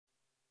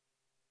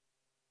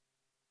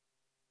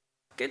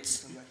Good.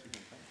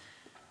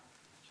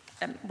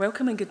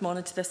 Welcome and good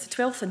morning to this, the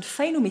 12th and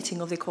final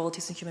meeting of the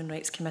Equalities and Human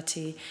Rights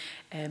Committee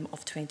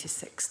of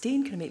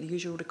 2016. Can I make the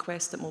usual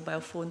request that mobile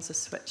phones are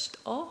switched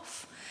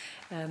off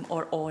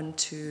or on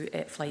to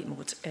flight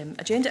mode?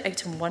 Agenda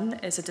item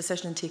 1 is a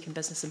decision on taking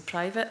business in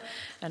private,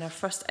 and our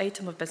first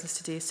item of business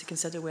today is to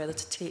consider whether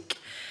to take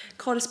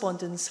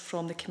correspondence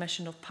from the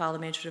Commission of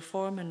Parliamentary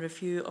Reform and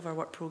review of our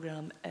work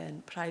programme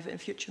in private and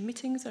future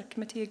meetings. Our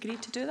committee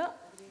agreed to do that?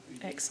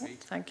 Excellent,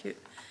 thank you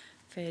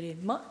very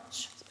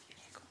much.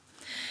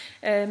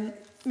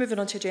 Moving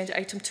on to agenda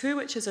item 2,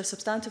 which is a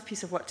substantive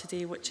piece of work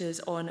today, which is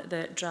on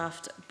the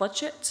draft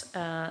budget,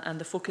 and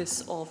the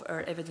focus of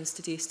our evidence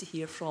today is to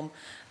hear from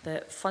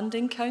the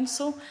Funding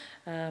Council,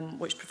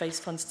 which provides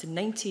funds to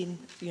 19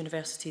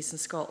 universities in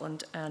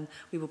Scotland, and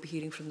we will be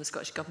hearing from the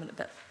Scottish Government a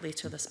bit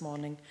later this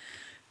morning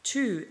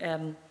too.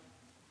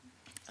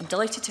 I'm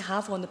delighted to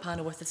have on the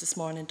panel with us this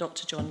morning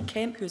Dr John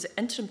Kemp, who is the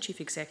Interim Chief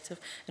Executive,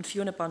 and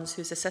Fiona Burns,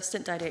 who is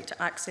Assistant Director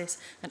Access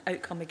and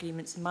Outcome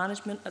Agreements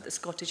Management at the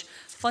Scottish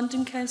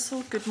Funding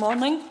Council. Good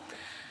morning.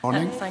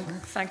 Morning.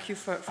 Thank you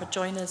for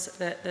joining us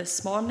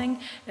this morning.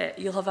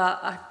 You'll have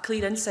a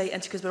clear insight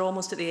into, because we're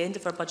almost at the end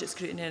of our budget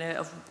scrutiny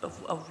now,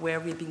 of where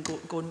we've been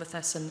going with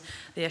this and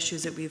the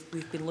issues that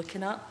we've been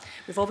looking at.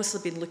 We've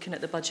obviously been looking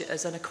at the budget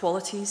as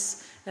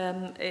inequalities,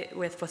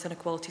 with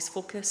inequalities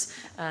focus,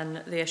 and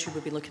the issue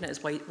we'll be looking at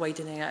is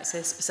widening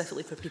access,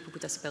 specifically for people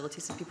with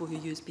disabilities and people who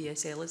use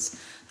BSL as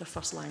their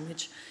first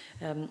language.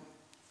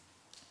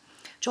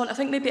 John, I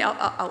think maybe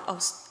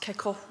I'll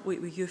kick off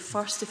with you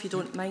first, if you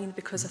don't mind,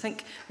 because I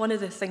think one of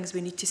the things we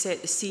need to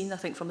set the scene, I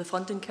think, from the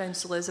Funding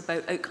Council is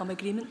about outcome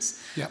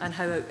agreements, and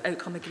how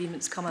outcome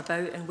agreements come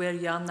about and where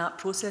you are in that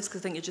process,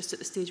 because I think you're just at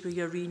the stage where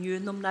you're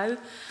renewing them now.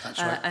 That's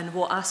right. And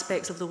what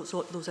aspects of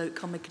those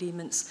outcome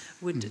agreements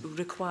would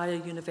require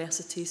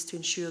universities to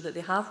ensure that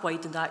they have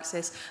widened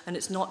access, and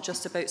it's not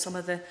just about some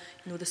of the,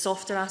 the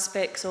softer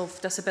aspects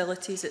of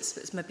disabilities,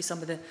 it's maybe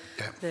some of the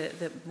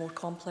more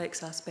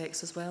complex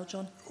aspects as well,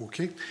 John.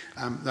 Okay.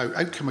 Now,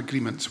 outcome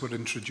agreements were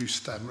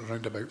introduced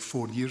around about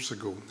 4 years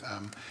ago,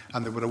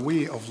 and they were a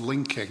way of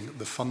linking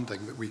the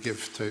funding that we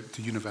give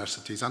to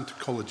universities and to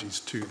colleges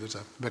too. There's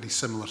a very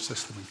similar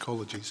system in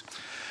colleges,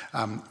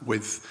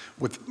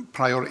 with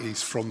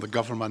priorities from the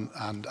government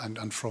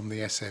and from the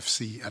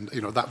SFC, and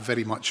that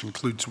very much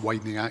includes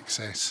widening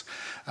access,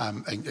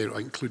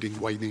 including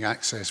widening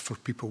access for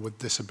people with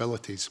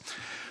disabilities.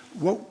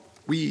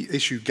 We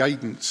issue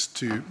guidance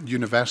to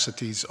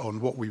universities on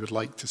what we would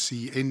like to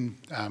see in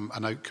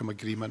an outcome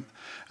agreement,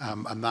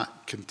 and that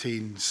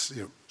contains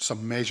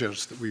some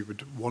measures that we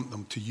would want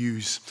them to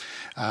use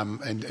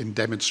in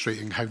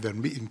demonstrating how they're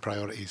meeting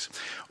priorities.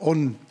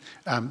 On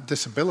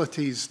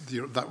disabilities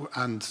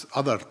and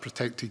other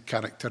protected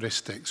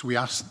characteristics,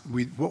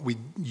 what we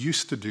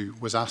used to do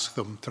was ask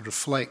them to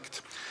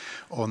reflect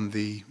on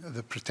the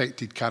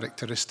protected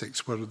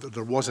characteristics where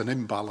there was an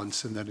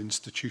imbalance in their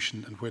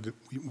institution and where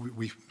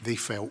they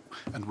felt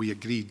and we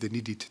agreed they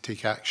needed to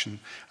take action,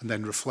 and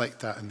then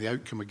reflect that in the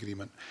outcome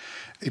agreement.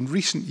 In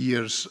recent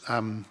years,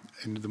 in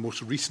the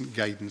most recent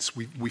guidance,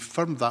 we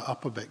firmed that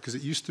up a bit, because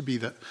it used to be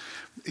that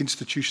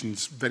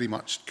institutions very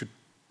much could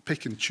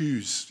pick and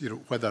choose,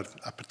 whether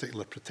a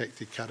particular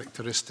protected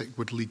characteristic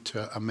would lead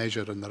to a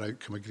measure in their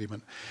outcome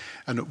agreement.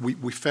 And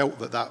we felt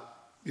that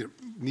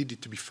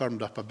needed to be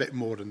firmed up a bit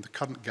more in the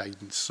current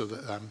guidance, so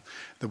that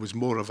there was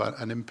more of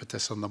an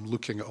impetus on them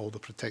looking at all the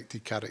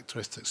protected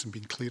characteristics and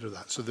being clear of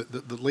that. So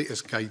that the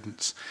latest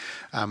guidance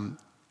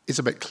is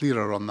a bit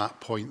clearer on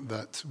that point,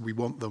 that we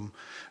want them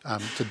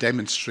to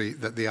demonstrate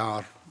that they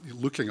are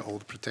looking at all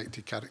the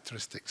protected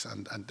characteristics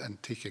and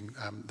taking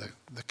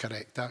the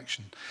correct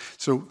action.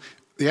 So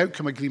the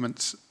outcome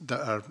agreements that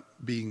are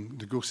being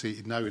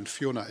negotiated now, and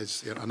Fiona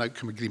is an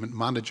outcome agreement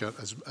manager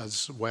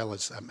as well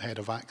as head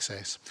of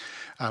access,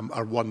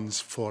 are ones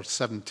for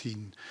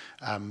 17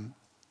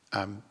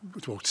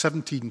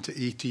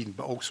 to 18,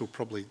 but also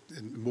probably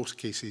in most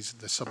cases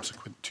the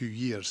subsequent 2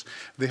 years.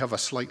 They have a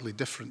slightly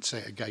different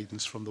set of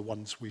guidance from the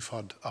ones we've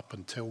had up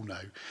until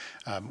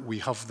now. We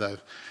have the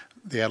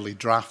early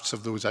drafts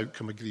of those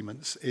outcome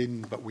agreements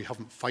in, but we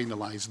haven't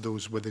finalised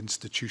those with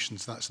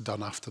institutions. That's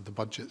done after the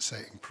budget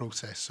setting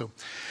process. So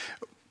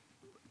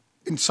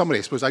in summary,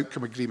 I suppose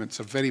outcome agreements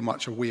are very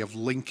much a way of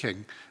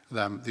linking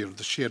the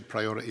shared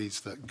priorities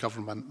that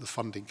government, the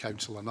Funding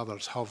Council and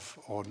others have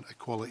on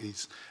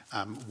equalities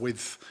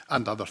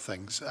and other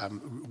things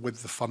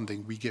with the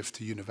funding we give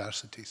to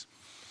universities.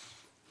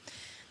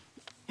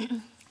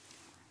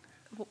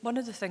 One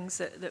of the things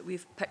that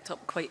we've picked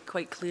up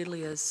quite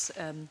clearly is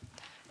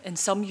in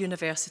some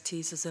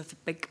universities is a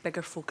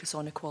bigger focus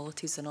on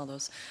equalities than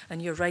others. And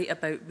you're right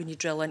about, when you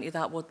drill into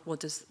that, what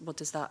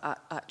does that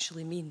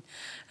actually mean?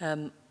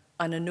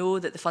 And I know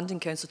that the Funding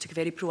Council took a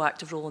very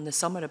proactive role in the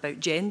summer about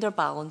gender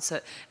balance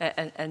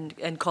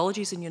in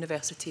colleges and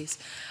universities.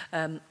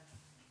 And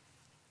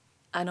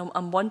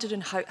I'm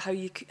wondering how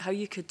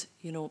you could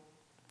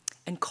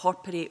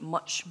incorporate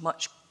much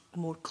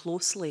more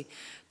closely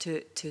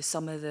to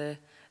some of the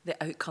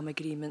the outcome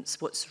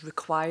agreements, what's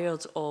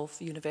required of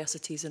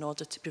universities in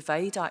order to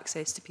provide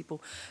access to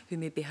people who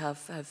maybe have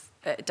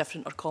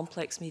different or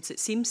complex needs. It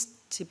seems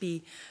to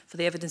be, for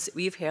the evidence that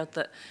we've heard,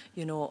 that,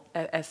 you know,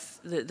 if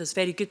there's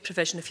very good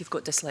provision if you've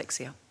got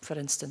dyslexia, for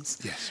instance.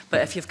 Yes.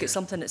 But if you've got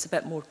something that's a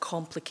bit more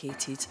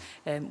complicated,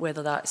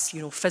 whether that's,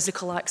 you know,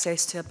 physical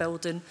access to a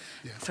building,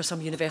 for some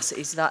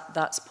universities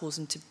that's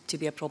posing to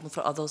be a problem.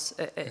 For others,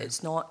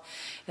 it's not.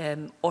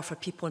 Or for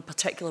people in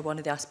particular, one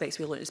of the aspects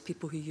we look at is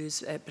people who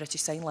use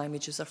British Sign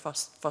Language as their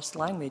first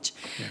language.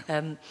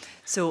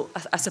 So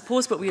I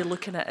suppose what we're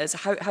looking at is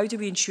how do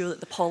we ensure that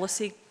the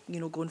policy, you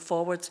know, going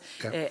forward,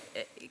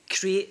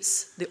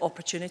 creates the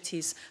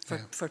opportunities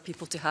for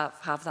people to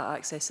have that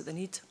access that they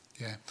need.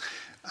 Yeah.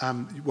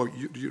 Well,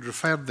 you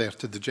referred there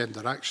to the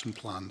Gender Action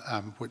Plan,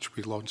 which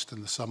we launched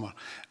in the summer.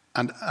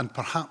 And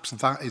perhaps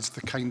that is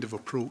the kind of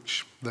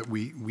approach that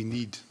we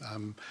need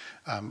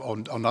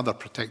on other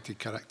protected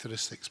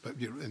characteristics, but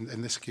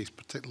in this case,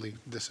 particularly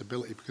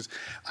disability, because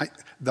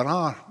there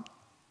are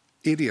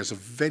areas of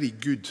very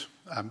good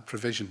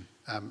provision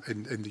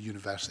in the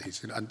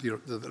universities, and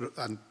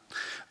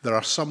there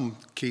are some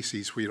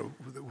cases where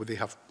they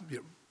have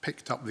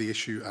picked up the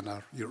issue and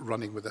are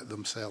running with it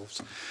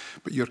themselves.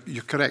 But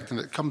you're correct, and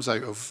it comes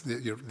out of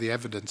the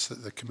evidence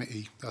that the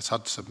committee has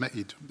had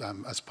submitted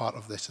as part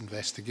of this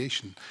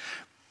investigation,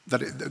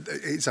 that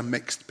it's a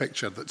mixed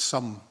picture, that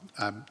some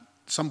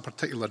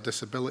particular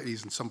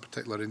disabilities and some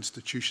particular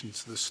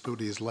institutions, the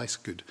story is less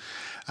good.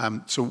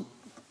 So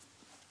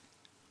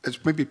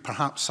it's maybe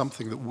perhaps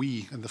something that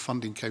we in the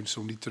Funding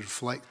Council need to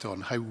reflect on,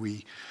 how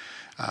we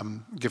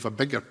give a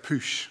bigger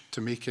push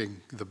to making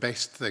the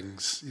best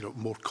things, you know,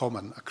 more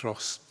common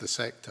across the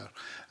sector,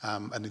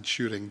 and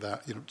ensuring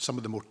that, you know, some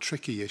of the more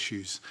tricky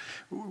issues,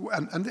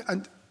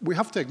 and we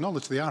have to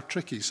acknowledge they are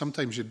tricky.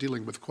 Sometimes you're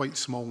dealing with quite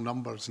small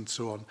numbers and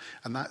so on,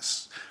 and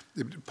that's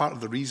part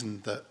of the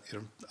reason that, you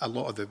know, a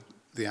lot of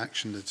the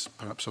action is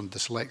perhaps on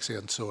dyslexia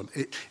and so on,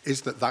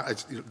 is that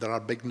is, you know, there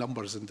are big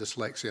numbers in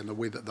dyslexia in a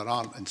way that there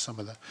aren't in some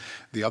of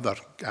the other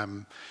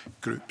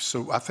groups.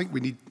 So I think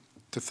we need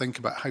to think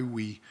about how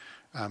we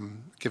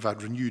give a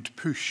renewed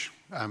push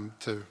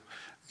to, you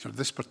know,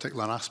 this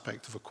particular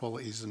aspect of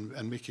equalities,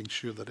 and making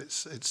sure that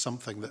it's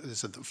something that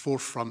is at the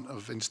forefront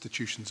of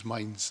institutions'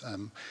 minds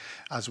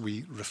as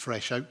we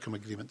refresh outcome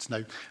agreements.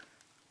 Now,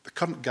 the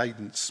current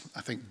guidance,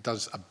 I think,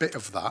 does a bit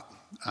of that,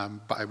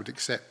 but I would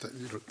accept that,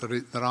 you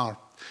know, there are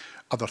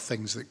other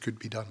things that could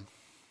be done.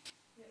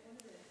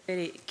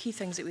 Very key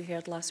things that we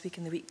heard last week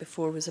and the week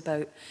before was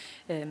about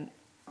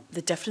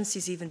the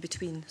differences even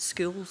between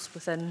schools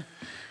within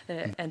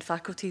and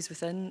faculties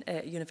within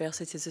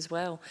universities as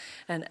well.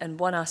 And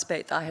one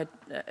aspect that I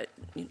had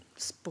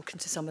spoken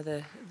to some of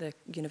the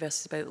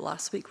universities about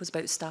last week was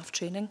about staff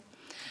training,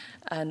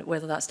 and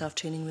whether that staff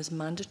training was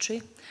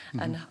mandatory,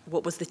 and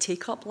what was the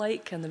take-up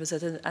like. And there was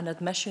an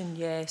admission,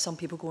 yeah, some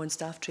people go in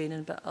staff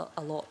training, but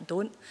a lot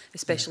don't,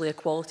 especially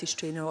equalities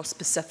training or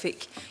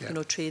specific, you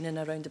know, training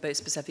around about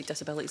specific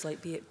disabilities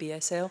like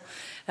BSL.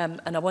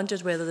 And I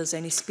wondered whether there's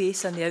any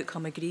space in the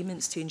outcome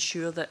agreements to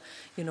ensure that,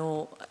 you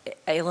know,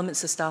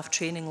 elements of staff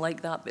training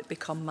like that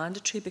become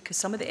mandatory, because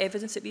some of the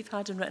evidence that we've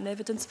had in written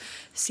evidence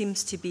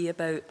seems to be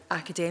about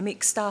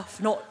academic staff,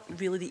 not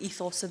really the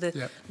ethos of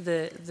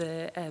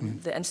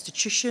the institution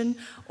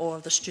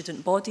or the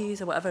student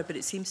bodies or whatever, but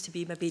it seems to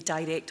be maybe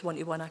direct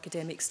one-to-one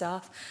academic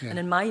staff. And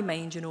in my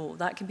mind, you know,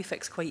 that can be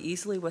fixed quite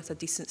easily with a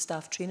decent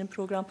staff training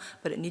programme,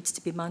 but it needs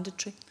to be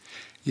mandatory.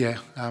 Yeah,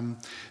 and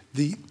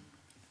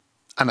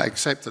I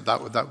accept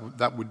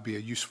that would be a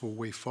useful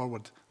way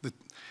forward.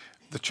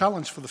 The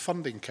challenge for the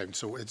Funding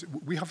Council is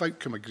we have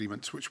outcome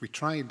agreements which we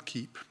try and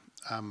keep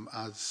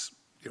as,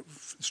 you know,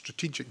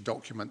 strategic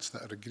documents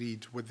that are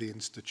agreed with the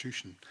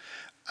institution.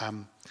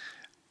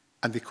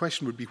 And the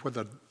question would be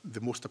whether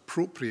the most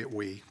appropriate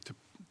way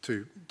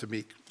to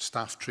make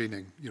staff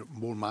training, you know,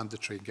 more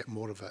mandatory and get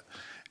more of it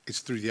is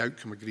through the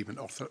outcome agreement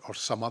or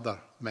some other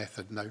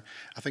method. Now,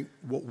 I think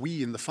what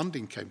we in the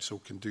Funding Council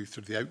can do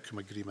through the outcome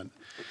agreement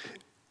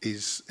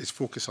is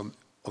focus on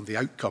the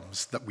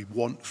outcomes that we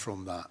want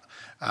from that.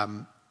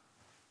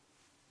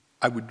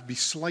 I would be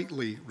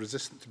slightly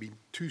resistant to being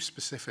too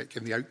specific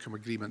in the outcome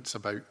agreements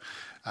about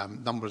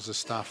numbers of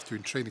staff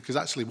doing training, because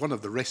actually one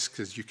of the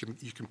risks is you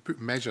can put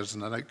measures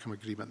in an outcome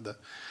agreement that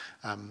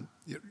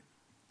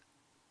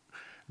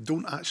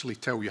don't actually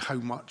tell you how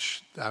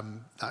much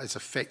that is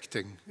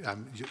affecting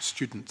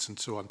students and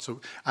so on.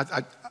 So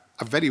I'm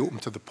very open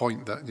to the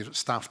point that, you know,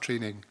 staff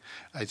training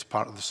is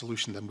part of the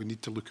solution, and we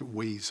need to look at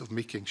ways of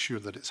making sure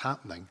that it's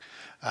happening.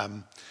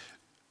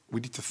 We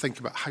need to think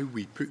about how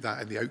we put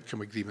that in the outcome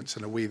agreements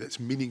in a way that's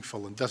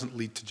meaningful and doesn't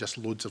lead to just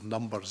loads of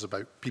numbers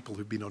about people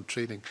who've been on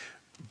training,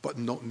 but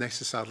not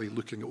necessarily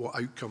looking at what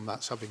outcome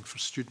that's having for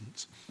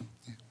students.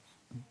 Yeah.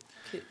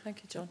 Okay,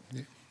 thank you, John.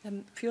 Yeah.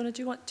 Fiona,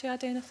 do you want to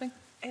add anything?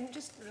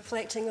 Just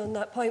reflecting on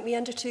that point, we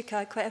undertook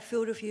quite a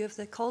full review of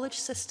the college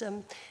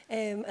system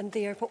and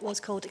their what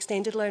was called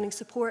extended learning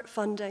support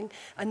funding,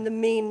 and the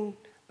main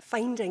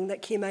finding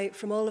that came out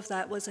from all of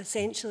that was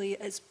essentially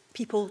it's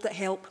people that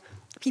help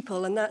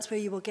people, and that's where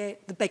you will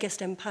get the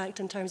biggest impact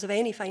in terms of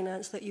any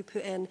finance that you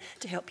put in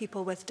to help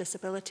people with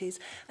disabilities.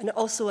 And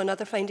also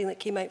another finding that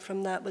came out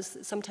from that was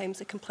that sometimes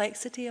the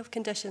complexity of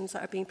conditions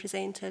that are being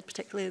presented,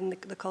 particularly in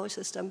the college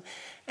system,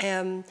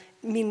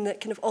 mean that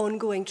kind of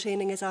ongoing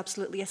training is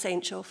absolutely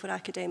essential for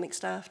academic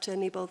staff to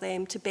enable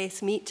them to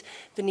best meet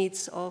the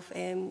needs of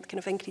kind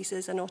of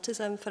increases in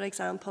autism, for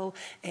example,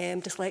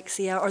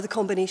 dyslexia, or the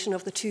combination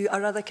of the two,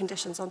 or other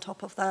conditions on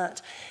top of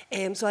that.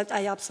 So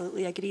I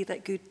absolutely agree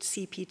that good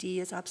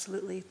CPD is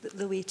absolutely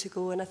the way to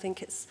go, and I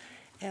think it's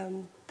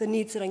the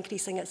needs are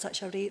increasing at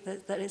such a rate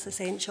that is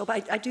essential.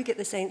 But I do get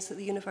the sense that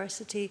the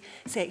university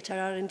sector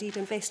are indeed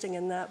investing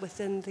in that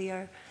within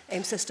their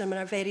system,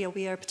 and are very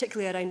aware,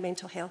 particularly around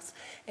mental health,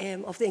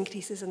 of the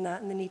increases in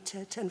that and the need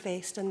to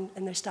invest in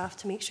their staff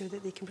to make sure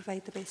that they can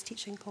provide the best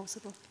teaching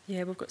possible.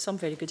 Yeah, we've got some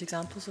very good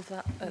examples of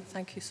that.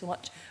 Thank you so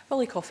much.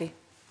 Willie Coffey.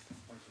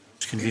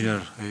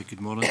 Convener, good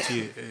morning to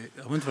you.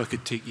 I wonder if I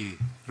could take you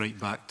right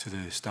back to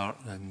the start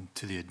and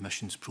to the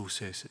admissions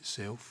process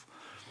itself.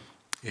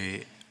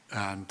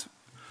 And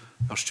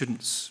our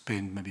students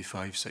spend maybe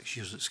 5-6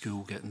 years at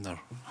school getting their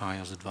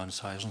hires,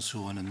 advanced hires and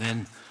so on, and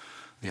then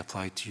they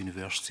apply to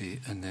university,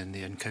 and then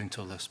they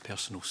encounter this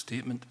personal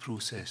statement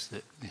process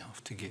that they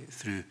have to get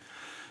through.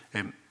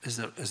 Is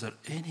there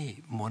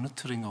any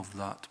monitoring of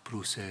that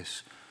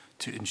process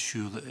to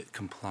ensure that it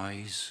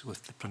complies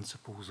with the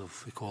principles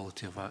of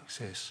equality of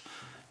access,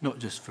 not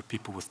just for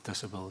people with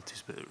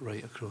disabilities, but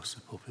right across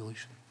the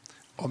population?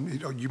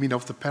 You mean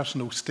of the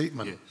personal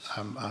statement?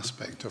 Yes.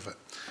 Aspect of it?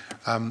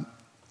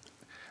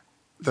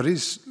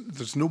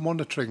 There's no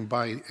monitoring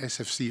by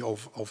SFC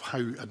of how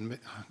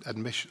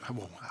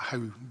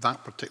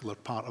that particular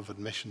part of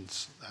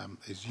admissions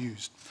is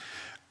used.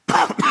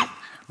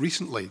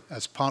 Recently,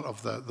 as part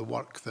of the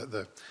work that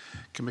the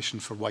Commission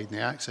for Widening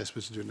Access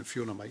was doing, and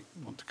Fiona might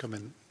want to come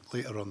in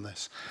later on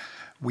this,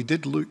 we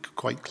did look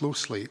quite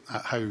closely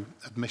at how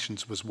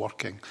admissions was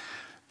working,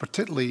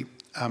 particularly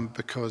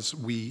because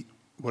we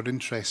were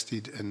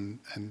interested in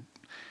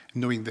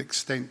knowing the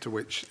extent to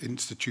which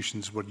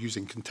institutions were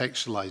using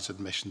contextualised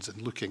admissions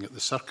and looking at the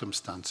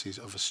circumstances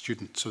of a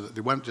student, so that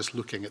they weren't just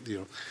looking at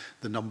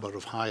the number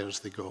of hires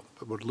they got,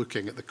 but were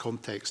looking at the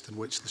context in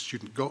which the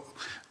student got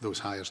those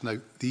hires. Now,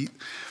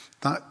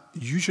 that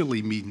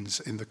usually means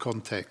in the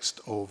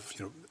context of,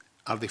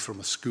 are they from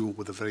a school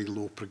with a very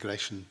low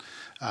progression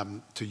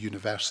to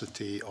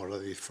university, or are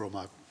they from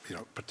a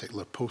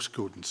particular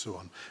postcode and so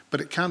on.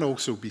 But it can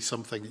also be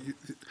something,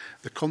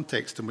 the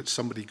context in which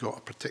somebody got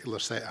a particular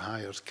set of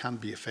hires can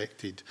be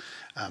affected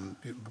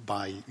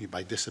by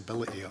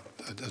disability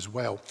as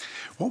well.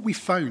 What we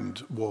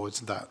found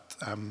was that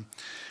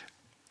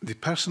the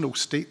personal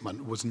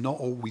statement was not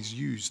always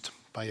used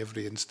by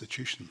every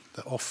institution.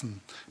 That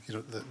often,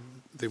 that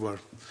they were,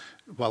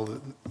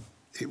 well,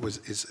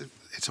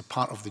 it's a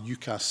part of the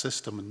UCAS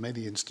system, and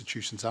many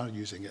institutions are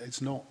using it.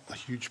 It's not a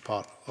huge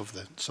part of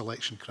the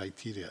selection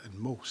criteria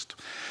in most.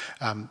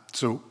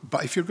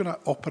 But if you're going to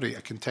operate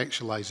a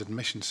contextualised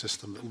admission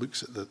system that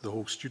looks at the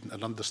whole student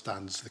and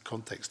understands the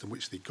context in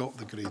which they got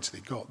the grades they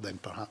got, then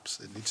perhaps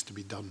it needs to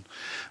be done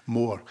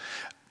more.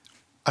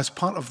 As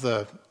part of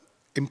the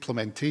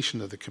implementation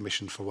of the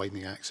Commission for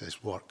Widening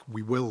Access work,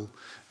 we will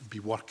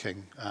be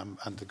working,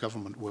 and the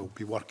government will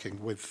be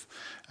working with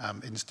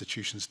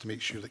institutions to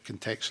make sure that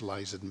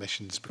contextualised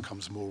admissions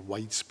becomes more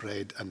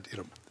widespread, and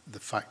the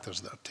factors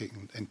that are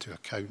taken into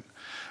account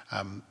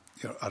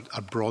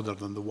are broader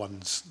than the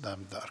ones that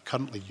are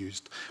currently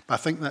used. But I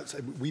think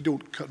we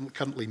don't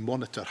currently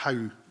monitor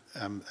how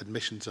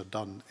admissions are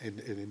done in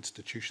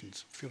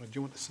institutions. Fiona, do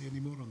you want to say any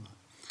more on that?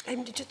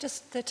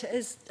 Just that it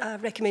is a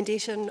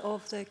recommendation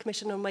of the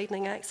Commission on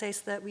Widening Access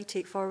that we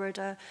take forward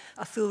a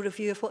full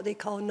review of what they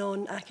call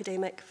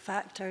non-academic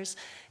factors.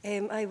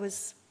 I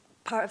was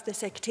part of the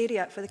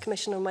Secretariat for the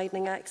Commission on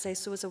Widening Access,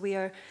 so I was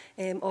aware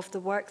of the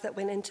work that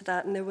went into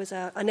that, and there was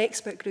an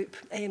expert group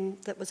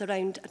that was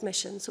around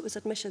admission, so it was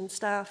admission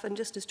staff, and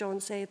just as John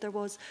said, there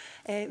was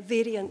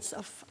variance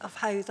of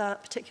how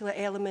that particular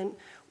element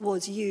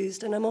was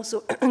used, and I'm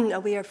also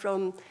aware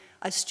from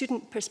a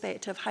student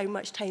perspective how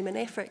much time and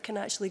effort can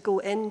actually go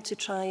into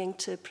trying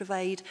to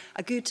provide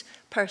a good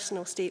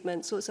personal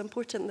statement. So it's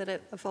important that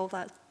if all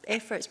that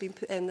effort's been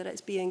put in, that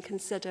it's being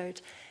considered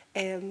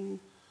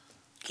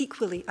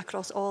equally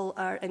across all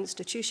our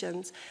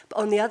institutions. But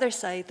on the other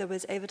side, there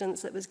was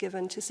evidence that was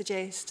given to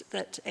suggest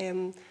that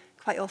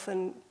quite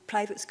often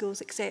private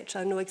schools,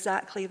 etc., know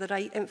exactly the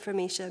right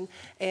information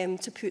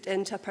to put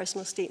into a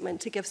personal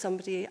statement to give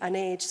somebody an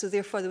edge. So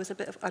therefore, there was a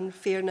bit of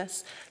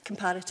unfairness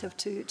comparative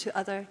to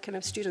other kind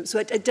of students. So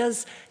it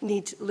does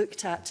need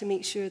looked at to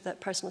make sure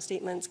that personal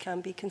statements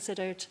can be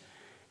considered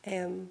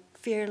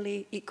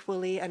fairly,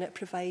 equally, and it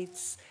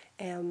provides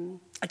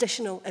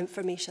additional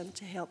information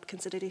to help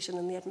consideration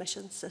in the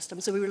admissions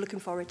system. So we were looking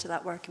forward to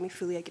that work, and we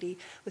fully agree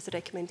with the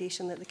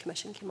recommendation that the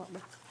Commission came up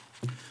with.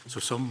 So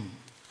some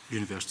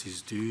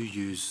universities do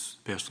use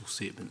personal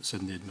statements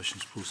in the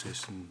admissions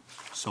process, and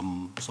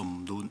some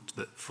don't.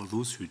 But for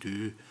those who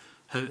do,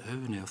 how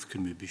on earth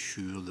can we be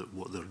sure that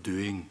what they're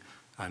doing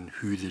and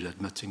who they're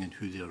admitting and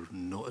who they're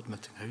not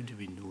admitting. How do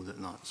we know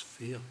that that's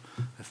fair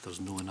if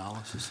there's no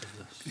analysis of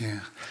this?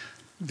 Yeah.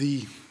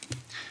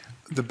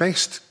 The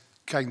best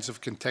kinds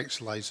of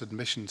contextualised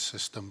admission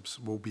systems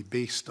will be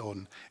based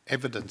on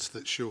evidence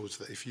that shows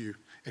that if you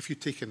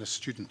take in a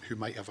student who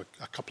might have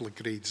a couple of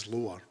grades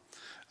lower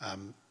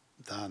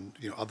than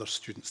other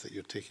students that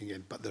you're taking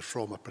in, but they're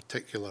from a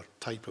particular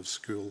type of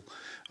school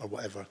or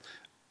whatever,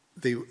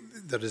 there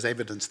is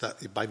evidence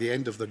that by the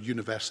end of their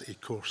university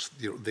course,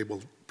 they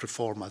will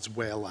perform as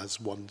well as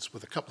ones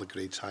with a couple of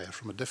grades higher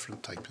from a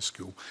different type of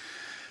school.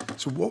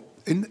 So what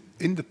in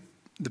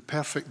the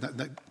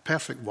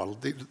perfect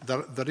world,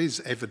 there is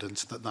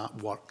evidence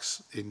that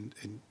works and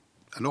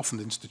often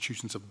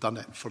institutions have done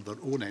it for their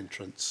own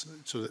entrants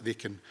so that they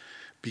can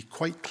be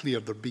quite clear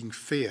they're being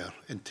fair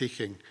in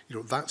taking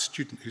that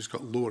student who's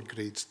got lower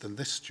grades than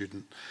this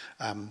student,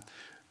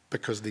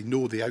 because they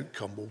know the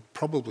outcome will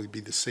probably be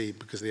the same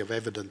because they have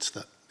evidence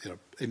that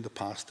in the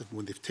past,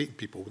 when they've taken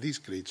people with these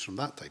grades from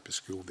that type of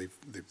school,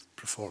 they've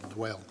performed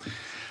well.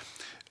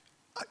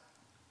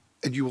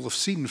 And you will have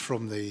seen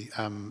from the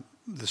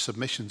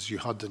submissions you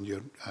had in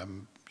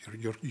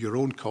your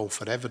own call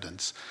for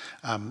evidence,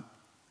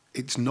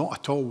 it's not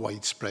at all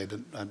widespread,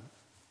 and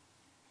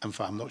in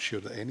fact, I'm not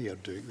sure that any are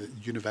doing. That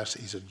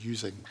universities are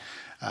using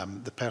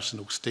the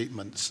personal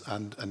statements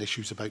and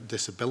issues about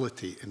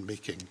disability in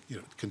making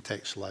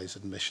contextualised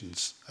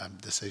admissions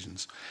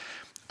decisions.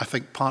 I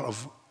think part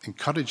of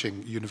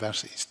encouraging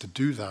universities to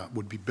do that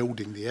would be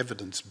building the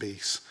evidence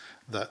base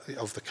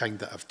of the kind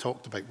that I've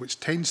talked about, which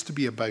tends to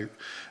be about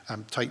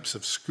types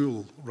of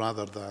school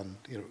rather than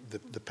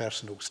the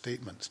personal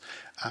statements.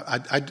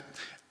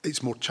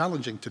 It's more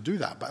challenging to do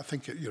that, but I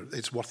think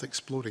it's worth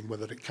exploring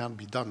whether it can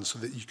be done so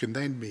that you can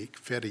then make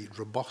very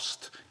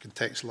robust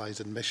contextualised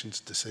admissions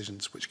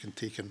decisions which can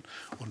take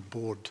on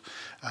board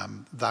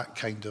that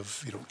kind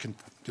of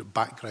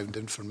background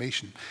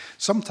information.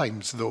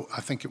 Sometimes, though,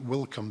 I think it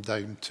will come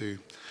down to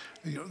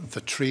the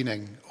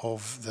training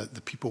of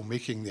the people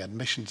making the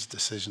admissions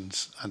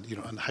decisions and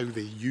and how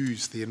they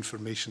use the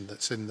information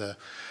that's in the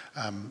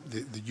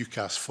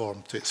UCAS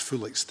form to its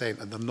full extent,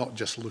 and they're not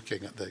just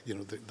looking at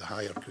the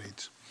higher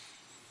grades.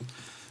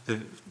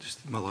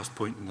 Just my last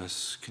point in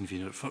this,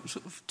 convener, for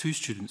sort of two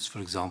students, for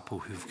example,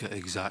 who've got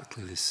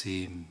exactly the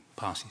same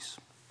passes,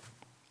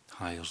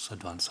 hires,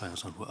 advanced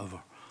hires or whatever,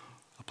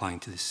 applying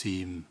to the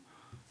same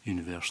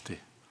university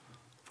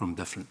from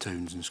different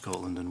towns in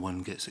Scotland, and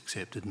one gets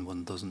accepted and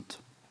one doesn't,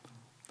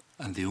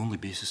 and the only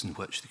basis in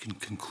which they can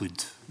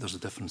conclude there's a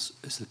difference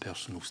is the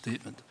personal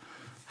statement.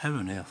 How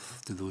on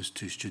earth do those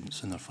two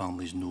students and their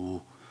families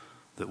know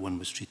that one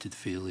was treated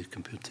fairly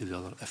compared to the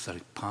other if their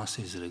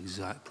passes are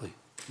exactly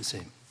the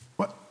same?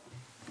 Well,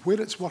 where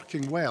it's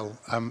working well,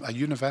 a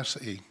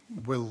university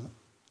will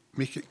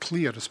make it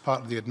clear as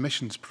part of the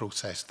admissions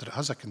process that it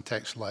has a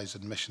contextualised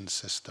admissions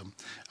system,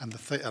 and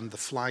the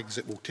flags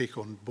it will take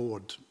on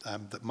board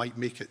that might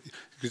make it,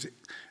 because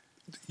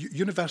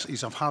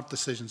universities have hard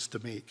decisions to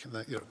make.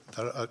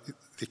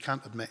 They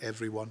can't admit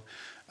everyone,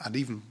 and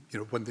even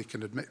when they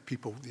can admit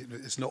people,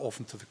 it's not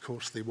often to the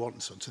course they want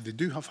and so on. So they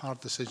do have hard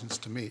decisions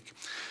to make.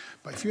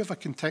 But if you have a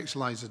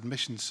contextualised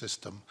admission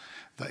system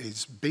that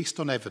is based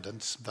on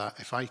evidence, that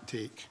if I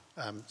take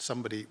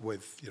somebody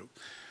with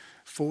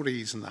 4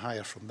 A's and the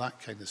higher from that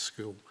kind of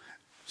school,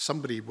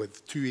 somebody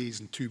with 2 A's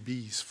and 2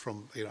 B's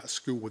from a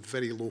school with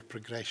very low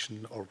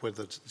progression, or where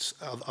there's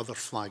other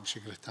flags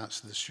you can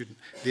attach to the student,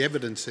 the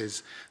evidence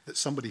is that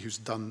somebody who's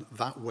done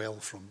that well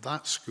from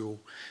that school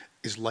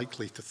is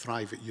likely to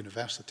thrive at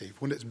university.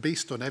 When it's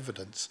based on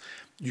evidence,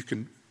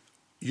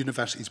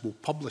 universities will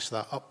publish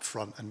that up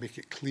front and make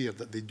it clear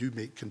that they do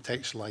make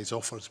contextualised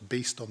offers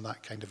based on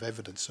that kind of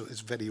evidence, so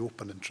it's very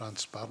open and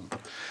transparent.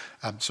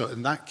 So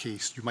in that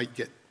case, you might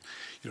get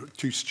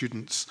two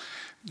students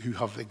who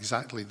have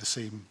exactly the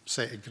same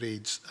set of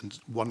grades, and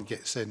one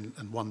gets in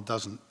and one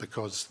doesn't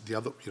because the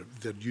other,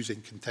 they're using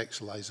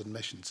contextualised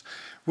admissions.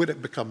 Where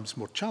it becomes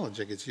more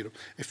challenging is,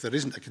 if there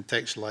isn't a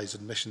contextualised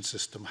admission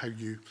system, how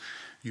you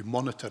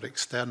monitor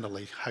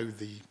externally how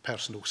the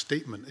personal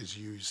statement is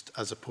used,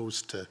 as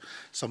opposed to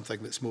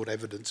something that's more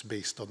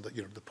evidence-based on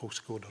the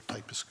postcode or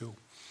type of school.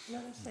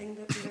 Another thing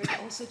that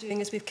we're also doing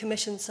is we've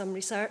commissioned some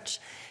research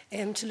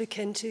to look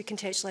into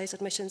contextualised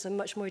admissions in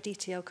much more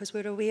detail, because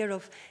we're aware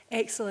of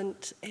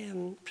excellent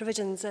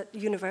provisions at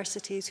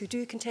universities who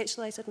do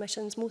contextualised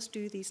admissions. Most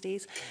do these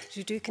days,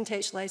 who do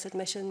contextualised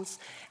admissions.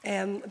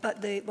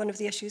 But one of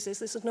the issues is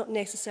this is not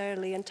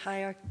necessarily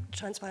entire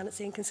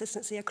transparency and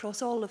consistency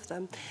across all of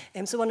them.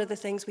 So one of the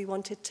things we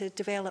wanted to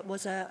develop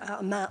was a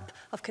map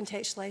of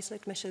contextualised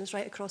admissions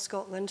right across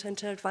Scotland, and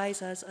to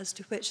advise us as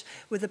to which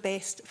were the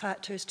best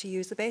factors to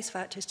use, the best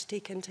factors to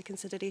take into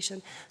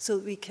consideration, so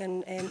that we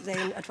can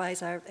then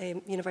advise our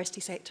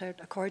university sector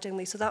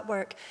accordingly. So that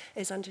work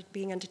is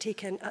being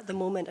undertaken at the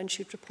moment and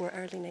should report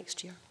early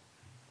next year.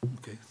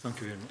 Okay,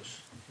 thank you very much.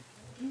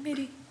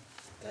 Mary.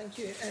 Thank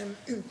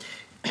you.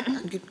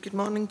 Good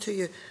morning to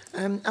you.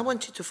 I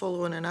wanted to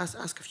follow on and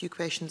ask a few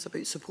questions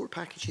about support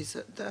packages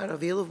that are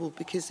available,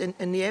 because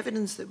in the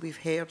evidence that we've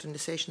heard in the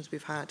sessions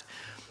we've had,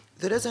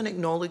 there is an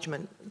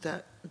acknowledgement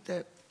that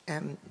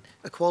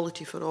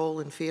equality for all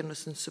and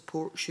fairness and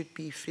support should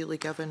be freely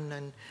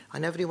given,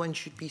 and everyone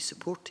should be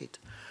supported.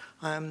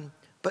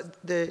 But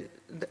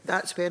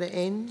that's where it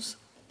ends.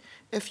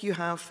 If you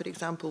have, for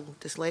example,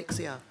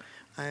 dyslexia,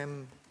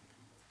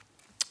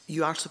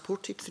 you are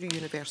supported through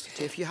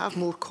university. If you have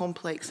more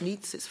complex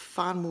needs, it's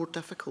far more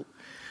difficult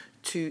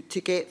to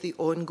get the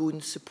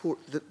ongoing support,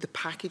 the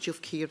package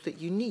of care that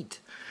you need.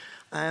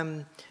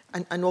 And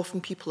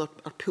often people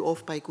are put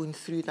off by going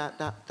through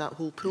that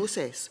whole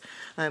process.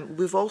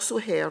 We've also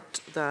heard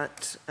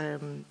that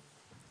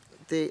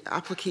the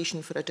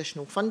application for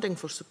additional funding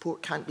for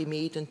support can't be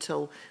made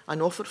until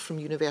an offer from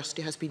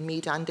university has been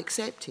made and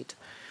accepted.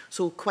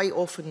 So quite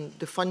often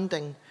the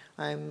funding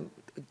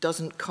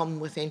doesn't come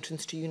with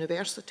entrance to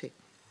university.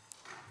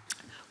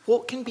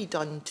 What can be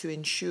done to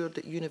ensure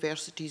that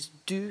universities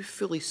do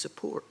fully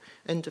support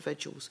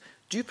individuals,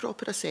 do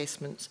proper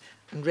assessments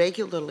and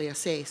regularly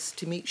assess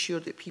to make sure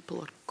that people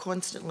are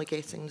constantly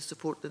getting the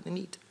support that they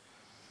need?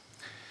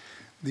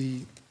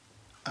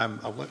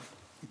 I'll let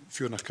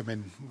Fiona come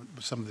in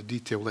with some of the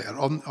detail later.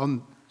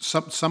 On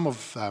some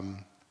of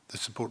the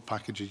support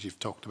packages you've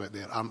talked about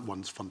there aren't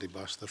ones funded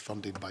by us, they're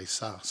funded by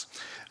SAS.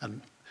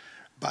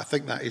 But I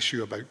think that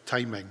issue about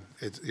timing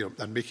is,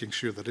 and making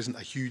sure there isn't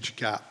a huge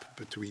gap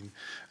between,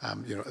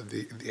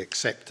 the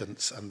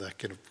acceptance and the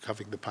kind of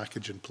having the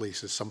package in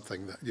place is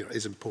something that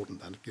is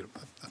important and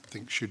I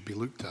think should be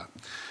looked at.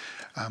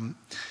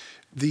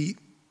 The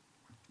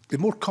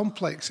more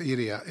complex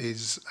area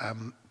is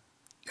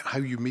how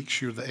you make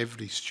sure that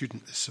every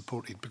student is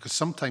supported, because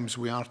sometimes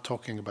we are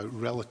talking about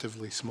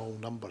relatively small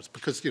numbers,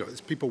 because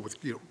it's people with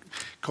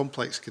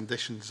complex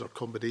conditions or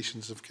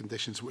combinations of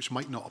conditions which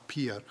might not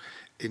appear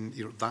in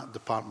that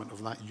department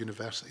of that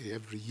university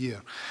every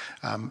year,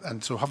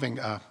 and so having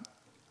a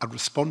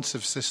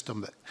responsive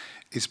system that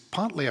is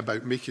partly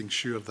about making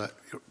sure that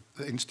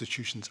the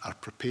institutions are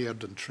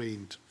prepared and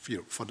trained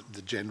for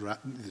the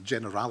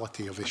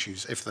generality of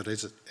issues, if there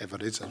is ever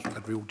is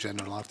a real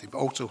generality, but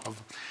also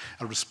have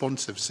a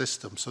responsive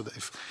system so that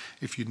if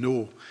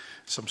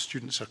some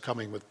students are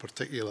coming with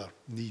particular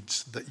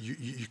needs, that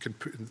you can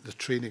put the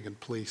training in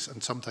place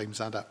and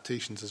sometimes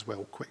adaptations as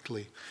well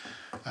quickly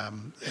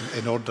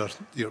in order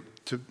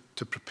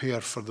to prepare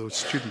for those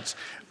students.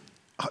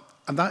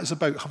 And that is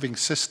about having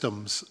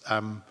systems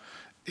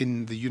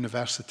in the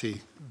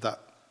university that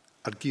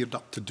are geared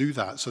up to do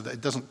that, so that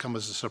it doesn't come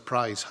as a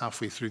surprise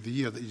halfway through the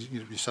year that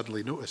you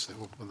suddenly notice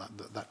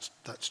that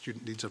that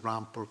student needs a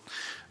ramp or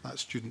that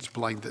student's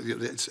blind.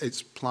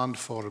 It's planned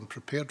for and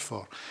prepared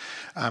for.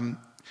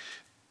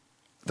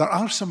 There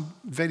are some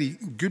very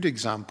good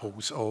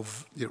examples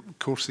of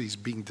courses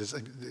being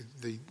designed,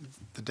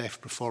 the deaf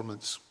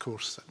performance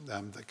course,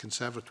 the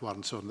conservatoire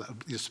and so on, that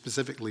are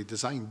specifically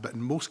designed, but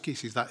in most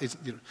cases that is,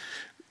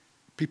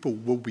 people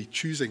will be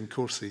choosing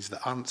courses that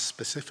aren't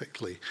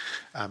specifically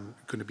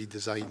going to be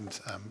designed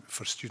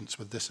for students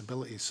with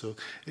disabilities. So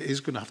it is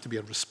going to have to be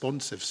a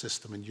responsive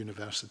system in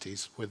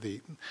universities where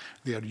they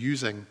are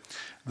using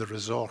the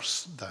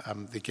resource that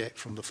they get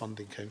from the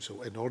Funding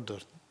Council in order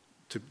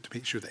to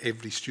make sure that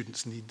every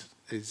student's need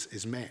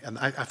is met. And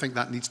I think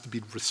that needs to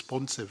be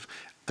responsive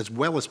as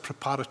well as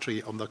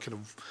preparatory on the kind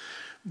of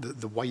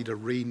the wider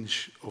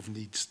range of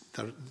needs.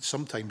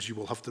 Sometimes you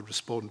will have to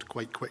respond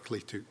quite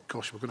quickly to,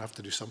 gosh, we're going to have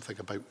to do something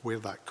about where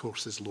that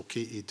course is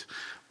located,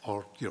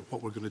 or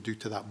what we're going to do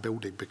to that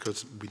building,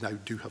 because we now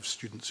do have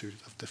students who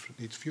have different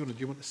needs. Fiona, do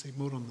you want to say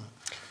more on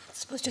that? I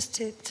suppose just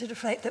to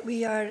reflect that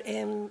we are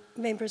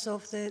members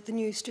of the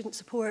new student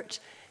support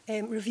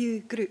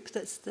review group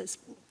that's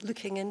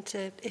looking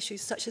into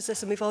issues such as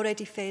this, and we've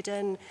already fed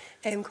in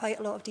quite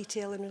a lot of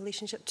detail in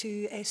relationship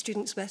to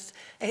students with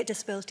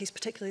disabilities,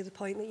 particularly the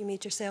point that you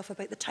made yourself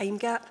about the time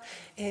gap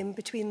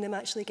between them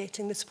actually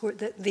getting the support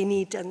that they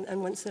need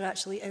and once they're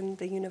actually in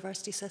the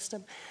university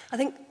system. I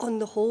think on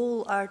the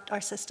whole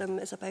our system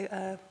is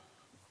about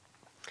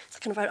it's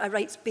kind of a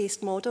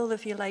rights-based model,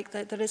 if you like,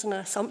 that there is an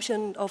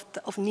assumption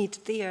of need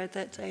there,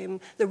 that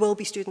there will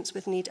be students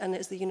with need, and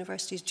it's the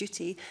university's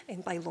duty,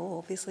 by law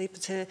obviously,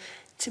 to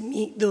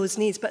meet those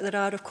needs. But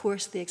there are, of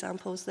course, the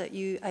examples that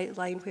you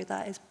outlined where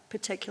that is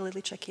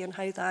particularly tricky, and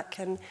how that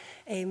can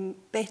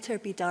better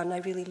be done. I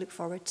really look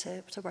forward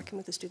to working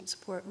with the Student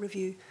Support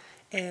Review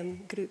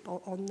group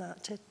on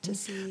that to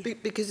see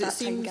because it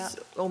seems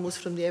almost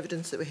from the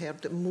evidence that we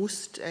heard that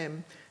most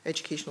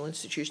educational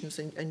institutions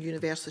and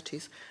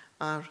universities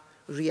are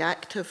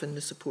reactive in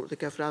the support they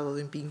give rather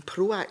than being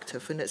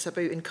proactive, and it's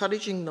about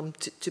encouraging them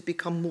to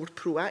become more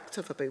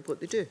proactive about what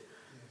they do.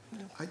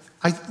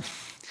 I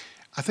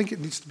think it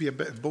needs to be a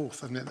bit of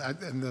both, and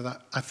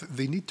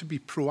they need to be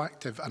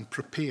proactive and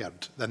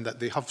prepared, and that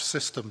they have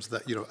systems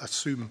that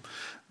assume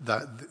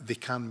that they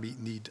can meet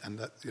need, and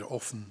that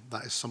often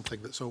that is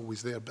something that's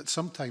always there. But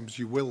sometimes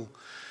you will.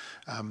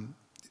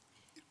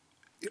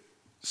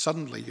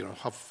 suddenly, you know,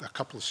 have a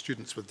couple of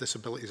students with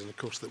disabilities in a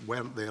course that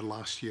weren't there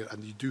last year,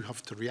 and you do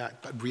have to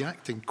react, but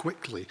reacting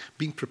quickly,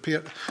 being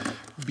prepared,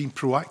 being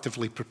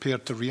proactively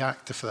prepared to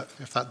react, if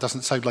that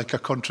doesn't sound like a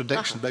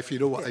contradiction, but if you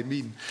know what I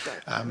mean,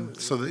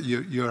 so that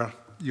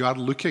you are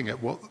looking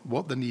at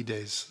what the need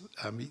is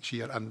each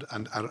year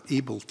and are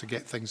able to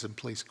get things in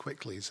place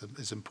quickly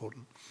is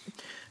important.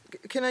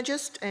 Can I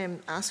just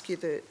ask you,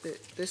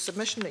 the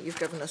submission that you've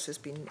given us has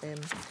been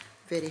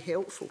very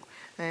helpful.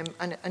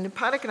 And in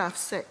paragraph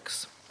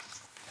 6,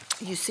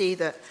 you say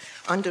that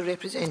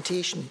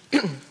underrepresentation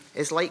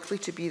is likely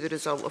to be the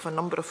result of a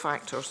number of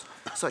factors,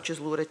 such as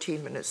lower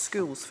attainment at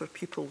schools for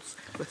pupils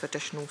with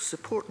additional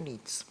support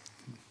needs.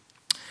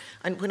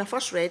 And when I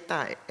first read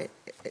that,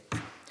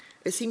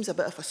 it seems a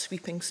bit of a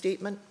sweeping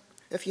statement.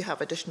 If you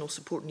have additional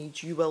support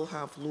needs, you will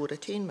have lower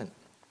attainment.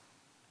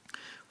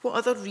 What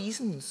other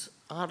reasons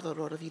are there,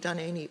 or have you done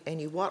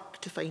any work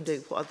to find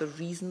out what other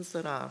reasons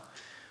there are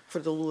for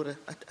the lower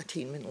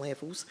attainment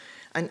levels?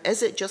 And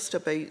is it just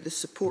about the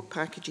support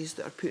packages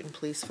that are put in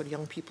place for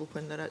young people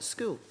when they're at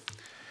school?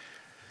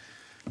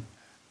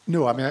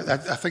 No, I mean, I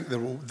think there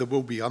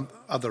will be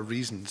other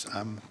reasons.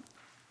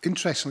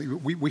 Interestingly,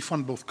 we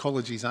fund both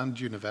colleges and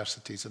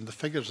universities, and the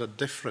figures are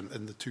different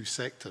in the two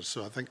sectors.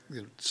 So I think,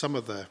 you know, some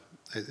of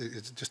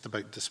it's just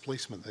about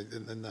displacement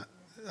in that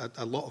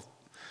a lot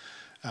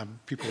of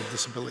people with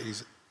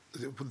disabilities,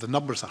 the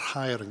numbers are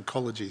higher in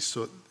colleges.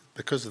 So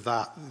because of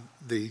that,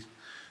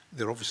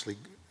 they're obviously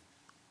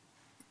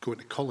going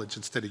to college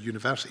instead of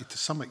university to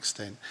some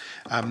extent.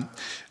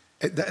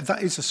 That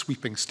is a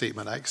sweeping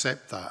statement. I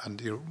accept that, and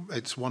you know,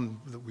 it's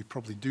one that we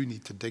probably do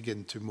need to dig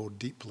into more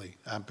deeply,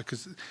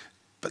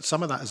 but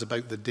some of that is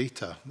about the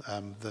data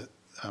that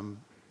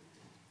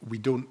we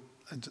don't,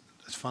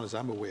 as far as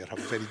I'm aware, have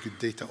very good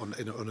data on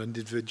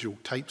individual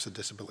types of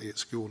disability at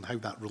school and how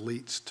that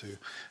relates to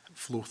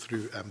flow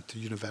through to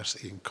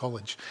university and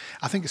college.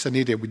 I think it's an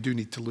area we do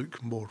need to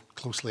look more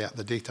closely at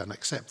the data, and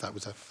accept that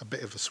was a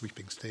bit of a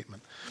sweeping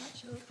statement.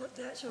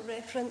 The actual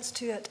reference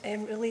to it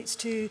relates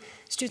to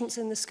students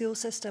in the school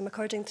system,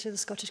 according to the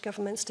Scottish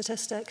Government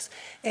statistics,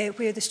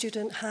 where the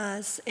student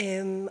has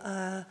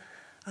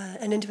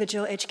an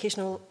individual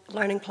educational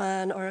learning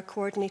plan or a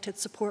coordinated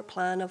support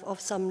plan of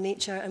some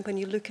nature. And when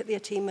you look at the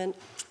attainment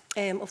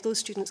of those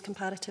students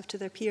comparative to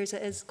their peers,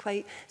 it is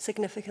quite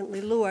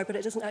significantly lower, but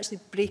it doesn't actually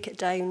break it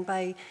down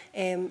by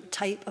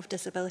type of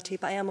disability.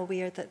 But I am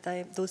aware that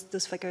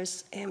those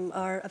figures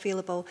are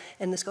available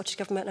in the Scottish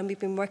Government, and we've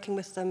been working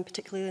with them,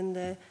 particularly in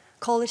the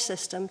college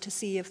system, to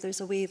see if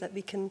there's a way that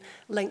we can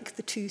link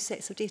the two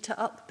sets of data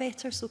up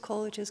better, so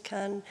colleges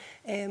can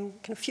kind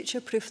of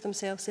future-proof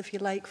themselves, if you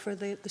like, for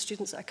the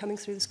students that are coming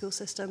through the school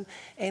system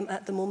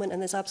at the moment.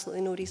 And there's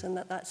absolutely no reason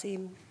that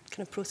same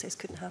kind of process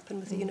couldn't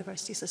happen with the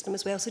university system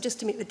as well. So just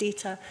to make the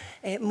data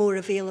more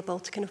available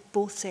to kind of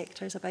both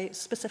sectors about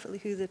specifically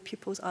who the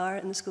pupils are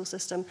in the school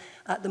system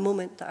at the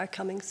moment that are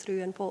coming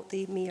through, and what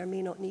they may or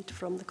may not need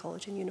from the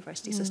college and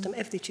university system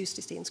if they choose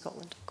to stay in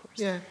Scotland, of course.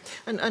 Yeah,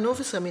 and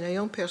obviously, I mean, a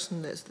young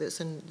person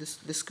that's in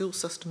the school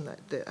system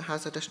that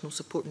has additional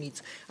support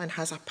needs and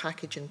has a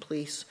package in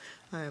place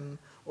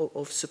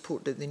of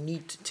support that they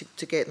need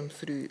to get them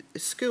through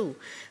school.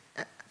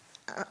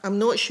 I'm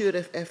not sure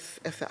if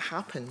it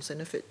happens,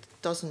 and if it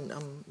doesn't,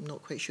 I'm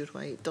not quite sure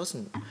why it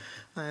doesn't.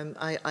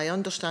 I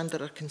understand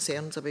there are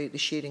concerns about the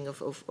sharing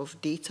of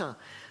data,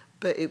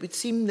 but it would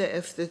seem that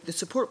if the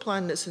support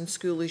plan that's in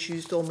school is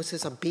used almost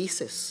as a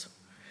basis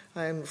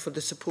for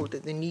the support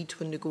that they need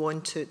when they go on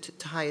to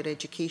higher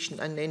education,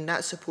 and then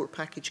that support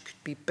package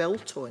could be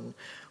built on,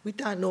 would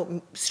that not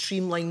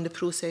streamline the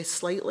process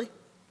slightly?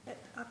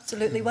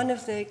 Absolutely. One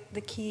of the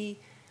key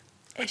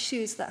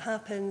issues that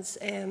happens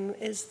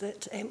is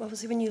that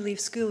obviously when you leave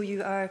school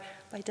you are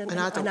by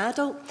an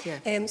adult.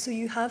 Yeah. So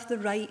you have the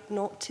right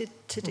not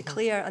to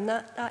declare, and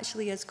that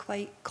actually is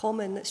quite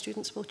common, that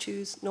students will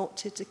choose not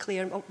to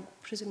declare,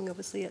 presuming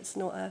obviously it's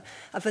not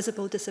a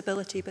visible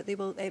disability, but they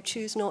will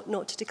choose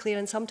not to declare,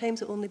 and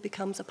sometimes it only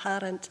becomes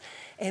apparent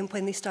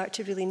when they start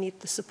to really need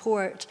the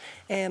support.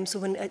 So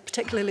when,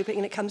 particularly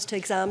when it comes to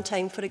exam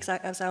time, for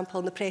example,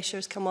 and the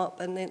pressures come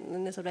up, and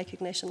then there's a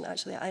recognition that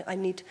actually I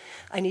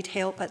need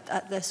help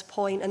at this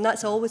point, and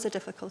that's always a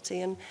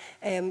difficulty, and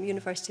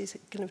universities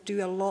kind of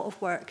do a lot of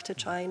work to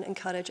try and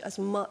encourage as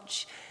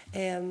much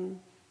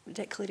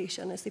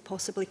declaration as they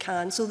possibly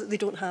can, so that they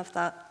don't have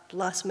that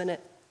last minute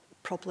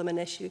problem and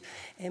issue,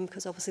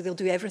 because obviously they'll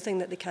do everything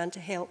that they can to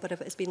help, but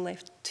if it's been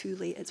left too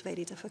late, it's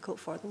very difficult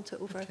for them to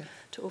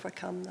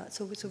overcome that.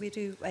 So we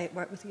do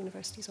work with the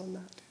universities on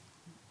that.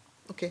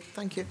 Okay,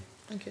 thank you.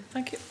 Thank you.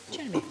 Thank you.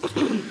 Jeremy.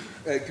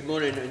 Good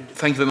morning, and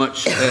thank you very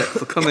much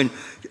for coming.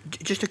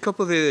 Just a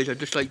couple of areas I'd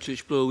just like to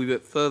explore a wee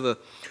bit further.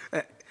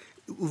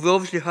 We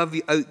obviously have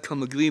the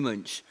outcome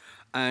agreements,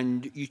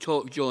 and you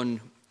talked,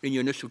 John, in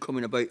your initial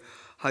comment about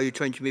how you're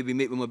trying to maybe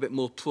make them a bit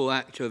more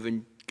proactive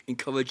and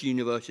encourage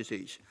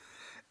universities.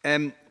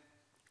 I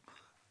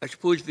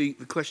suppose the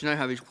question I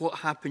have is, what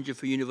happens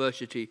if a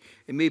university,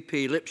 it may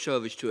pay lip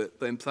service to it,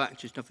 but in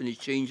practice nothing is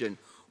changing?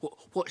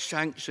 What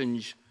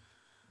sanctions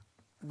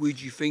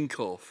would you think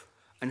of?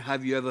 And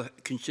have you ever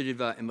considered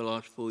that in the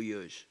last 4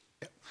 years?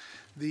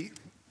 Yeah.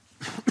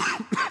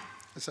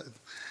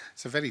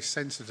 It's a very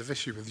sensitive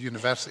issue with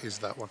universities,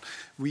 that one.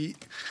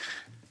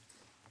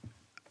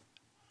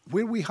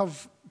 Where we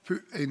have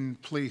put in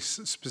place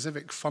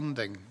specific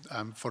funding,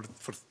 for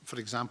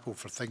example,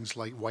 for things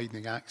like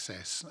widening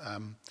access,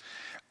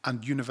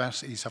 and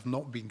universities have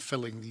not been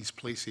filling these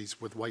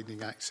places with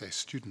widening access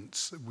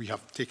students, we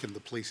have taken the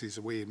places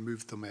away and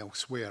moved them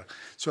elsewhere.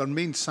 So our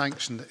main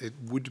sanction, it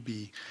would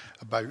be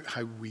about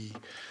how we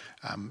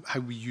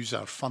use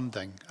our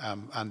funding,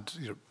 and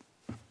you know,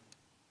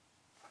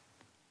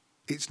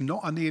 it's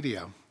not an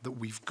area that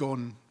we've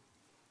gone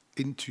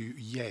into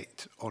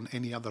yet on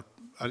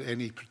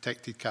any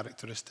protected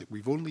characteristic.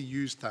 We've only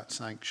used that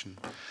sanction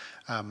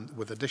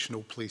with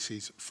additional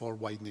places for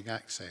widening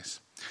access.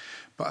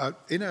 But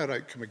in our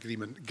outcome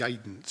agreement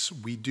guidance,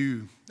 we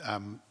do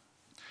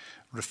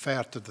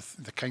refer to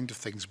the kind of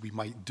things we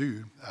might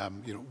do,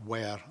 you know,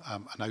 where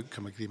an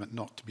outcome agreement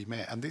not to be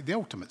met. And the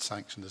ultimate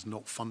sanction is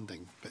not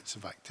funding bits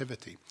of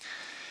activity.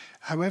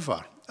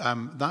 However,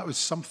 that was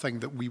something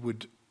that we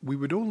would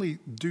only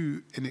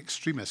do in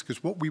extremis,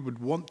 because what we would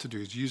want to do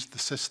is use the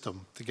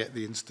system to get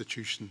the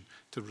institution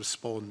to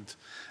respond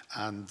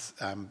and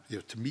you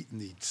know, to meet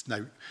needs.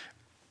 Now,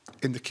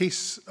 in the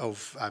case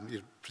of you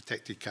know,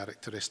 protected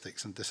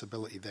characteristics and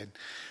disability, then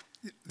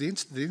the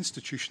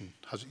institution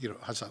has, you know,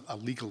 has a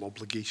legal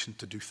obligation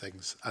to do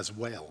things as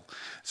well.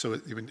 So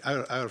I mean,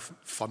 our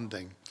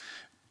funding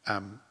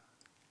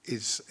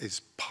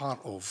is part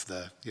of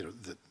the, you know,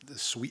 the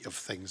suite of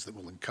things that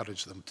will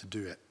encourage them to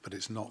do it, but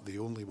it's not the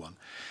only one.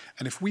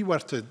 And if we were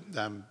to,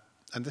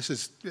 and this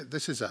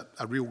is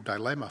a real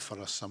dilemma for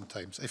us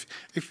sometimes,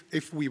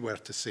 if we were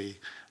to say,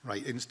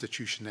 right,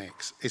 institution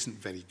X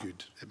isn't very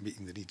good at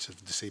meeting the needs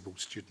of disabled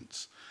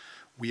students,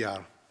 we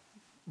are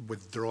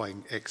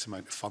withdrawing X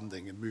amount of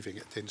funding and moving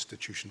it to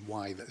institution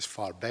Y that is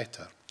far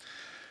better.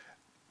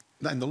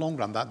 In the long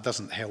run, that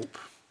doesn't help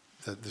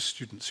the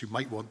students who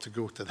might want to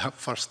go to that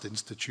first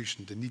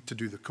institution. They need to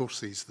do the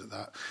courses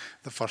that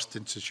the first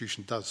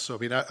institution does. So I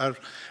mean,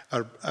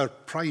 our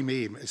prime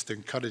aim is to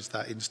encourage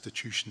that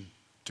institution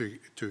to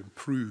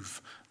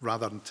improve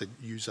rather than to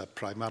use a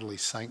primarily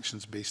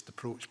sanctions-based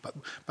approach. But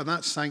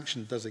that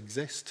sanction does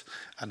exist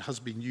and has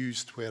been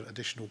used where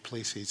additional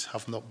places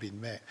have not been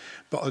met.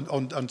 But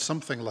on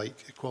something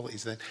like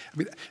equalities then, I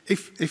mean,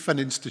 if an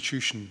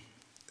institution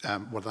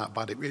were that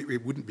bad,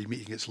 it wouldn't be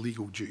meeting its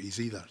legal duties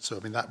either. So,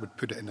 I mean, that would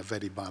put it in a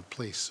very bad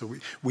place. So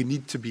we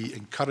need to be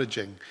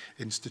encouraging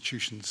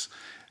institutions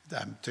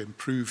to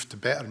improve, to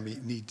better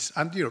meet needs.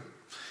 And, you know,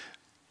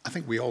 I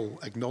think we all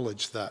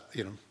acknowledge that,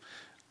 you know,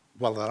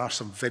 while there are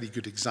some very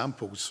good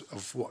examples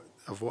of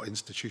what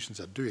institutions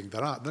are doing,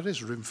 there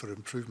is room for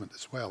improvement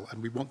as well,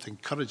 and we want to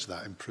encourage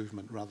that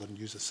improvement rather than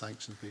use a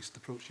sanctions-based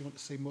approach. You want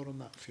to say more on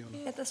that, Fiona?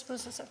 Yeah, I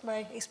suppose that's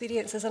my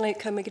experience as an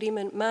outcome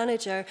agreement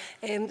manager.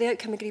 The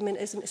outcome agreement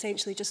isn't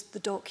essentially just the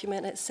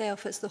document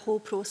itself, it's the whole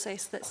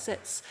process that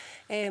sits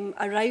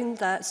around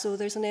that. So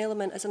there's an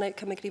element as an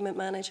outcome agreement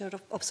manager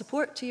of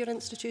support to your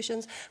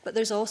institutions, but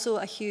there's also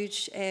a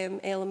huge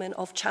element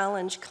of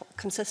challenge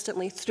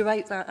consistently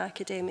throughout that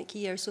academic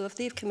year. So if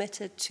they've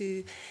committed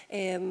to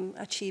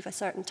achieve a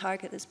certain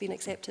target that's been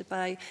accepted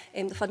by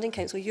the Funding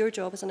Council, your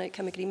job as an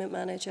outcome agreement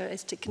manager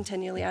is to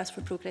continually ask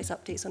for progress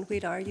updates on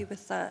where are you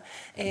with that,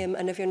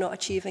 and if you're not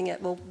achieving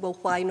it, well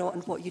why not,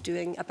 and what are you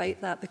doing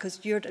about that, because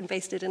you're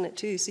invested in it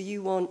too. So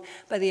you want,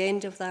 by the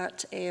end of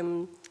that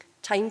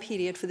time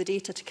period, for the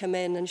data to come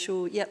in and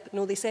show, yep,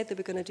 no, they said they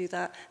were going to do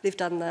that, they've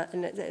done that,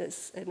 and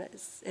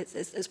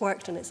it's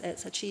worked and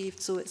it's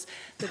achieved. So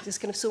there's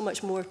kind of so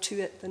much more to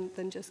it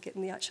than just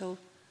getting the actual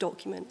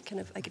document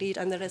kind of agreed,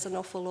 and there is an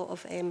awful lot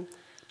of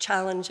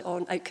challenge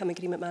on outcome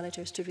agreement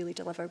managers to really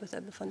deliver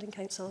within the Funding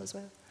Council as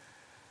well.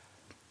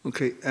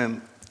 Okay,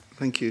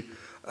 thank you.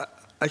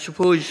 I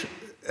suppose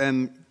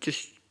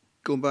just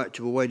going back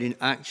to the widening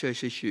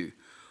access issue,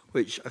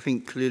 which I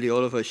think clearly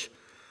all of us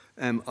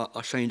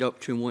are signed up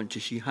to and want to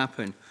see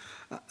happen.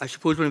 I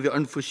suppose one of the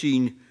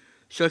unforeseen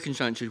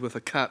circumstances with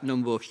a capped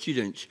number of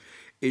students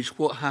is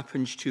what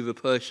happens to the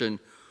person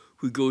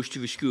who goes to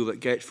the school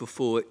that gets the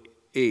 4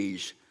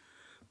 A's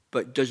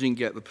but doesn't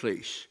get the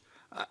place.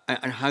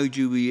 And how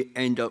do we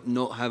end up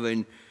not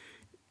having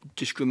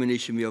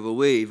discrimination the other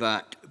way,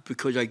 that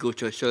because I go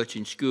to a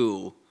certain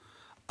school,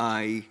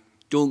 I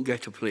don't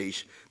get a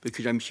place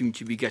because I seem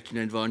to be getting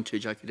an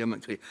advantage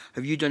academically?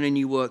 Have you done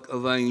any work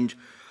around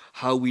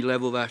how we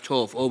level that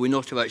off? Or we're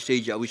not at that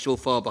stage yet? Are we so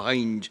far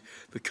behind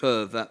the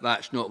curve that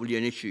that's not really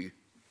an issue?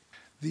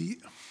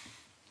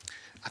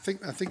 I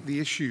think the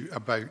issue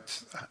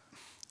about,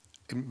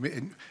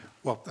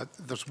 well,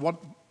 there's one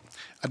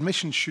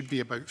admissions should be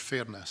about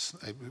fairness.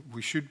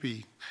 We should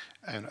be,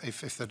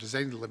 if there is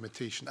any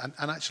limitation, and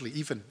actually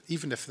even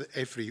if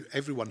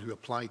everyone who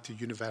applied to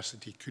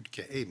university could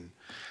get in,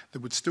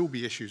 there would still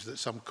be issues that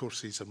some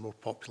courses are more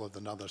popular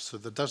than others. So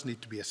there does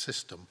need to be a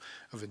system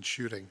of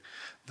ensuring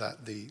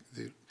that the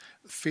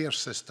fair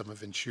system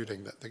of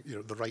ensuring that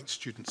the right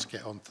students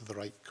get onto the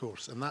right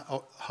course. And that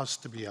has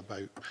to be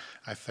about,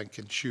 I think,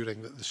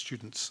 ensuring that the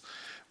students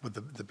with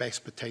the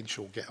best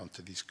potential get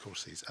onto these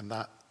courses. And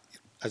that,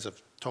 as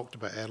I've talked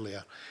about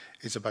earlier,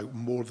 is about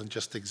more than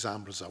just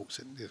exam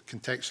results.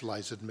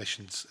 Contextualised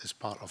admissions is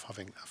part of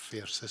having a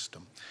fair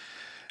system.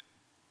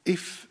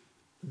 If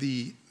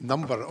the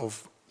number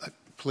of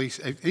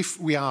if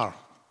we are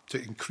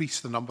to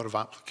increase the number of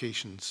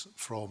applications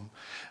from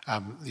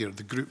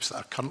the groups that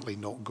are currently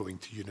not going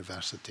to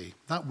university,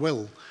 that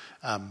will,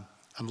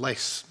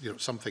 unless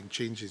something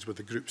changes with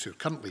the groups who are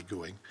currently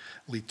going,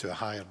 lead to a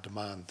higher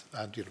demand.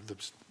 And the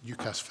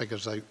UCAS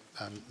figures out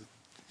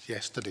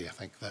yesterday, I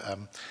think,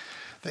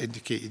 that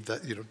indicated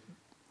that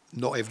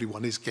not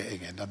everyone is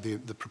getting in, and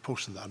the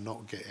proportion that are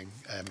not getting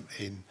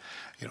in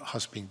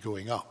has been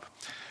going up.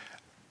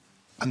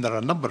 And there are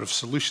a number of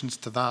solutions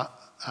to that.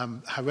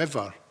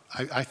 However,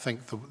 I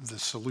think the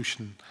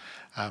solution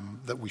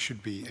that we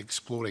should be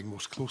exploring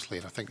most closely,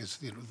 and I think is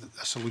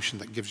a solution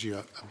that gives you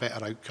a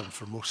better outcome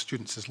for most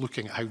students, is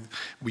looking at how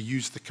we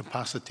use the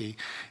capacity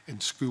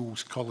in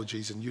schools,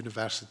 colleges and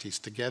universities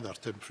together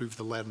to improve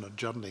the learner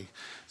journey,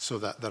 so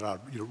that there are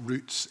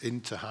routes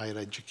into higher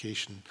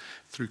education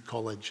through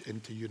college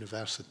into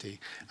university,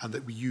 and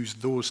that we use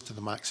those to the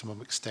maximum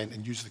extent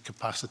and use the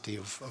capacity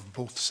of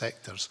both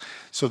sectors,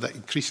 so that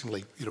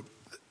increasingly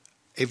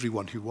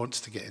everyone who wants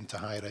to get into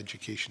higher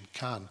education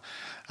can.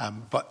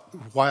 But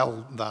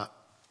while that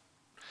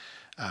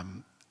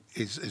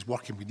is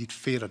working, we need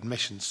fair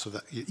admissions, so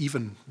that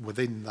even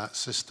within that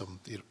system,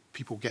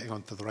 people getting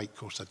onto the right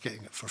course are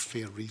getting it for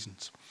fair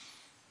reasons.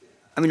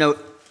 I mean, and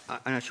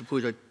I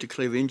suppose I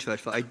declare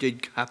interest, but I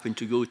did happen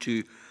to go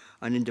to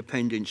an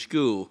independent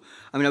school.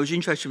 I mean, I was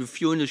interested with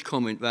Fiona's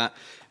comment that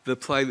the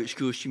private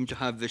schools seem to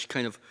have this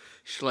kind of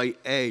slight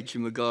edge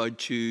in regard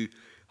to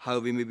how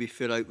they maybe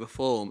fill out the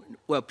form.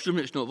 Well,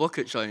 presumably it's not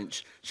rocket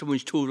science.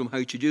 Someone's told them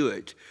how to do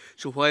it.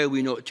 So why are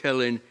we not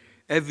telling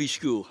every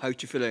school how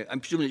to fill out? And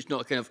presumably it's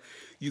not a kind of,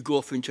 you go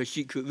off into a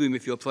secret room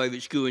if you're a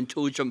private school and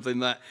told something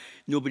that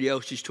nobody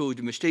else is told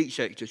in the state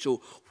sector.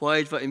 So why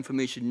is that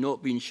information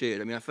not being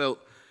shared? I mean, I felt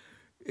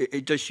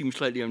it does seem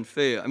slightly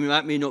unfair. I mean,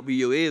 that may not be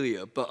your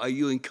area, but are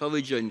you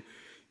encouraging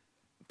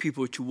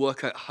people to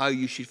work out how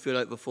you should fill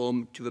out the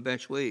form to the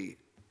best way?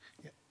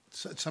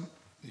 Yeah.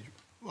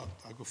 Well,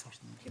 I'll go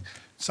first.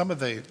 Some of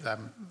the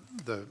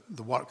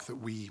work that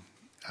we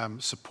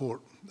support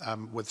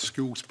with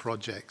schools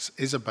projects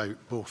is about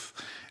both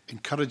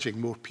encouraging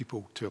more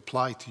people to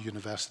apply to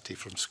university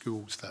from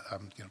schools that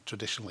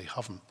traditionally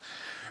haven't,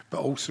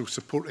 but also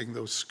supporting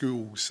those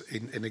schools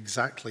in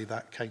exactly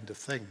that kind of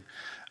thing.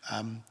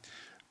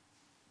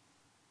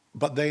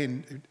 But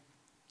then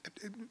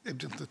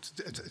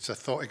it's a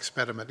thought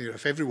experiment.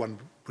 If everyone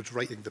was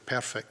writing the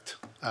perfect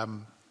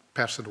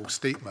personal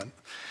statement,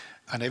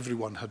 and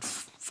everyone had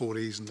 4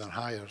 A's in their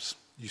hires,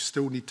 you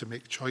still need to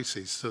make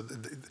choices. So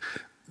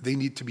they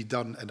need to be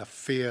done in a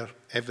fair,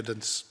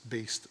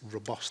 evidence-based,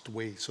 robust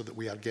way, so that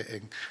we are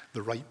getting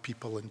the right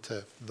people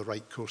into the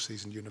right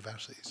courses and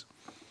universities.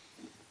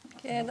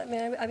 Yeah, I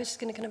mean, I was just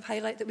going to kind of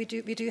highlight that we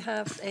do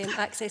have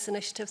Access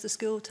Initiatives, the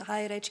School to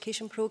Higher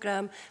Education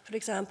programme, for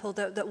example,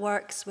 that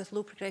works with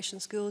low progression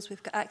schools.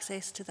 We've got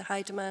access to the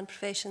high demand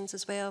professions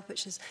as well,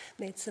 which is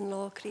medicine,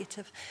 law,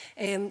 creative,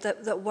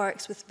 that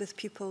works with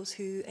pupils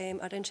who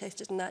are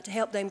interested in that, to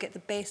help them get the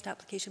best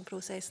application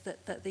process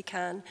that they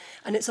can.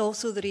 And it's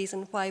also the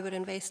reason why we're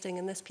investing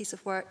in this piece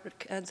of work,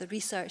 the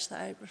research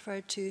that I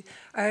referred to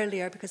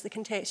earlier, because the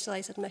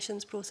contextualised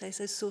admissions process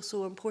is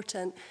so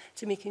important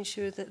to making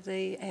sure that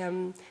the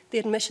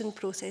admission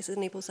process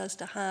enables us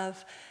to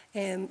have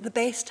the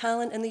best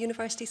talent in the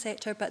university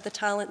sector, but the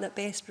talent that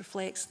best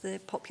reflects the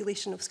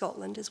population of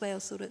Scotland as well,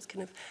 so that it's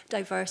kind of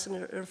diverse and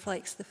it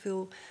reflects the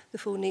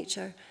full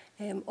nature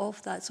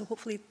of that. So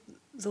hopefully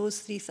those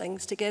three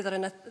things together,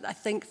 and I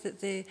think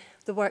that the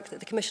work that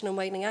the Commission on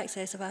Widening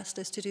Access have asked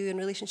us to do in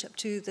relationship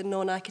to the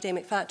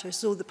non-academic factors,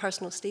 so the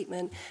personal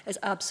statement, is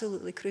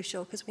absolutely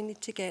crucial, because we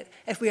need to get,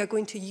 if we are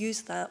going to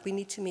use that, we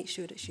need to make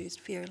sure it's used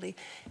fairly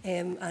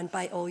and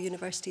by all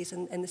universities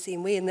in the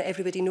same way, and that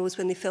everybody knows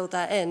when they fill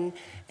that in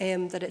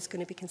that it's going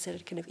to be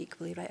considered kind of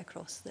equally right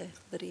across the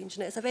range.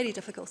 And it's a very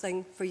difficult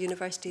thing for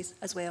universities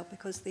as well,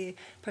 because the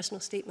personal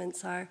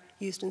statements are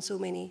used in so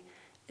many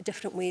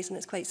different ways, and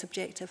it's quite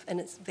subjective in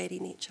its very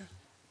nature.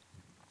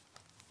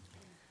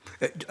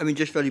 I mean,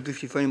 just very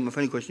briefly, my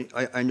final question.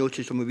 I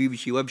noticed on the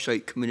BBC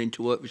website coming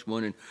into work this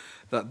morning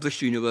that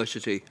Bristol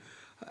University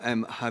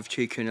have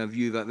taken a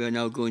view that they're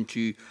now going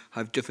to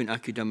have different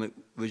academic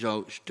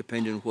results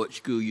depending on what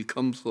school you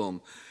come from.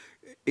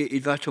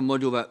 Is that a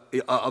model that,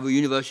 are there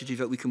universities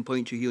that we can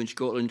point to here in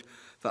Scotland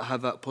that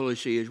have that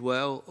policy as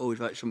well, or is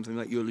that something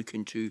that you're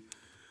looking to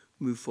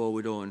move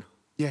forward on?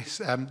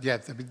 Yes, yeah,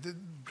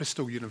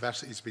 Bristol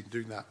University has been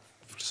doing that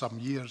for some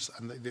years,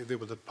 and they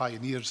were the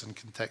pioneers in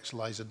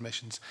contextualised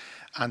admissions.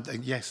 And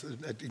yes,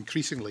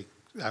 increasingly,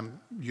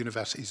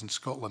 universities in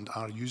Scotland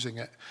are using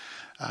it.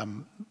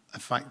 In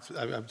fact,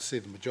 I would say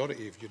the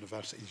majority of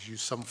universities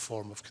use some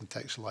form of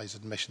contextualised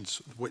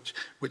admissions, which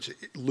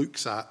it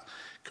looks at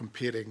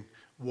comparing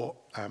what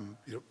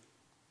you know,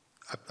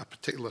 a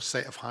particular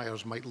set of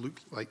hires might look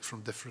like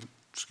from different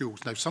schools.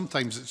 Now,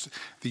 sometimes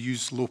they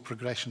use low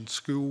progression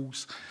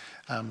schools.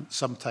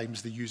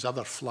 Sometimes they use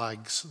other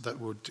flags that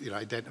would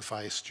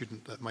identify a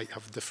student that might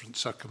have different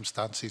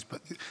circumstances.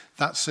 But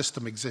that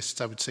system exists,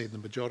 I would say, in the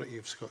majority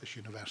of Scottish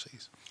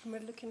universities. And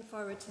we're looking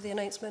forward to the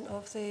announcement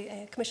of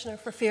the Commissioner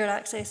for Fair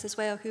Access as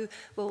well, who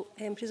will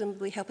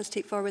presumably help us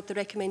take forward the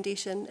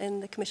recommendation in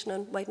the Commission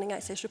on Widening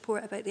Access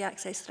report about the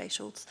access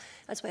thresholds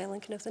as well,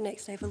 and kind of the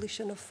next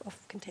evolution of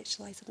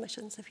contextualised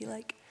admissions, if you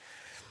like.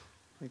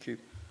 Thank you.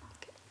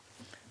 Okay.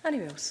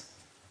 Anyone else?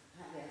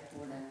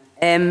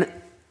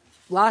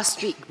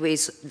 Last week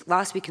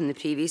and the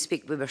previous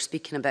week we were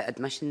speaking about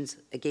admissions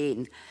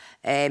again,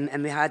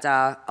 and we had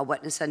a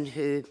witness in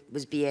who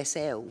was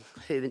BSL,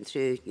 who went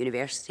through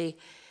university.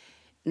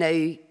 Now,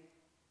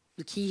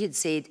 he had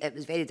said it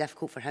was very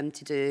difficult for him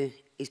to do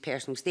his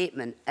personal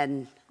statement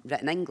in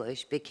written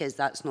English because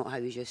that's not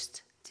how he's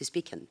used to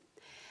speaking.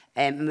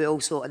 And we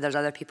also, there's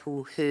other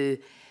people who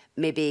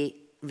maybe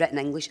written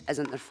English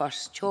isn't their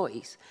first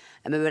choice.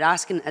 And we were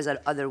asking, is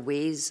there other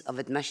ways of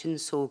admission?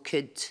 So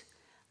could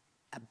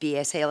a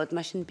BSL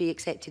admission be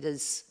accepted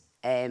as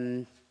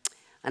an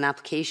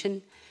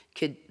application?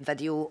 Could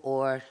video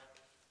or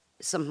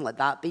something like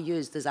that be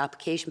used as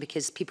application?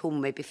 Because people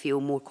maybe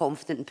feel more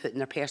confident in putting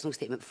their personal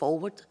statement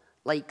forward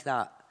like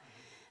that.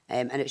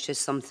 And it's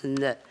just something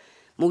that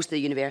most of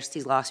the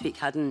universities last week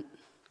hadn't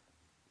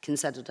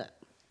considered it.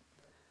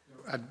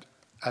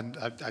 And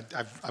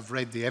I've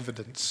read the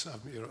evidence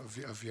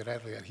of your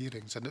earlier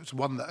hearings, and it's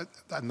one that,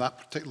 and that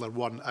particular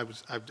one, I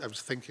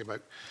was thinking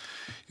about.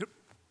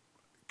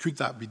 Could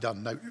that be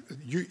done? Now,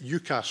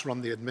 UCAS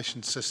run the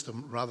admission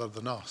system rather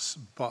than us,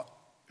 but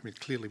I mean,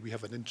 clearly we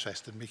have an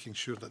interest in making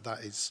sure that that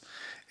is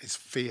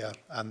fair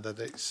and that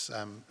it's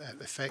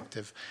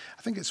effective.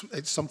 I think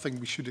it's something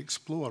we should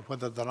explore,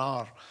 whether there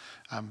are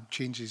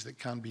changes that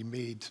can be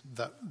made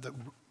that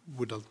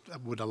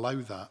would allow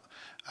that.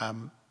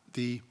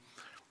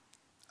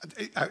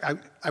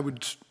 I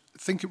would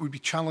think it would be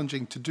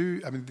challenging to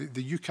do. I mean,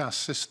 the UCAS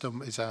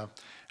system is a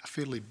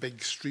fairly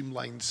big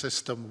streamlined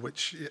system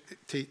which it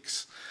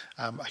takes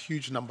a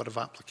huge number of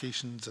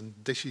applications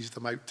and dishes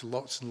them out to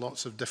lots and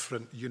lots of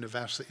different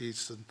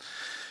universities.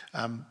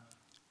 And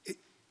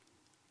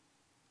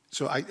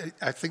so I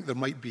think there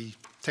might be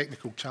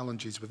technical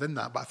challenges within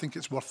that, but I think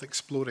it's worth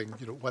exploring,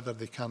 whether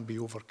they can be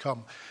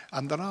overcome.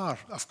 And there are,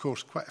 of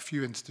course, quite a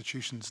few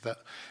institutions that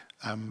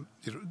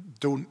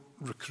don't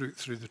recruit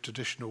through the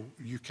traditional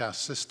UCAS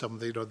system.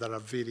 There are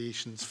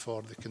variations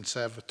for the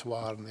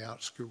conservatoire and the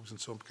art schools and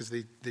so on, because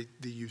they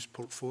use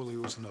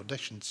portfolios and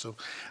auditions. So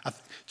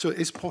it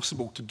is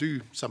possible to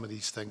do some of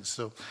these things.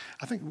 So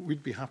I think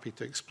we'd be happy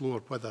to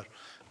explore whether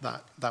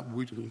that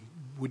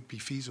would be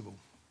feasible.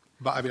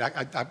 But I mean,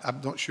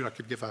 I'm not sure I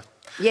could give a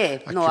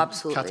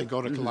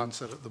categorical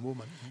answer at the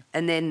moment.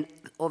 And then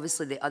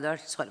obviously the other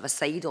sort of a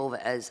side of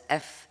it is,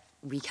 if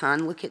we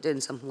can look at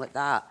doing something like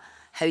that,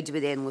 how do we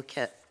then look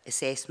at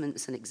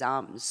assessments and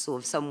exams? So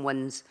if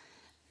someone's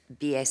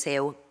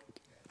BSL,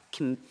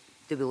 do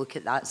we look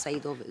at that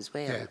side of it as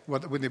well? Yeah, well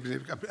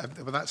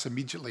that's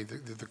immediately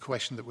the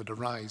question that would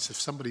arise. If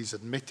somebody's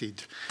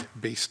admitted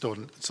based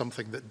on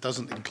something that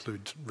doesn't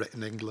include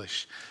written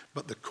English,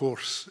 but the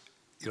course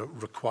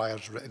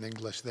requires written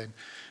English, then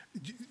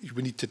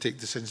we need to take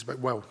decisions about,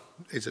 well,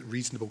 is it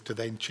reasonable to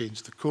then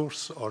change the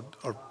course or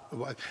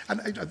what?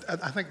 And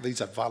I think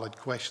these are valid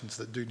questions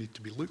that do need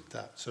to be looked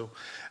at. So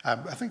I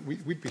think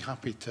we'd be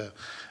happy to,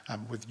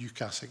 with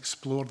UCAS,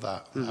 explore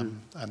that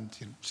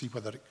and see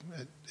whether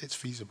it's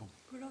feasible.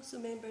 We're also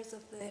members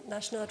of the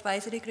National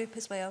Advisory Group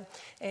as well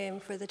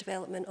for the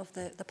development of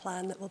the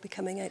plan that will be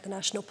coming out, the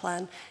national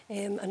plan,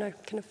 and are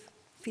kind of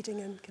feeding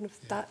in kind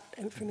of that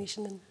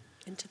information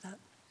into that.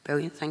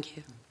 Brilliant, thank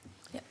you.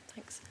 Yeah,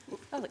 thanks.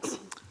 Alex.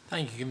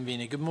 Thank you,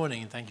 Convener. Good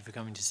morning, and thank you for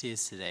coming to see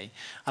us today.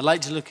 I'd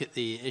like to look at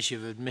the issue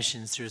of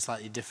admissions through a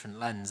slightly different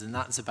lens, and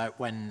that's about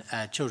when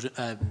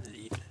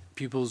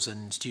pupils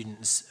and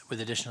students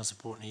with additional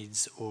support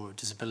needs or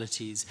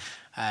disabilities,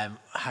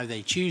 how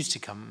they choose to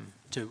come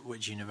to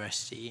which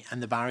university,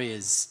 and the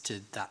barriers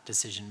to that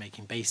decision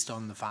making based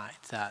on the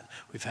fact that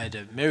we've heard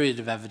a myriad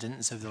of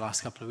evidence over the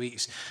last couple of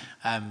weeks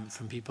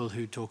from people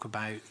who talk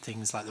about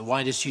things like the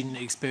wider student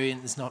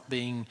experience not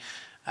being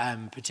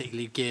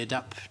particularly geared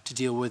up to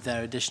deal with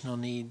their additional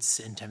needs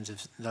in terms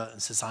of the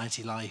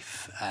society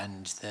life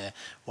and the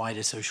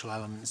wider social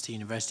elements to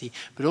university,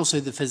 but also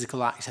the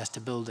physical access to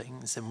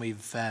buildings. And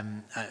we've,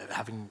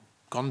 having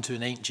gone to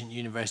an ancient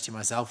university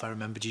myself, I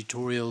remember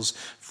tutorials,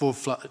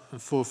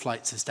 four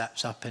flights of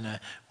steps up in a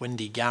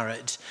windy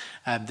garret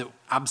that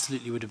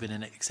absolutely would have been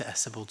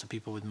inaccessible to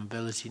people with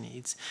mobility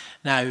needs.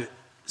 Now,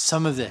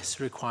 some of this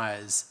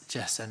requires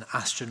just an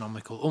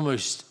astronomical,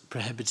 almost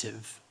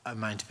prohibitive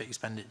amount of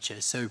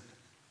expenditure. So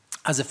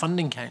as a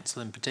funding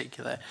council in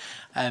particular,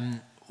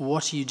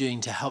 what are you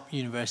doing to help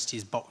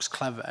universities box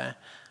clever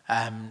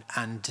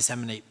and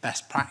disseminate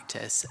best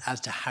practice as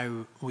to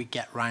how we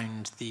get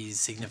round these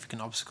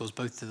significant obstacles,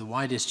 both to the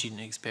wider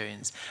student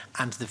experience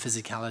and to the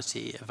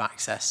physicality of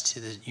access to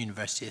the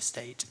university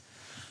estate?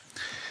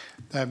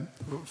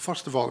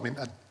 First of all, I mean,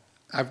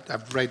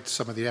 I've read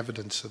some of the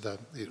evidence of the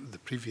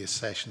previous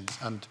sessions,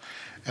 and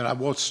I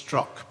was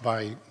struck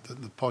by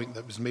the point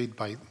that was made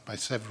by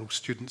several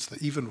students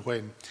that even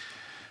when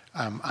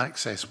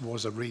access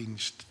was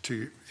arranged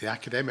to the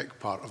academic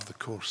part of the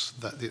course,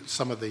 that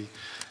some of the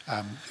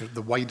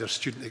wider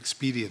student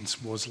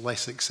experience was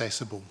less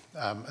accessible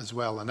as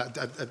well, and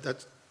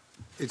that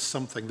is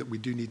something that we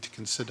do need to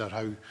consider.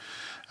 How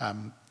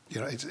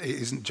it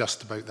isn't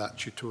just about that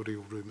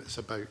tutorial room; it's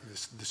about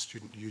the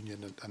student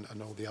union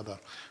and all the other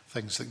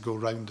things that go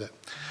around it.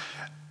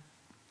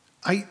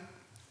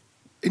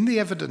 In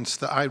the evidence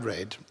that I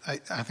read,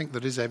 I think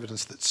there is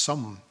evidence that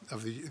some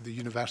of the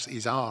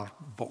universities are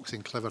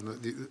boxing clever.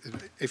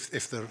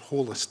 If their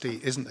whole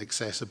estate isn't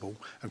accessible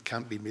and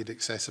can't be made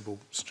accessible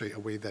straight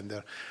away,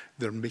 then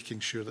they're making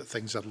sure that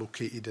things are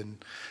located in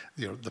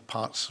the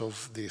parts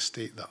of the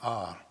estate that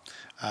are.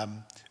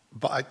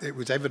 But it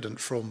was evident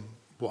from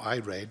what I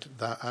read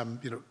that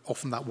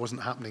often that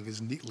wasn't happening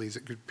as neatly as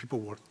it could.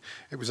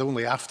 It was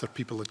only after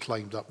people had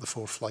climbed up the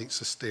 4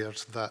 flights of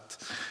stairs that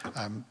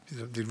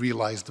they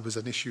realised there was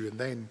an issue, and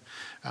then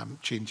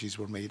changes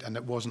were made, and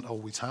it wasn't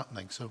always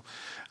happening. So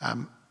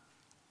in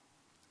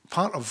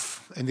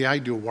the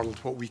ideal world,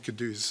 what we could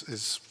do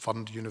is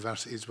fund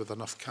universities with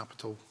enough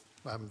capital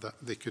that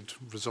they could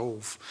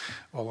resolve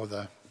all of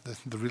the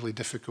really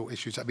difficult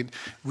issues. I mean,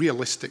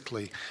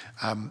 realistically,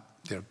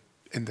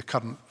 in the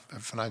current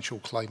financial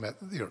climate,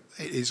 it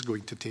is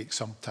going to take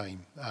some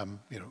time,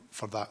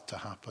 for that to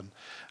happen.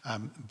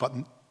 But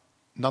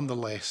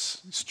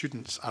nonetheless,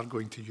 students are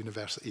going to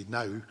university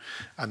now,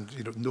 and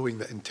knowing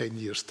that in 10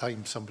 years'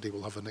 time somebody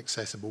will have an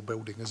accessible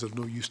building is of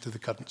no use to the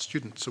current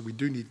students. So we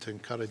do need to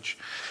encourage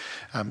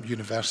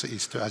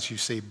universities to, as you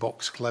say,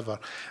 box clever.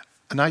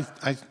 And I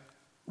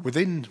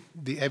within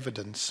the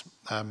evidence,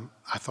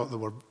 I thought there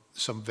were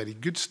some very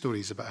good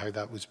stories about how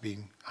that was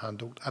being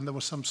handled, and there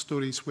were some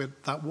stories where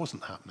that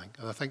wasn't happening.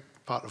 And I think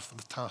part of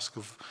the task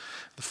of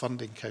the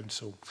Funding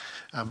Council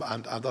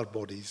and other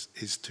bodies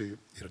is to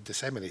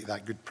disseminate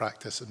that good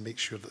practice and make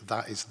sure that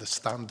that is the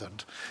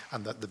standard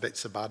and that the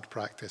bits of bad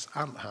practice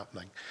aren't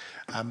happening.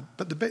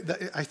 But the bit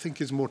that I think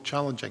is more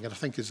challenging and I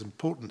think is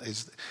important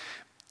is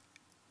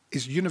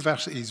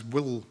universities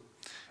will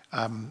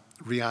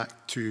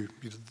react to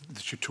the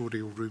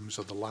tutorial rooms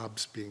or the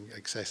labs being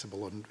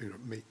accessible and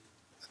make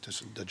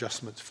just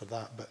adjustments for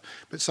that,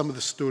 but some of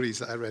the stories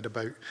that I read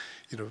about,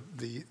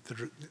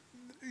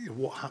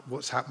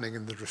 what's happening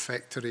in the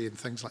refectory and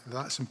things like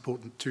that's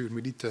important too, and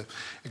we need to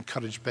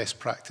encourage best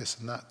practice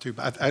in that too.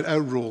 But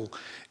our role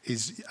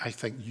is, I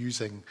think,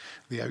 using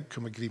the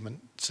outcome agreement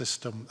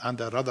system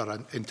and our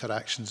other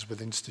interactions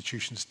with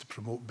institutions to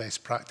promote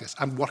best practice,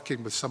 and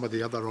working with some of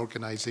the other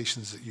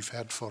organisations that you've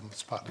heard from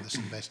as part of this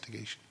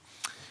investigation.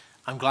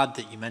 I'm glad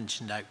that you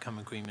mentioned outcome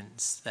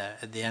agreements there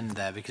at the end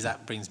there, because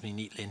that brings me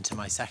neatly into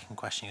my second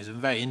question, because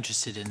I'm very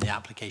interested in the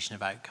application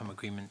of outcome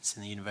agreements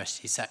in the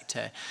university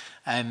sector.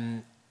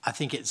 I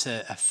think it's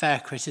a fair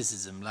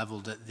criticism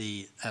levelled at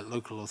the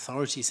local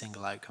authority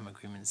single outcome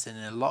agreements. And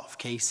in a lot of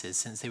cases,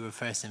 since they were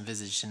first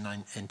envisaged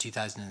in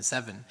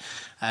 2007,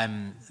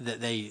 that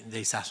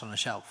they sat on a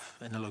shelf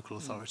in a local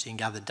authority and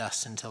gathered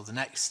dust until the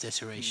next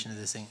iteration of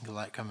the single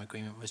outcome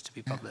agreement was to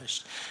be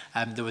published.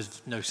 There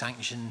was no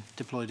sanction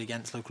deployed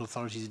against local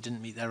authorities who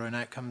didn't meet their own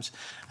outcomes,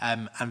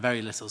 and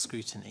very little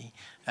scrutiny,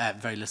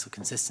 very little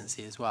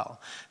consistency as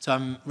well. So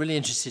I'm really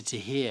interested to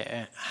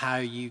hear how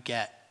you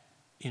get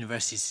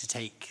universities to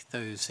take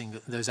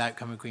those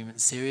outcome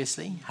agreements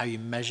seriously, how you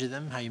measure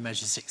them, how you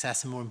measure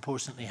success, and more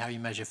importantly, how you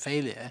measure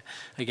failure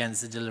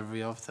against the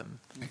delivery of them.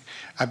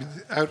 I mean,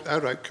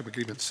 our outcome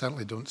agreements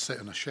certainly don't sit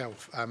on a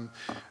shelf.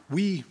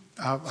 We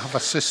have a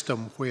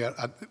system where,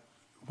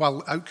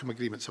 while outcome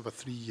agreements have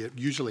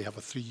usually have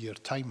a 3-year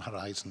time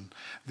horizon,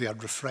 they are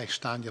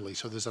refreshed annually.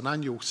 So there's an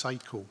annual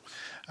cycle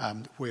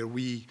where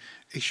we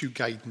issue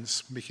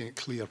guidance, making it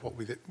clear what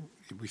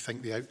we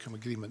think the outcome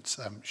agreements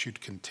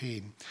should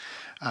contain.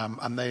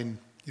 And then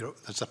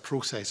there's a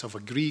process of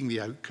agreeing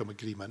the outcome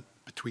agreement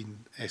between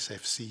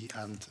SFC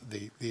and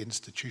the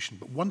institution.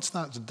 But once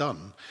that's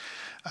done,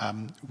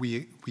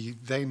 we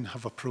then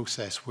have a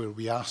process where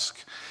we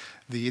ask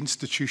the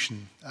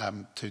institution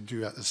to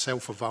do a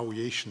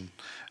self-evaluation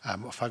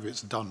of how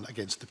it's done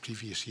against the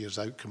previous year's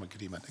outcome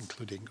agreement,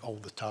 including all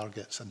the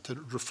targets, and to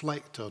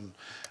reflect on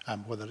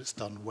whether it's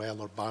done well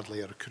or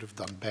badly or it could have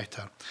done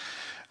better.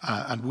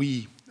 And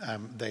we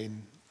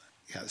then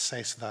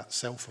assess that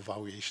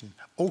self-evaluation,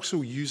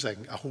 also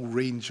using a whole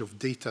range of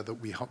data that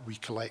we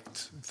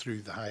collect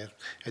through the Higher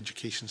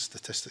Education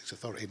Statistics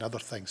Authority and other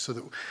things, so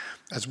that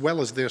as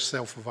well as their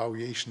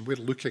self-evaluation, we're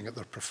looking at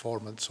their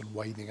performance on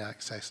widening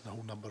access and a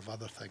whole number of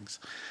other things,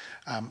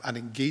 and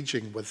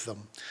engaging with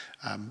them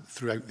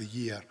throughout the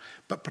year,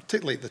 but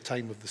particularly at the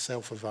time of the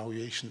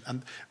self-evaluation.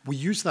 And we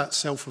use that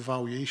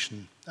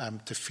self-evaluation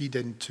to feed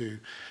into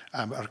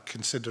our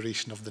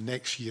consideration of the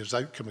next year's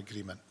outcome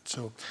agreement.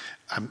 So,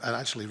 and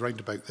actually round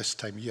about this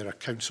time of year, our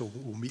council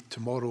will meet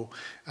tomorrow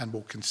and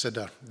will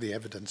consider the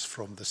evidence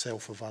from the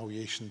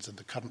self-evaluations and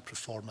the current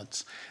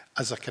performance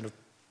as a kind of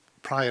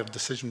prior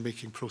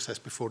decision-making process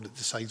before it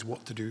decides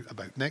what to do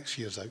about next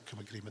year's outcome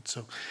agreement.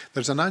 So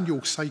there's an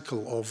annual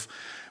cycle of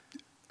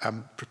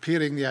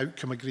preparing the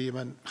outcome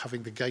agreement,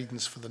 having the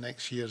guidance for the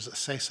next year's,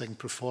 assessing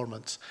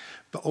performance,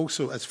 but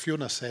also, as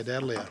Fiona said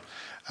earlier,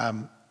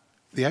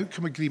 the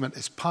outcome agreement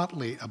is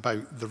partly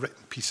about the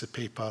written piece of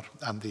paper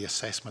and the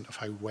assessment of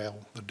how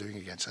well they're doing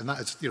against it. And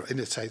that is, you know, in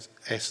its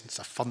essence,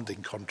 a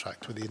funding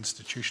contract with the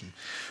institution.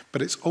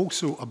 But it's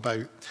also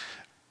about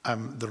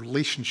the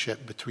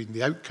relationship between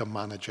the outcome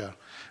manager,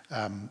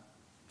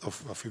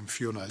 of whom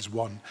Fiona is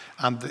one,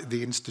 and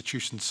the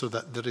institution, so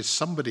that there is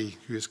somebody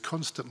who is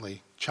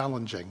constantly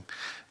challenging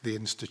the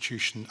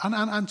institution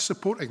and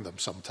supporting them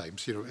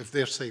sometimes. You know, if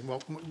they're saying,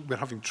 well, we're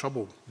having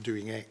trouble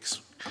doing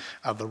X,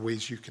 are there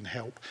ways you can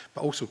help?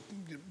 But also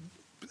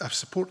a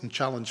support and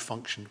challenge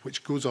function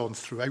which goes on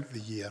throughout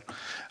the year.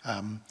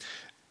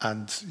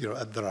 And you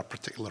know, there are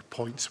particular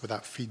points where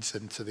that feeds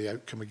into the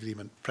outcome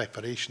agreement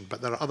preparation,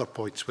 but there are other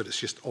points where it's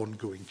just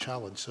ongoing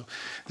challenge. So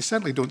they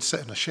certainly don't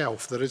sit on a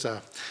shelf. There is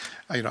an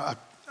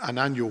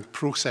annual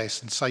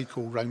process and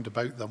cycle round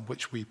about them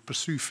which we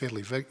pursue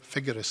fairly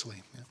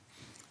vigorously. Yeah.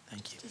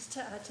 Thank you. Just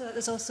to add to that,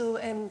 there's also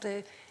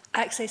the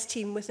access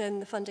team within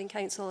the Funding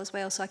Council as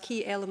well. So a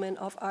key element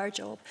of our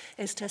job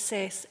is to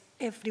assess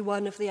every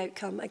one of the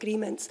outcome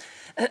agreements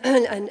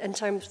and in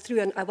terms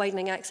through a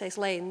widening access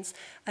lens,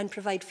 and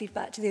provide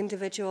feedback to the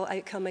individual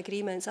outcome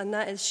agreements, and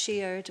that is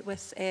shared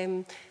with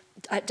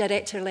at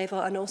director level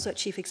and also at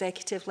chief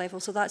executive level.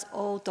 So that's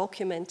all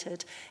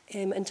documented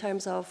in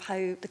terms of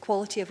how the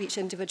quality of each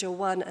individual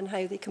one and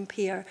how they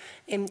compare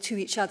to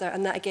each other,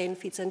 and that again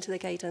feeds into the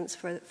guidance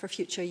for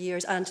future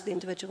years and to the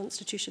individual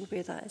institution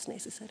where that is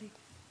necessary.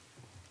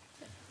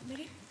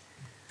 Mary?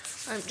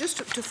 Just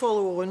to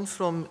follow on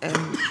from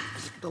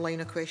the line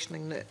of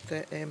questioning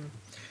that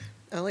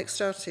Alex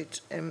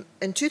started,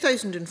 in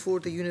 2004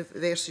 the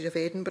University of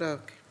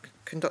Edinburgh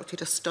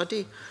conducted a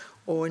study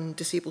on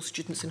disabled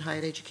students in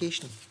higher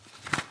education,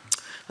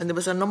 and there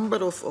was a number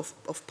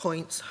of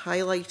points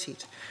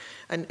highlighted,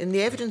 and in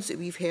the evidence that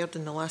we've heard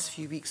in the last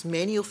few weeks,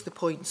 many of the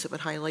points that were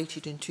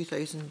highlighted in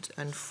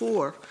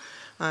 2004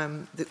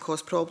 that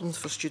caused problems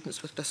for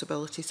students with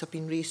disabilities have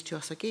been raised to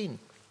us again.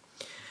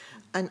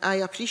 And I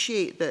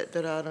appreciate that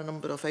there are a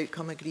number of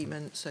outcome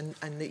agreements and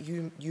that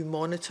you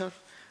monitor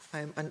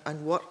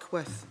and work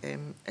with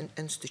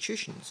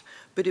institutions,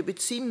 but it would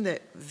seem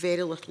that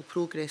very little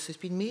progress has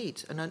been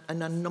made in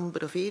a number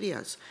of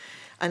areas.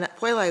 And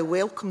while I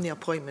welcome the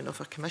appointment of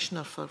a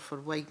commissioner for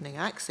widening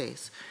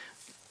access,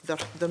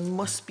 there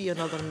must be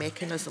another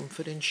mechanism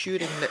for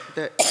ensuring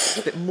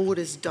that more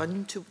is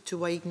done to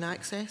widen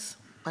access.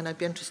 And I'd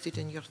be interested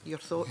in your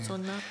thoughts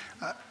on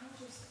that.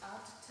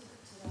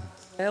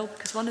 Well,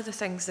 because one of the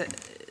things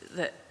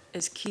that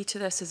is key to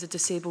this is a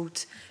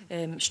disabled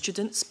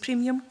students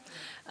premium,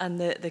 and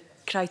the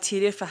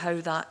criteria for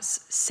how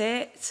that's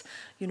set,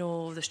 you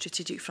know, the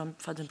strategic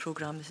funding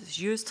programme this is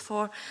used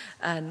for,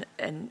 and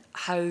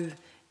how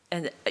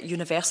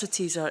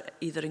universities are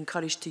either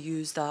encouraged to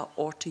use that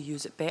or to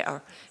use it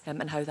better,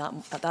 and how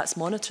that's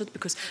monitored,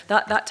 because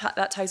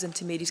that ties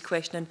into Mary's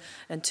question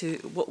and to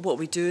what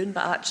we're doing,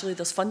 but actually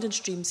there's funding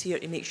streams here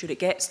to make sure it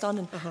gets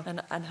done,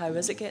 and how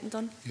is it getting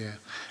done? Yeah,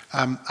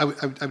 I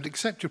would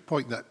accept your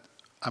point that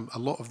a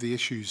lot of the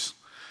issues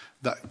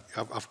that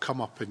have come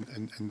up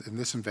in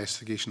this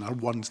investigation are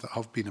ones that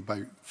have been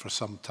about for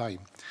some time.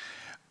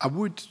 I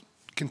would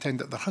contend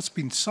that there has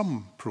been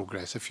some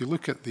progress. If you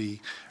look at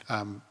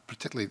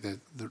particularly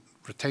the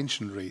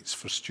retention rates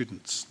for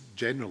students,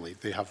 generally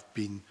they're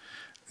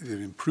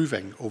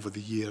improving over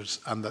the years,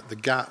 and that the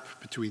gap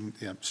between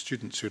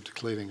students who are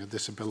declaring a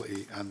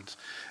disability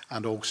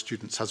and all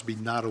students has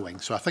been narrowing.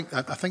 So I think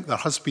there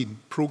has been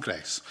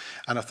progress,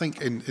 and I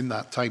think in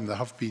that time there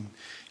have been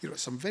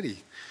some very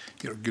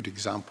good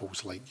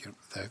examples, like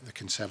the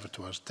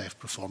Conservatoires Deaf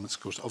Performance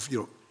Course of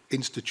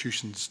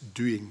institutions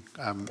doing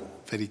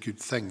very good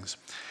things.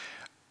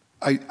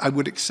 I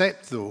would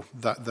accept, though,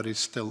 that there is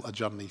still a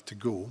journey to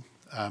go,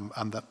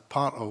 and that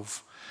part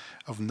of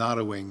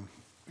narrowing,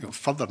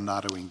 further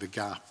narrowing the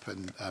gap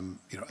in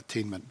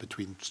attainment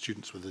between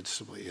students with a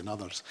disability and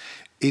others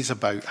is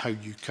about how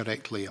you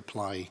correctly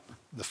apply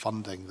the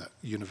funding that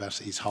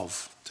universities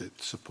have to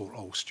support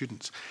all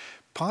students.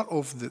 Part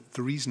of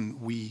the reason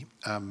we,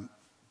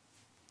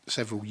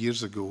 several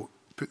years ago,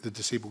 put the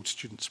disabled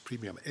students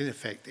premium in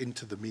effect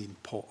into the main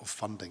pot of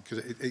funding, because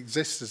it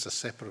exists as a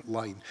separate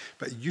line.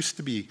 But it used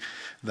to be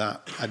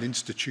that an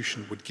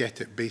institution would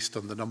get it based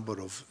on the number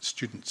of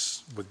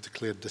students with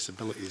declared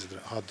disabilities that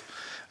it had.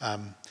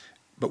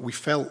 But we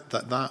felt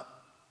that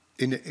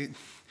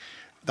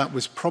that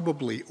was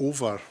probably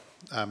over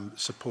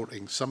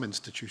supporting some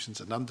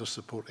institutions and under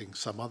supporting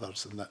some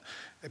others, and that,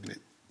 I mean,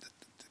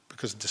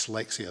 because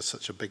dyslexia is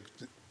such a big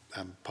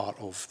part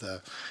of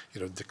the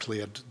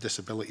declared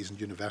disabilities in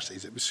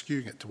universities, it was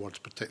skewing it towards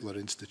particular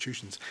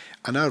institutions.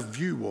 And our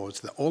view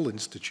was that all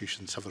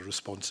institutions have a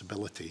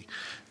responsibility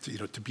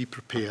to be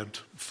prepared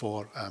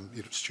for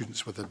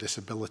students with a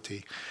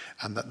disability,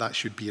 and that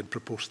should be in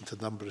proportion to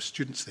the number of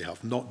students they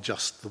have, not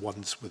just the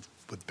ones with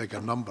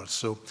bigger numbers.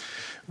 So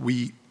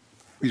we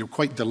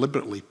quite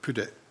deliberately put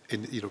it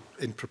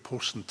in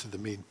proportion to the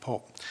main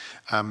pot.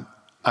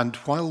 And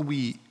while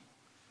we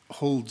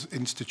hold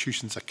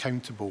institutions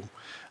accountable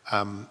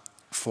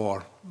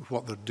for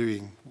what they're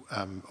doing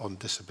on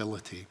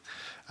disability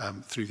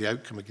through the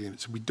outcome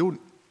agreements,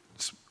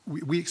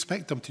 we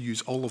expect them to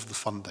use all of the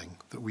funding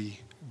that we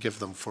give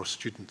them for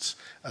students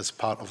as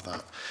part of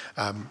that.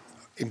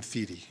 In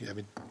theory, I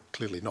mean,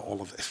 clearly not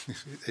all of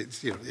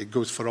it. It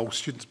goes for all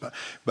students, but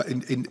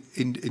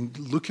in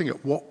looking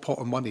at what pot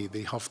of money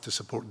they have to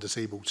support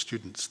disabled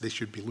students, they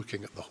should be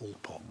looking at the whole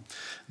pot,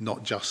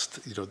 not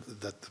just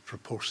the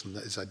proportion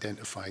that is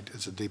identified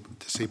as a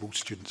disabled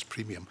students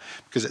premium,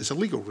 because it's a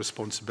legal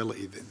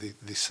responsibility that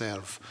they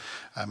serve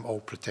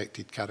all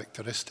protected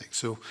characteristics.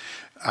 So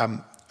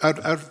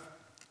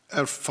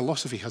our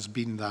philosophy has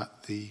been that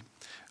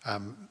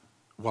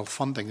while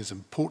funding is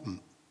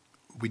important,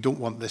 we don't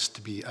want this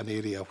to be an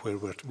area where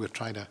we're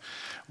trying to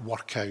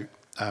work out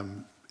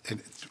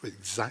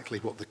exactly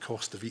what the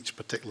cost of each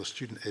particular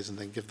student is and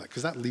then give that,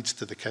 because that leads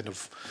to the kind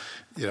of,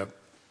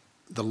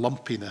 the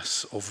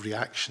lumpiness of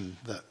reaction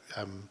that,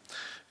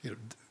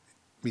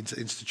 means that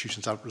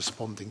institutions aren't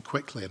responding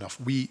quickly enough.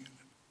 We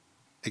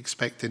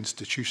expect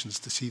institutions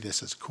to see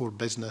this as core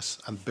business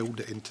and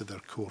build it into their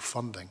core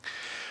funding.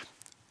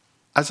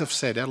 As I've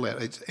said earlier,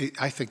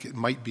 I think it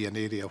might be an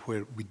area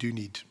where we do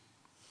need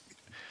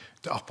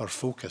to up our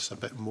focus a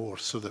bit more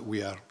so that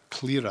we are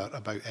clearer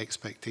about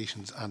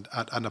expectations and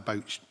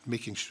about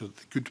making sure that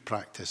the good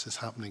practice is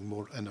happening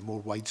more in a more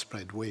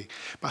widespread way.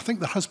 But I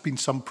think there has been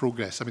some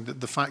progress. I mean,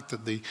 the fact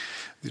that the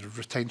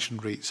retention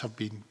rates have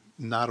been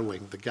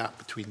narrowing the gap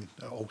between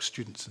all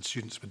students and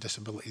students with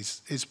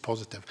disabilities is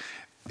positive.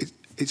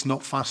 It's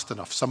not fast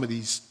enough. Some of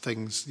these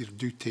things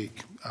do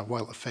take a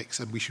while to fix,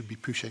 and we should be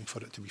pushing for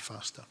it to be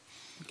faster.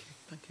 Okay,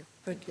 thank you.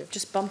 We're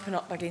just bumping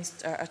up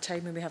against our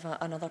time when we have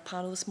another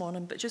panel this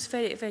morning, but just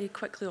very, very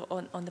quickly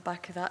on the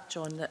back of that,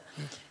 John, that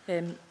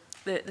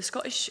the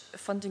Scottish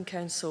Funding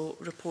Council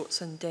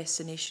reports on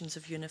destinations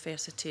of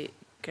university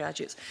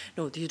graduates.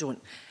 No, you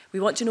don't. We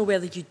want to know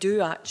whether you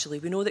do actually.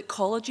 We know that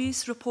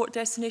colleges report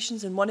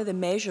destinations, and one of the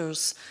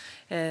measures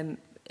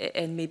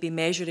in maybe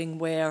measuring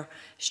where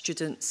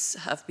students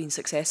have been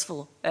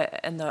successful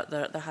in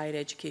their higher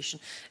education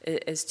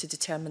is to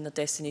determine their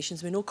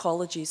destinations. We know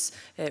colleges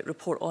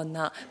report on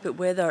that, but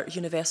whether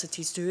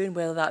universities do and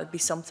whether that would be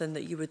something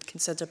that you would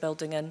consider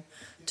building in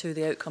to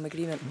the outcome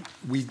agreement.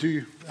 We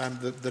do.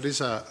 There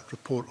is a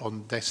report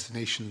on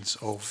destinations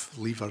of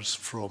leavers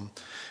from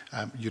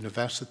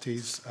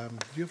universities. Do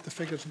you have the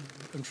figures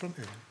in front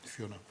of you,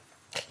 Fiona?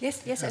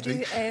 Yes,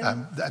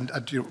 I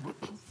do.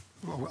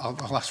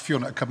 I'll ask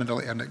Fiona to come in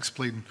later and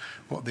explain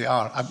what they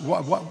are.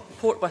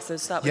 Report with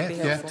us, that would be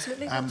helpful.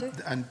 Absolutely,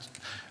 and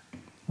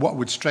what I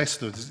would stress,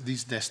 though, is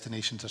these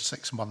destinations are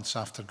 6 months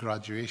after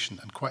graduation,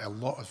 and quite a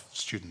lot of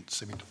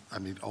students, I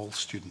mean all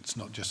students,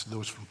 not just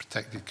those from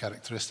protected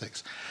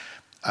characteristics,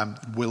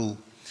 will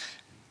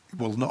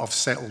not have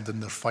settled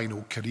in their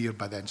final career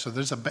by then. So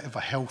there's a bit of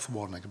a health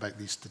warning about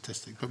these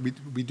statistics, but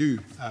we do.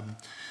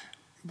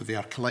 But they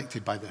are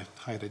collected by the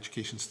Higher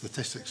Education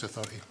Statistics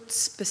Authority.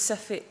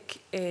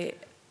 Specific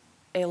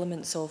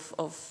elements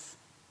of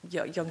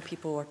young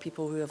people or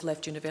people who have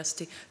left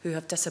university who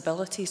have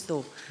disabilities,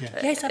 though?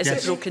 Yes, is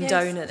it broken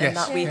down in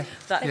that way?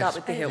 That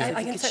would be helpful.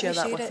 I if you can could share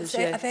that with it's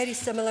us. a very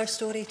similar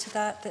story to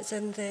that's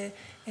in the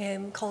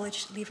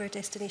college leaver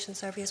destination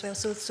survey as well.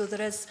 So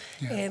there is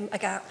a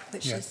gap,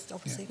 which is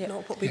obviously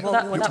not what we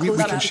want. We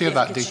can share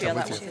that data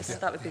with you.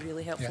 That would be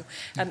really helpful.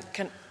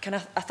 Can I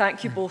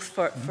thank you both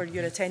for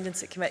your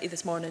attendance at committee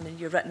this morning and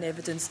your written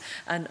evidence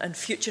and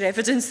future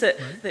evidence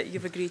that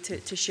you've agreed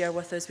to share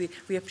with us.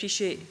 We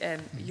appreciate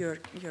your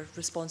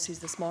responses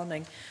this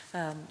morning,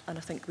 and I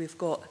think we've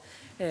got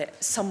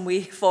some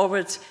way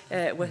forward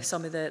with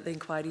some of the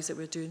inquiries that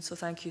we're doing. So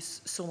thank you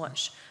so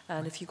much.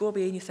 And if you go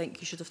away and you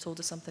think you should have told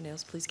us something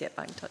else, please get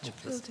back in touch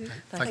with us.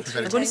 Thank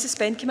you. I'm going to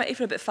suspend committee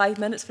for about 5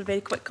 minutes for a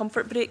very quick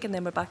comfort break, and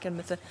then we're back in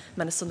with the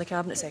Minister and the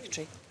Cabinet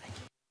Secretary.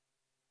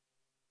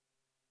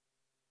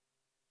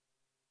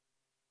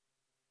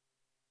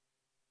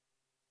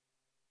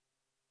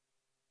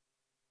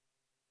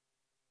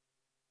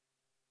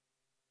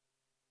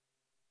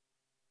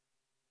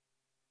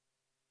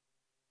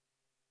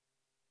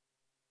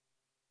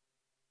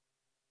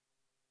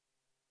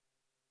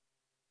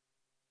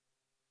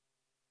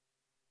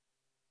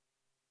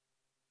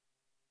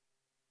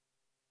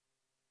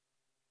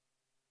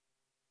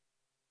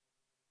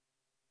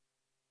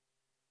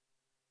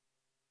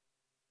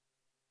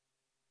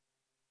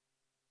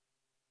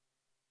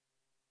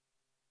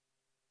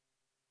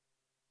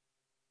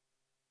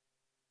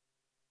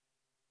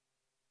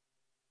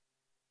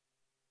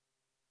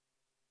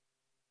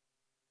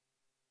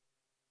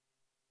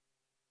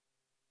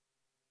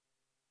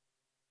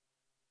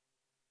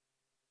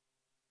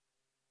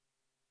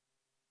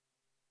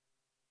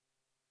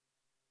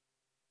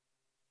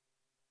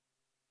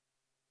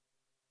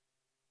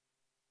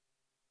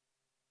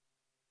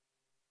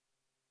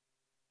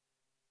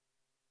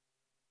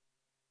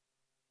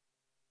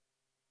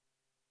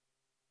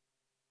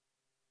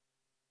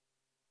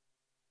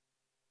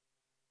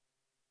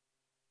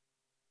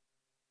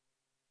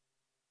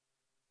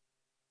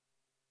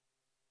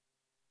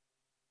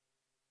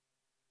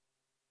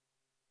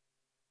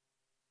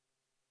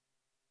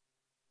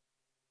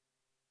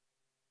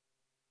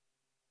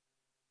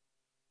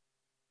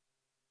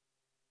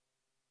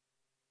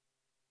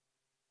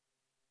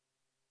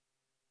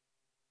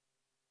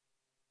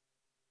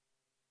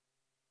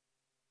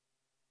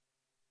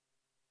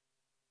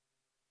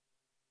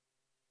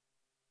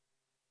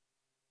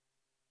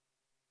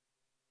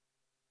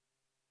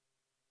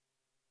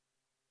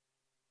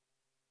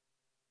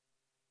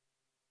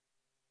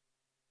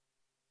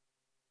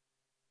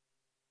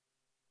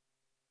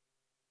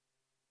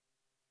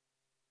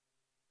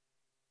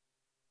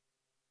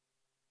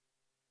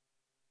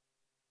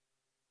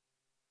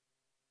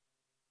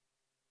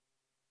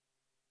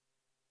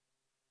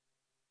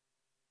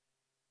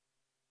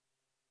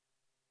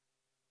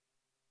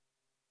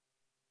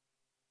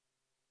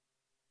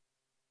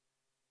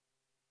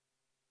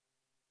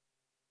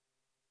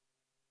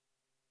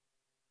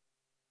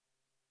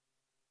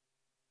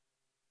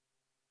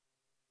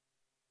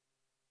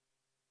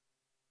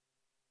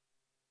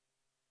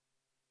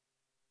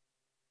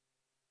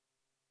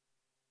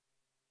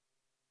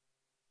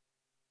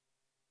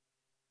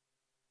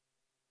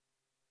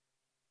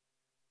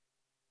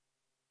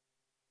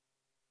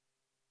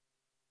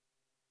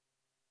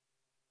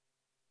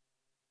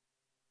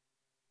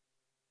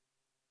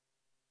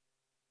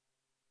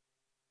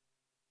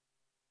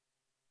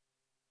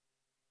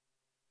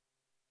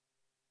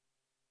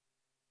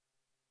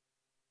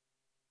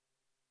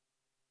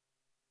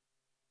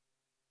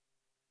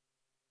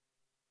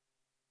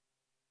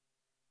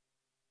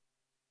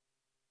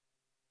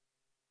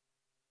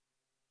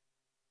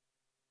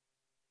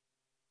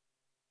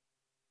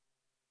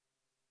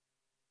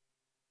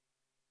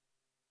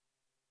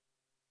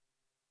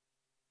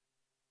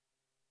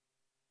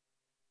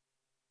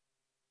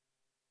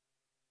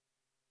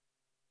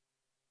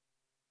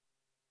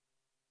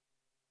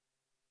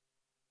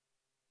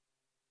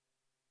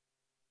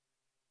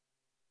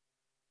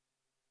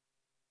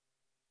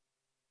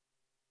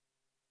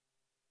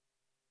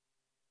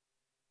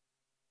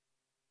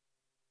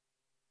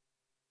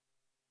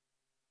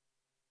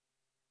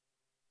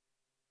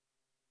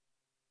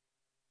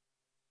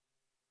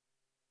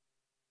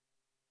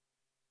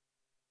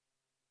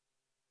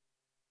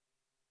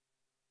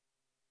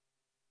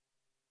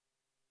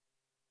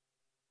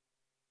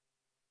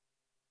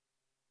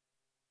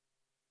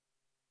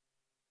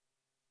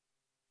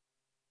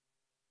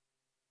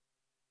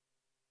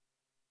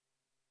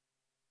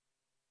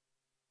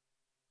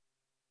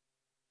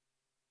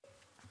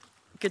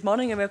 Good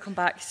morning and welcome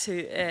back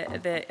to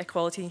the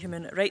Equality and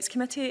Human Rights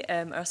Committee.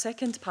 Our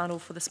second panel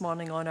for this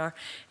morning on our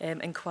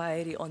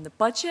inquiry on the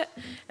budget.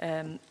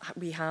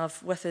 We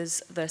have with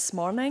us this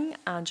morning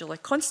Angela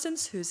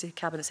Constance, who is the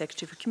Cabinet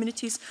Secretary for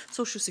Communities,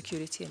 Social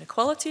Security and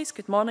Equalities.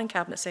 Good morning,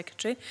 Cabinet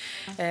Secretary.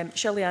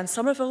 Shirley-Anne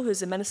Somerville, who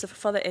is the Minister for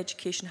Further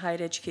Education,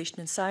 Higher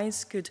Education and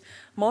Science. Good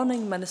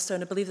morning, Minister,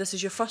 and I believe this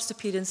is your first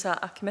appearance at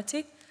a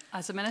committee.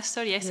 As a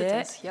Minister, yes, it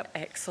is. Yep.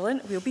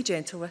 Excellent. We'll be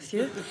gentle with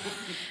you.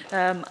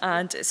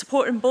 And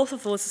supporting both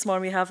of those this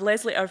morning, we have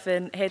Leslie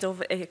Irvin, Head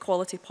of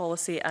Equality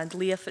Policy, and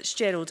Leah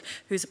Fitzgerald,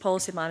 who's the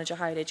Policy Manager,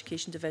 Higher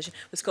Education Division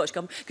with Scottish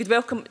Government.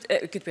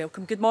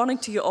 Good morning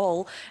to you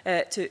all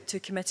to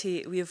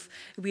committee. We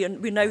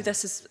now,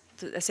 this is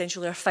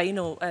essentially our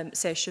final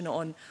session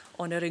on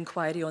our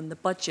inquiry on the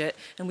budget,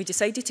 and we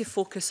decided to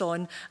focus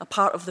on a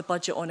part of the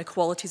budget on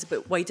equalities,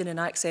 about widening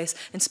access,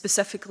 and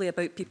specifically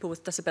about people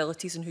with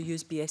disabilities and who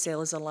use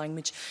BSL as a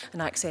language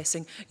and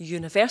accessing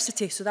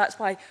university. So that's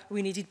why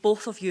we needed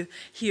both of you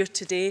here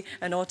today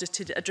in order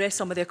to address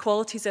some of the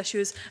equalities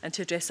issues and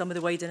to address some of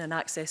the widening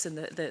access and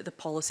the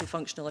policy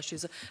functional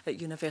issues at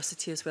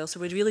university as well.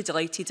 So we're really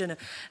delighted, and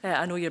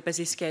I know your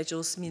busy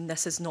schedules mean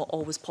this is not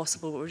always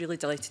possible, but we're really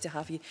delighted to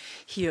have you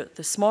here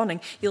this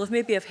morning. You'll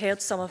maybe have heard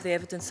some of the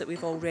evidence that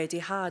we've already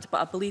had,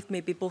 but I believe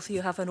maybe both of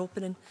you have an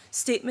opening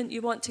statement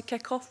you want to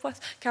kick off with.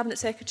 Cabinet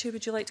Secretary,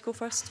 would you like to go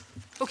first?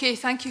 Okay,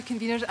 thank you,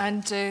 Convener,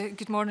 and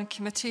good morning,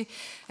 Committee.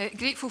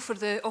 Grateful for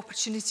the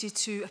opportunity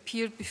to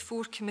appear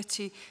before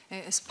Committee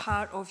as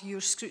part of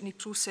your scrutiny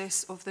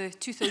process of the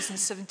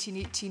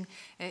 2017-18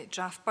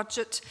 draft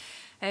budget.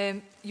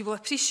 You will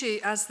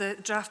appreciate, as the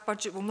draft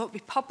budget will not be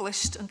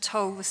published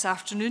until this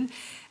afternoon,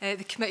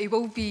 the committee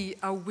will be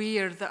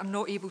aware that I'm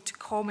not able to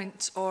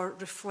comment or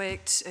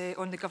reflect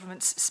on the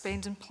government's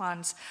spending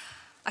plans.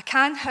 I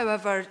can,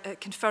 however,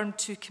 confirm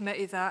to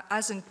committee that,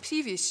 as in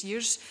previous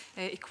years,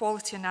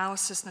 equality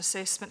analysis and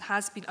assessment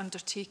has been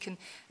undertaken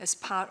as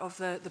part of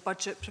the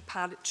budget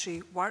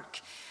preparatory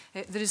work.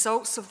 The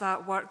results of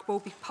that work will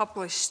be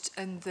published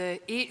in the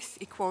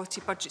 8th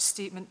Equality Budget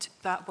Statement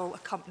that will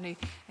accompany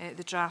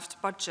the draft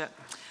budget.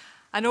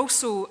 And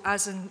also,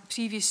 as in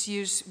previous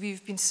years,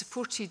 we've been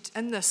supported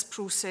in this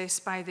process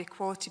by the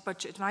Equality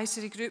Budget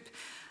Advisory Group.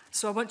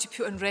 So I want to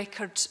put on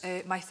record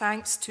my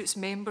thanks to its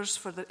members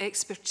for their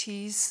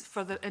expertise,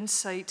 for their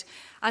insight,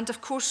 and of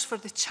course for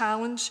the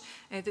challenge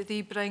that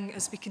they bring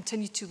as we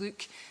continue to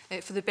look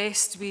for the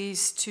best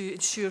ways to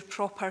ensure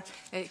proper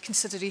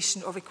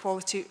consideration of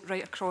equality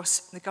right across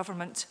the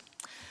government.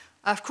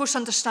 I of course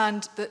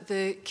understand that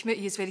the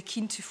committee is very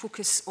keen to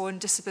focus on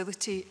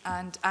disability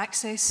and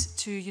access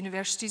to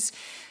universities.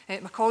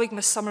 My colleague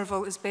Ms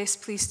Somerville is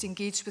best placed to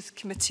engage with the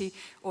committee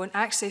on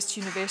access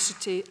to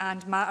university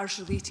and matters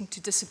relating to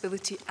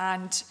disability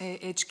and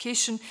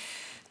education.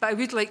 But I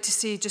would like to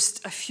say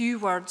just a few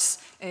words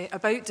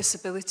about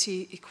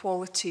disability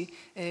equality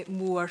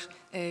more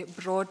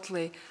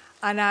broadly.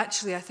 And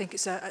actually, I think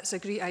it's a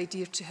great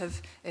idea to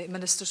have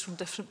ministers from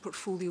different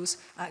portfolios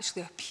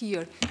actually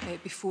appear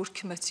before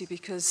committee,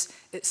 because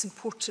it's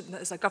important that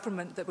as a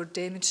government that we're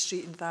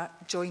demonstrating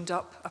that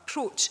joined-up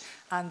approach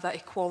and that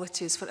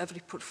equality is for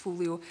every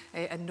portfolio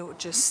and not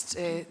just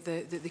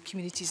the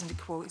communities and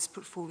equalities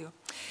portfolio.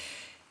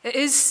 It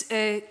is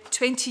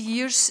 20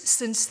 years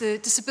since the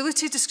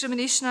Disability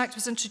Discrimination Act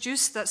was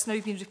introduced. That's now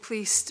been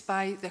replaced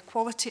by the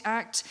Equality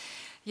Act.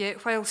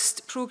 Yet,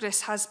 whilst progress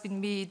has been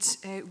made,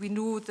 we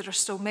know there are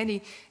still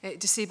many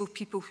disabled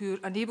people who are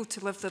unable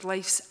to live their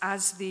lives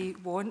as they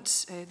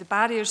want. The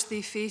barriers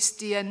they face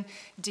day in,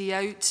 day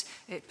out,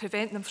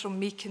 prevent them from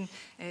making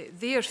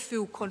their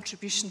full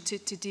contribution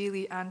to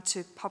daily and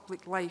to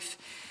public life.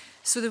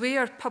 So the way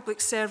our public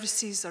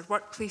services, our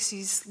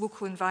workplaces,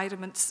 local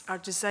environments are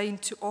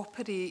designed to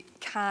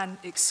operate can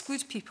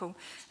exclude people,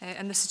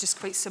 and this is just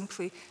quite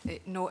simply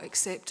not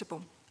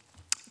acceptable.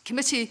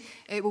 Committee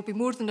will be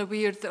more than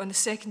aware that on the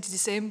 2nd of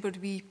December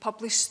we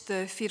published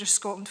the Fairer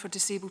Scotland for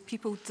Disabled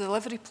People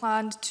Delivery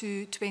Plan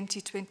to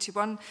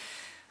 2021.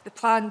 The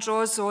plan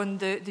draws on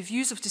the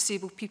views of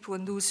disabled people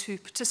and those who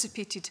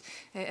participated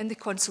in the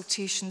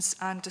consultations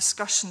and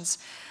discussions.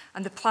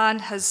 And the plan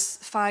has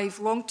 5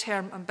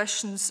 long-term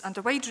ambitions and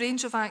a wide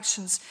range of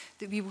actions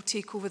that we will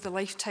take over the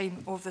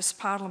lifetime of this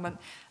Parliament.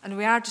 And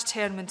we are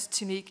determined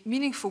to make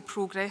meaningful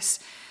progress,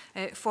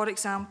 for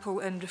example,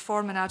 in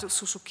reforming adult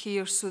social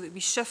care so that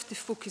we shift the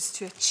focus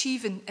to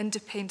achieving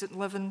independent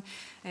living,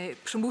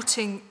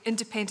 promoting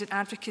independent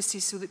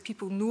advocacy so that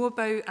people know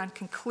about and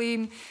can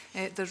claim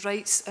their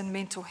rights in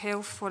mental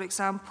health, for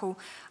example,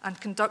 and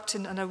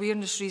conducting an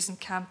awareness-raising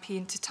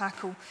campaign to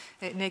tackle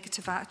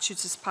negative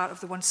attitudes as part of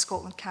the One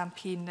Scotland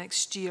campaign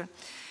next year.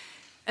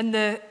 In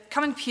the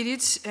coming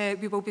period,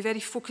 we will be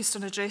very focused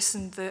on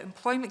addressing the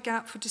employment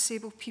gap for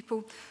disabled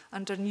people,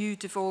 and our new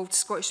devolved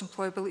Scottish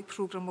Employability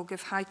Programme will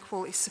give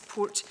high-quality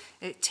support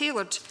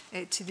tailored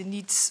to the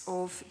needs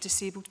of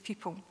disabled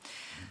people.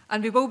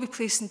 And we will be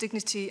placing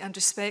dignity and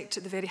respect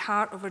at the very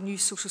heart of our new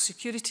social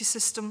security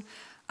system,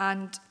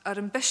 And our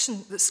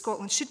ambition that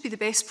Scotland should be the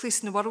best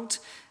place in the world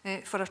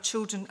for our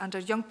children and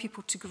our young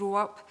people to grow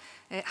up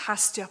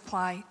has to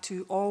apply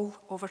to all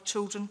of our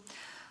children.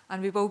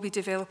 And we will be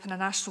developing a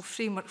national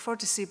framework for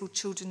disabled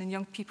children and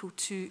young people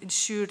to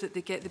ensure that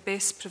they get the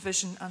best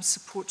provision and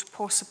support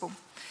possible.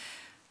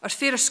 Our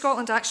Fairer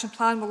Scotland Action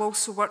Plan will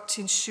also work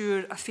to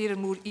ensure a fairer,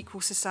 more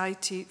equal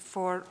society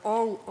for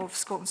all of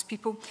Scotland's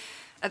people.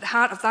 At the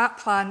heart of that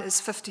plan is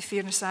 50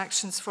 fairness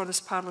actions for this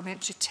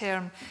parliamentary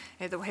term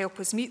that will help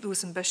us meet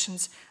those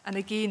ambitions. And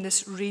again,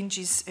 this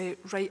ranges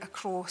right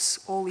across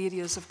all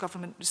areas of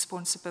government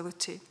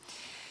responsibility.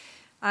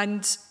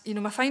 And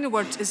my final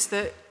word is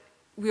that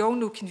we all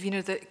know,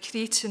 Convener, that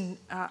creating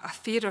a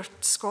fairer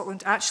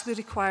Scotland actually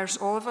requires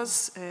all of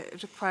us.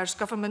 It requires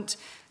government,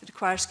 it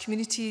requires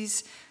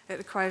communities, it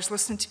requires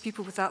listening to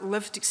people with that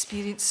lived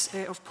experience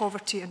of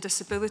poverty and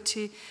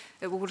disability.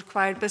 It will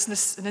require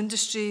business and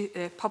industry,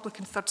 public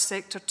and third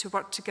sector to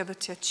work together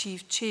to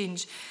achieve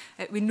change.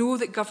 We know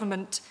that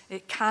government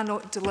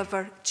cannot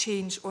deliver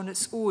change on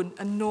its own,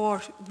 and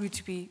nor would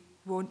we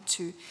want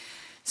to.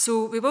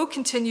 So we will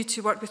continue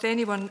to work with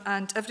anyone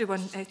and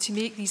everyone to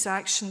make these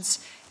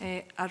actions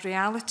a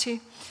reality.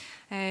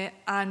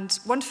 And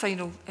one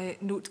final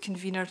note,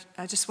 Convener,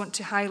 I just want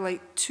to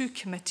highlight to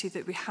committee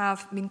that we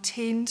have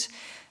maintained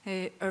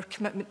our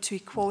commitment to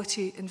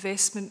equality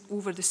investment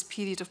over this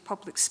period of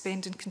public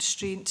spending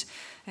constraint,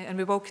 and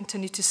we will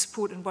continue to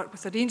support and work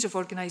with a range of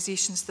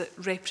organisations that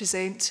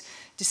represent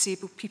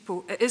disabled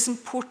people. It is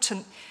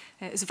important,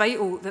 it's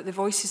vital that the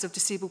voices of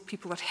disabled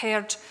people are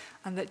heard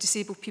and that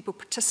disabled people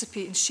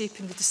participate in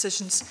shaping the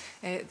decisions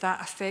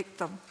that affect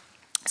them.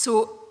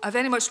 So I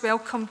very much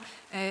welcome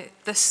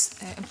this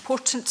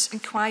important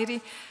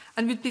inquiry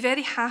and would be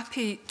very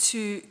happy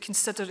to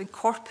consider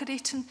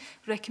incorporating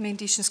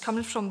recommendations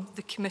coming from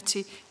the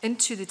committee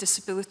into the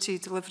Disability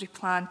Delivery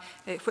Plan,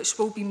 which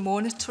will be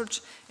monitored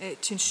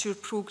to ensure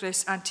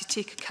progress and to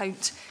take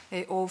account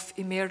of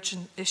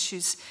emerging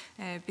issues.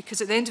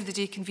 Because at the end of the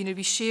day, Convener,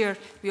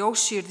 we all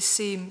share the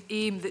same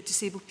aim that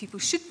disabled people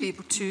should be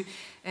able to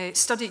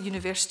study at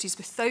universities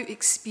without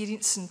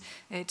experiencing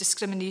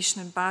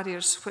discrimination and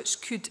barriers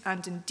which could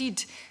and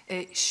indeed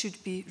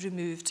should be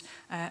removed.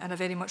 And I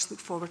very much look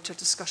forward to a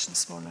discussion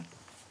this morning.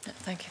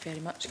 Thank you very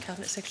much.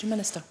 Cabinet Secretary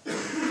Minister.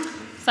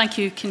 Thank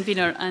you,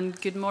 Convener, and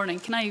good morning.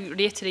 Can I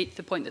reiterate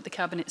the point that the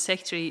Cabinet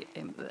Secretary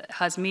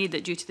has made,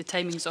 that due to the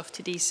timings of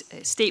today's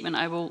statement,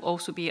 I will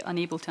also be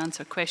unable to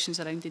answer questions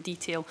around the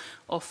detail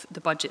of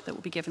the budget that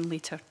will be given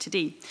later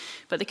today.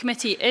 But the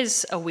committee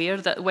is aware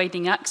that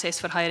widening access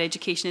for higher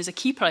education is a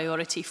key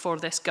priority for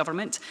this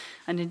government,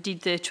 and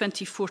indeed the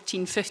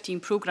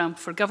 2014-15 programme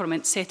for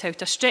government set out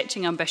a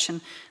stretching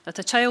ambition that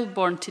a child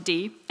born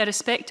today,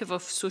 irrespective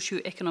of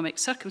socio-economic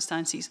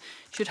circumstances,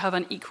 should have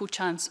an equal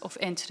chance of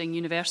entering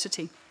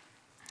university.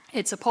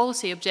 It's a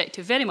policy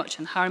objective very much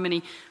in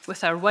harmony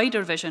with our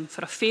wider vision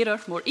for a fairer,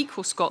 more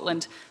equal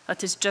Scotland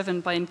that is driven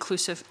by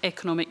inclusive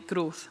economic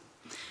growth.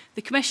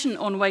 The Commission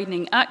on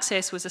Widening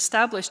Access was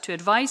established to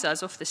advise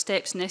us of the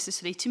steps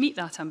necessary to meet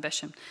that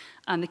ambition,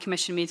 and the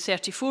Commission made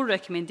 34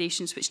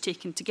 recommendations which,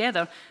 taken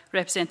together,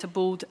 represent a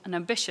bold and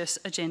ambitious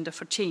agenda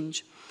for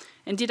change.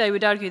 Indeed, I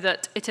would argue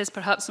that it is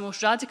perhaps the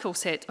most radical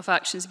set of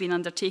actions being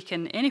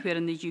undertaken anywhere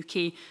in the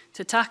UK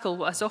to tackle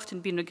what has often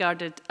been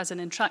regarded as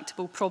an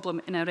intractable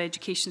problem in our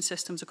education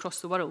systems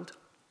across the world.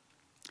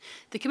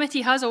 The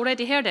committee has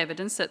already heard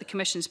evidence that the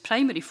Commission's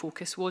primary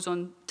focus was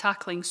on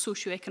tackling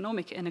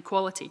socio-economic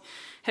inequality.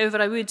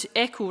 However, I would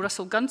echo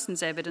Russell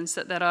Gunston's evidence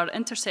that there are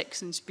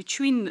intersections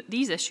between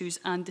these issues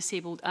and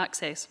disabled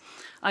access.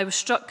 I was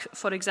struck,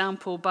 for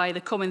example, by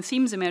the common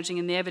themes emerging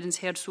in the evidence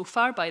heard so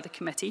far by the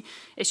committee,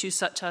 issues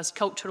such as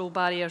cultural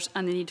barriers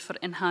and the need for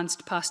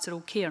enhanced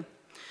pastoral care.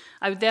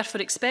 I would therefore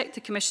expect the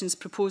Commission's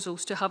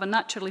proposals to have a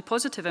naturally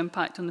positive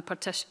impact on the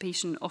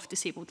participation of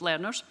disabled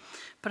learners,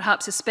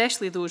 perhaps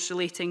especially those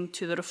relating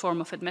to the reform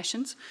of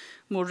admissions,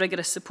 more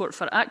rigorous support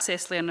for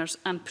access learners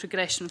and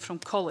progression from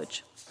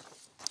college.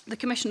 The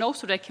Commission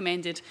also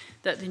recommended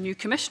that the new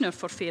Commissioner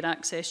for Fair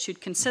Access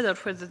should consider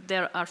whether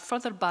there are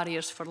further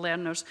barriers for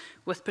learners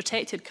with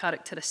protected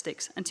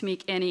characteristics and to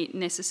make any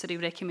necessary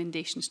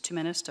recommendations to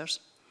ministers.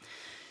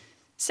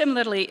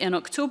 Similarly, in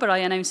October, I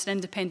announced an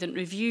independent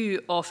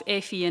review of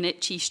FE and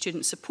ITCHE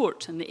student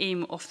support, and the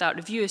aim of that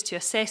review is to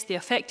assess the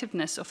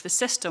effectiveness of the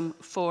system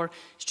for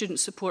student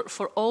support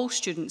for all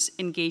students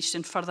engaged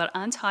in further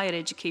and higher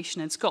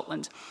education in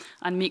Scotland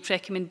and make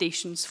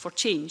recommendations for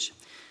change.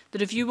 The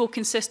review will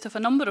consist of a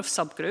number of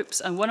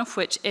subgroups, and one of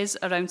which is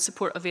around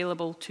support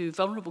available to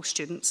vulnerable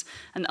students,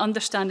 and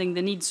understanding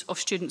the needs of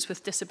students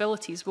with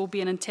disabilities will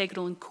be an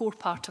integral and core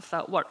part of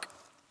that work.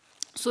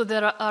 So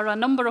there are a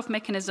number of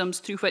mechanisms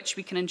through which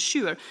we can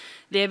ensure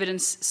the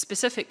evidence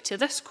specific to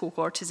this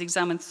cohort is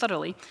examined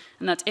thoroughly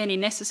and that any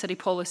necessary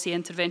policy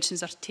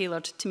interventions are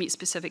tailored to meet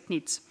specific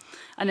needs.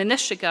 And in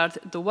this regard,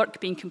 the work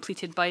being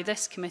completed by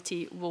this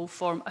committee will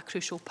form a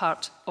crucial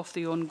part of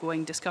the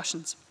ongoing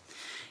discussions.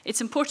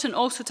 It's important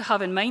also to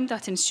have in mind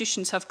that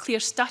institutions have clear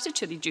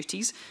statutory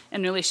duties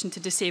in relation to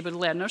disabled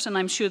learners, and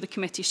I'm sure the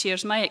committee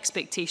shares my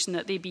expectation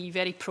that they be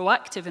very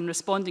proactive in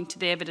responding to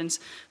the evidence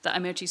that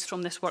emerges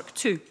from this work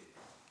too.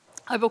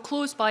 I will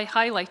close by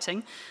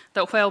highlighting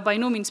that while by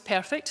no means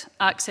perfect,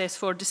 access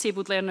for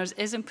disabled learners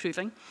is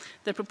improving,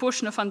 the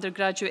proportion of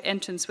undergraduate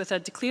entrants with a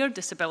declared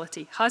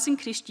disability has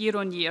increased year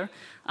on year,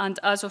 and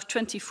as of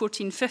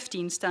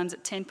 2014-15 stands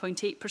at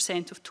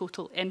 10.8% of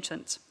total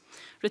entrants.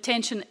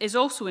 Retention is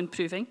also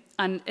improving,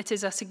 and it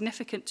is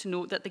significant to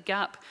note that the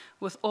gap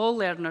with all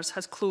learners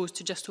has closed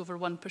to just over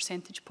 1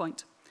 percentage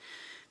point.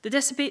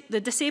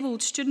 The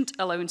disabled student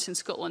allowance in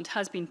Scotland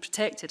has been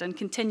protected and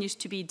continues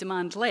to be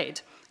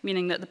demand-led,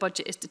 meaning that the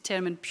budget is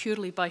determined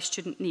purely by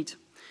student need.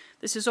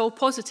 This is all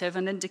positive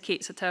and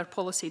indicates that our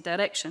policy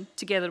direction,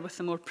 together with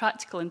the more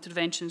practical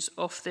interventions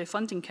of the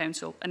Funding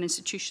Council and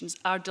institutions,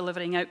 are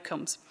delivering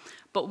outcomes.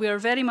 But we are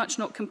very much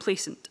not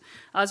complacent.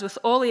 As with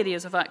all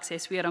areas of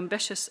access, we are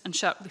ambitious and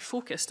sharply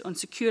focused on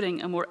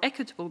securing a more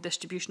equitable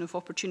distribution of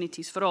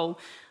opportunities for all,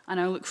 and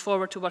I look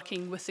forward to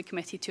working with the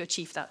committee to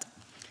achieve that.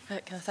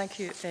 Can I thank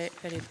you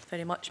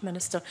very much,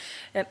 Minister.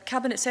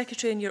 Cabinet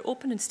Secretary, in your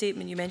opening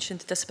statement, you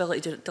mentioned the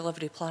Disability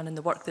Delivery Plan and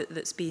the work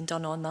that's being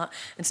done on that,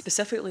 and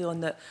specifically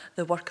on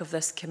the work of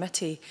this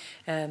committee.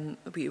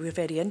 We're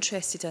very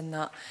interested in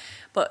that.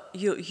 But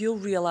you'll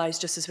realise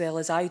just as well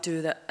as I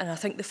do that, and I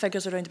think the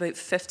figure's around about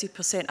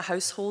 50% of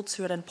households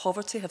who are in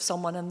poverty have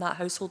someone in that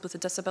household with a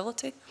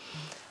disability.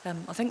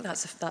 I think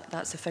that's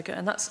a figure,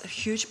 and that's a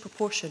huge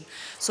proportion.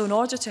 So in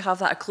order to have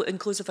that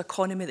inclusive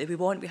economy that we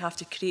want, we have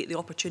to create the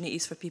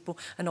opportunities for people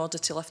in order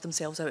to lift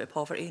themselves out of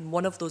poverty. And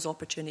one of those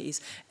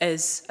opportunities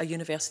is a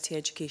university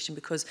education,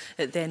 because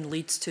it then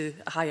leads to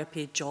a higher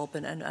paid job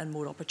and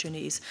more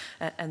opportunities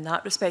in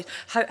that respect.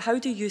 How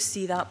do you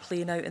see that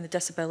playing out in the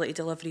Disability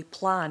Delivery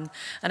Plan?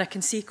 And I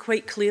can see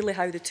quite clearly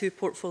how the two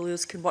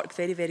portfolios can work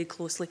very, very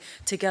closely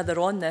together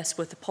on this,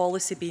 with the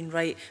policy being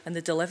right and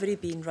the delivery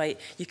being right.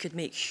 You could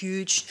make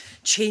huge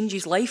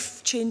changes,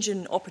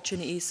 life-changing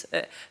opportunities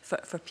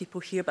for people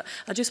here. But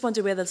I just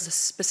wonder whether there's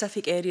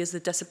specific areas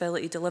of the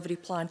Disability Delivery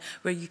Plan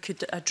where you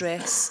could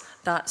address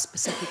that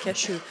specific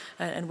issue,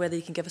 and whether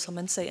you can give us some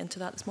insight into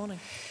that this morning.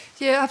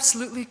 Yeah,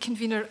 absolutely,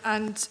 Convener.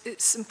 And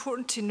it's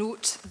important to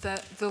note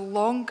that the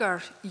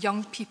longer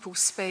young people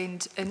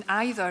spend in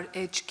either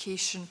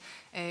education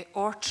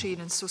or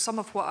training, so some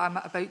of what I'm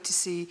about to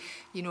say,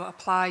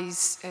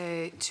 applies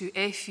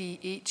to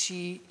FE,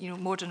 HE,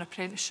 modern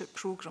apprenticeship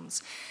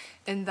programmes,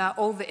 in that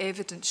all the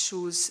evidence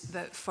shows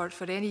that for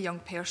any young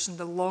person,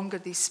 the longer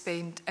they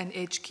spend in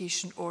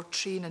education or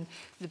training,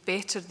 the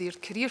better their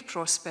career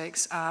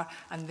prospects are,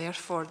 and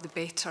therefore the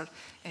better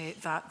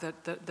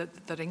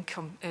their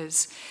income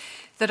is.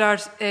 There are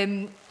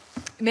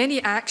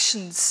many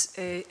actions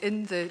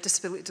in the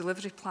Disability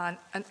Delivery Plan,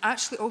 and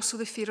actually also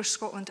the Fairer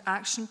Scotland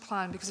Action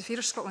Plan, because the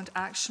Fairer Scotland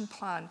Action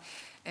Plan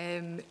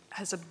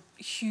has a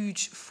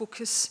huge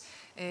focus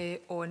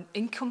on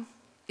income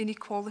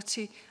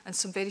inequality and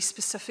some very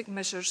specific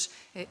measures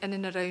in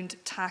and around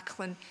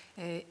tackling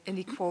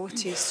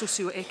inequality,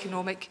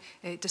 socio-economic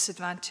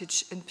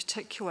disadvantage in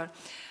particular.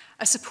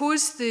 I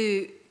suppose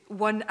the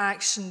one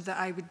action that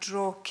I would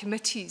draw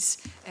committee's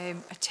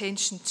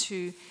attention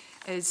to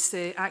is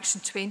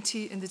Action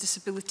 20 in the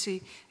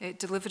Disability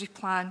Delivery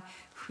Plan,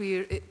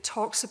 where it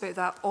talks about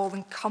that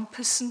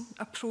all-encompassing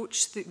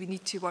approach that we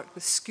need to work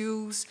with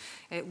schools,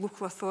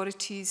 local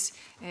authorities,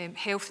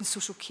 health and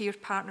social care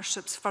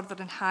partnerships, further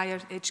and higher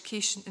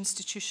education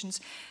institutions,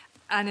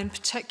 and in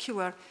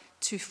particular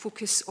to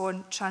focus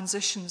on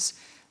transitions.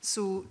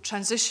 So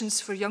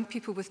transitions for young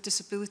people with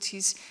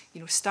disabilities,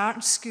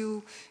 starting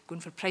school,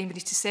 going from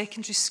primary to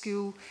secondary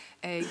school,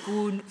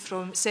 going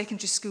from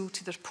secondary school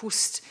to their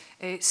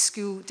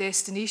post-school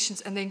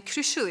destinations, and then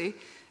crucially,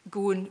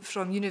 going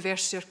from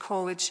university or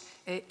college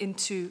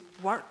into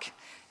work,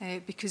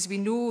 because we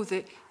know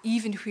that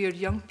even where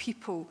young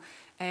people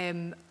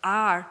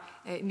are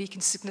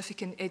making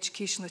significant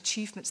educational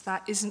achievements,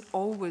 that isn't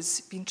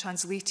always being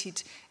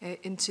translated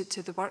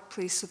into the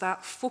workplace. So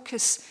that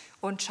focus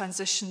on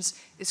transitions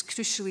is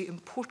crucially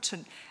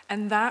important,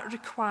 and that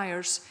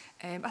requires,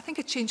 I think,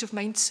 a change of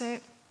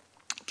mindset,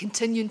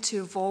 continuing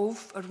to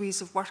evolve our ways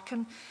of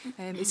working.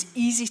 It's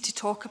easy to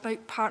talk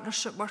about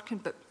partnership working,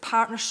 but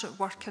partnership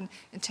working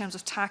in terms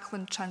of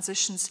tackling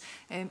transitions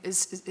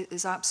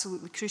is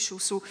absolutely crucial.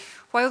 So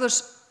while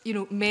there's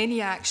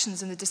many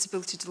actions in the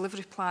Disability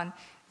Delivery Plan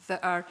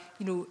that are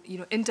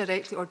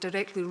indirectly or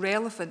directly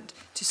relevant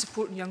to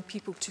supporting young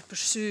people to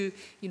pursue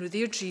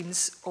their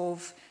dreams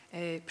of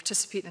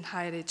participating in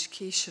higher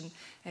education,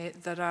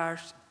 there are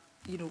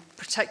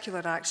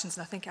particular actions,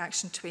 and I think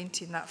Action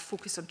 20 and that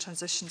focus on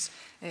transitions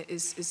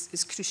is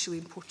crucially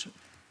important.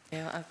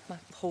 Yeah, I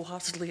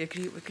wholeheartedly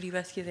agree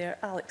with you there.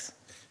 Alex.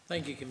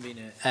 Thank you,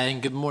 Convener.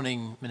 And good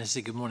morning,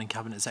 Minister. Good morning,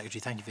 Cabinet Secretary.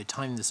 Thank you for your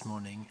time this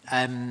morning.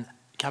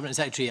 Cabinet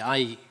Secretary,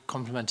 I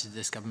complimented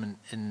this government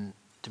in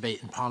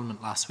debate in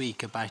Parliament last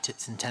week about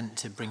its intent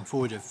to bring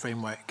forward a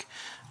framework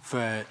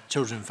for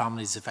children and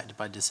families affected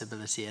by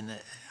disability, and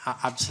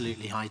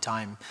absolutely high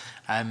time.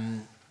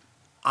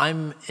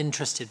 I'm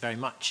interested very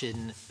much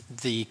in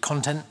the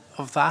content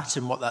of that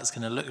and what that's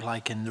going to look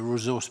like and the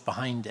resource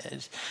behind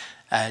it.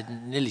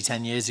 Nearly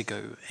 10 years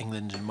ago,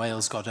 England and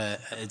Wales got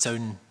its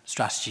own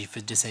strategy for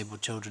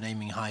disabled children,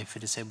 aiming high for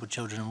disabled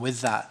children, and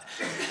with that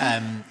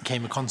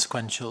came a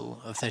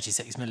consequential of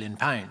 £36 million,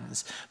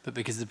 but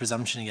because of the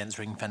presumption against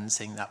ring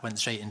fencing, that went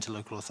straight into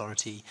local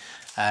authority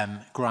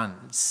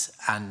grants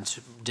and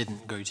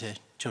didn't go to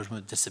children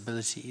with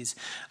disabilities.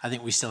 I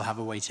think we still have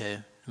a way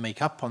to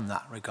make up on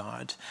that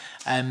regard.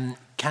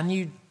 Can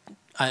you,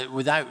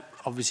 without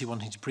obviously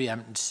wanting to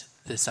preempt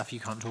the stuff you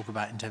can't talk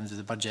about in terms of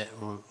the budget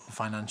or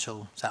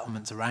financial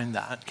settlements around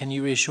that, can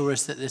you reassure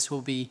us that this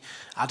will be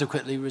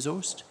adequately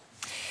resourced?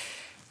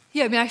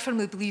 Yeah, I mean, I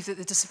firmly believe that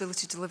the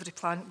Disability Delivery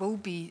Plan will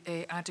be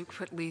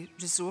adequately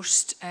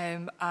resourced.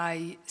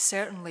 I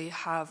certainly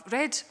have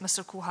read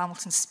Mr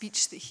Cole-Hamilton's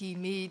speech that he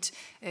made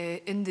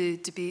in the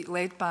debate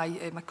led by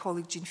my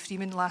colleague Jean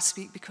Freeman last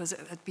week, because it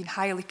had been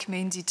highly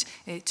commended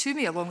to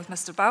me along with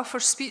Mr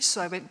Balfour's speech.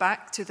 So I went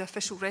back to the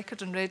official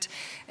record and read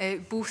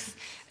both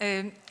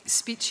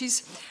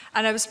speeches.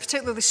 And I was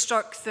particularly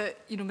struck that,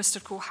 you know,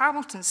 Mr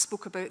Cole-Hamilton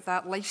spoke about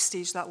that life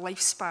stage, that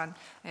lifespan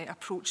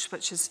approach,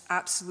 which is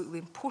absolutely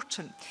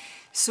important.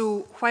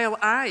 So while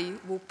I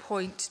will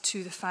point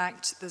to the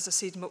fact, as I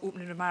said in my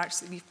opening remarks,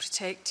 that we've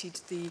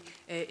protected the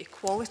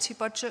equality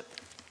budget,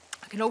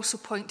 I can also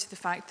point to the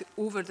fact that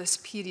over this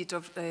period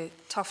of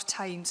tough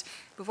times,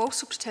 we've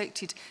also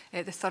protected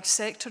the third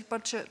sector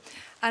budget.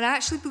 And I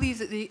actually believe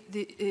that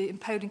the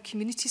Empowering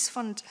Communities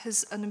Fund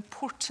has an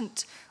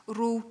important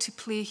role to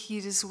play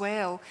here as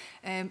well,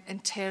 in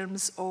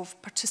terms of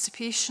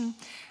participation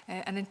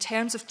and in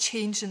terms of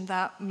changing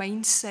that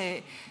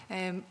mindset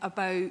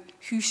about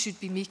who should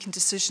be making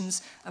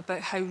decisions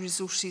about how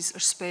resources are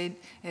spent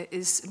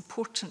is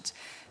important.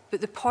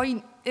 But the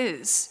point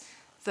is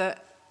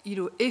that, you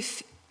know,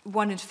 if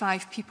 1 in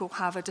 5 people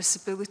have a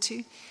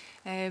disability,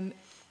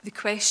 the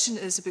question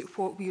is about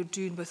what we are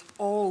doing with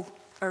all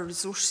our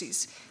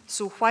resources.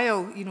 So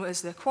while, you know,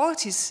 as the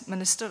Equalities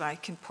Minister, I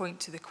can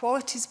point to the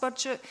Equalities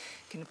budget,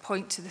 can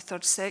point to the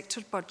third sector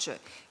budget,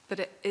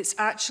 but it's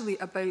actually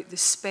about the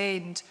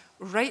spend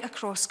right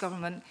across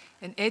government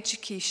in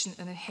education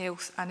and in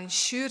health, and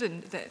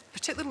ensuring that,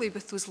 particularly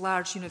with those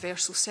large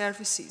universal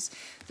services,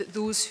 that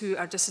those who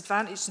are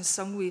disadvantaged in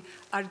some way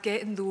are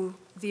getting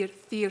their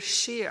fair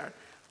share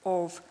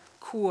of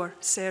core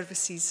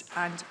services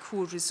and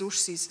core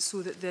resources,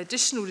 so that the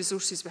additional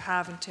resources we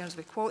have in terms of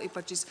equality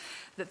budgets,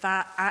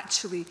 that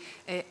actually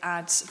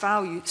adds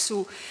value.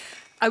 So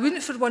I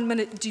wouldn't for 1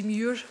 minute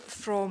demur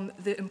from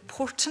the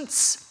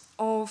importance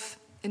of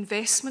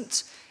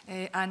investment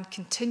and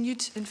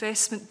continued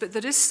investment, but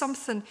there is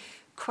something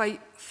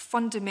quite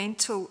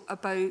fundamental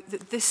about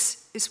that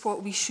this is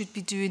what we should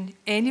be doing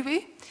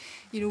anyway.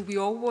 You know, we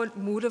all want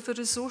more of a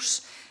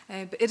resource,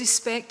 but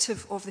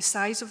irrespective of the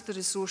size of the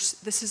resource,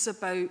 this is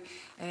about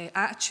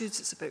attitudes,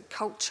 it's about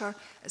culture,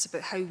 it's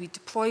about how we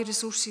deploy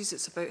resources,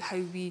 it's about how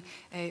we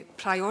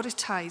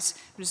prioritise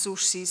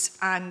resources.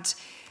 And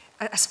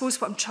I suppose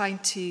what I'm trying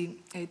to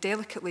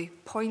delicately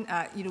point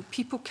at, you know,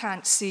 people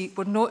can't say,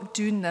 we're not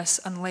doing this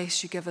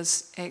unless you give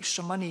us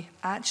extra money.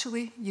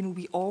 Actually, you know,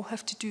 we all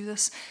have to do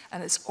this,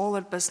 and it's all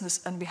our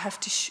business, and we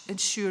have to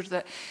ensure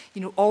that,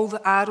 you know, all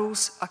the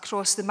arrows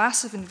across the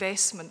massive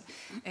investment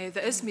that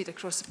is made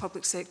across the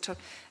public sector,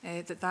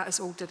 that is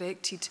all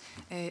directed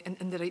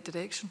in the right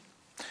direction.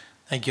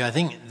 Thank you. I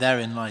think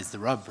therein lies the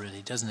rub,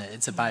 really, doesn't it?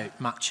 It's about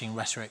matching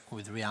rhetoric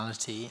with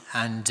reality.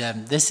 And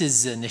this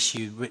is an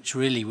issue which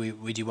really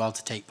we do well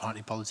to take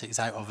party politics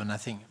out of, and I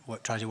think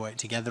try to work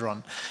together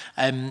on.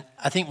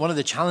 I think one of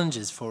the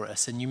challenges for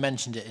us, and you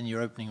mentioned it in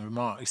your opening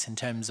remarks, in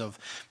terms of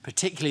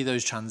particularly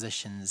those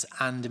transitions,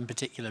 and in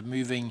particular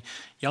moving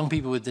young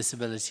people with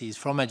disabilities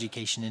from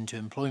education into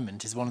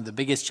employment, is one of the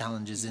biggest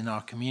challenges in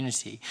our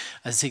community.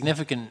 A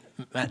significant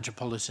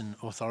metropolitan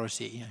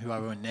authority, who I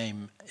won't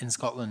name, in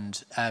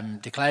Scotland,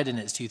 declared in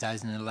its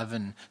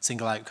 2011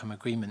 single outcome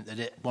agreement that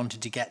it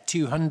wanted to get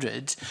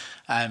 200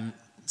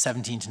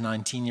 17 to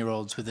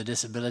 19-year-olds with a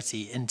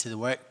disability into the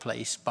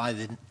workplace by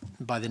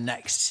the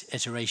next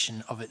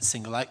iteration of its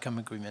single outcome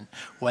agreement.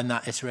 When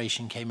that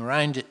iteration came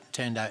around, it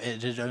turned out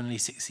it had only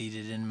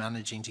succeeded in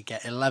managing to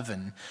get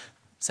 11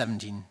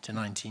 17 to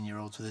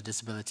 19-year-olds with a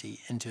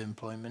disability into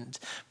employment,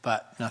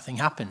 but nothing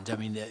happened. I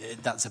mean,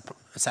 that's a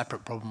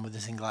separate problem with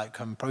the single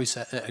outcome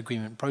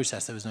agreement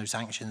process. There was no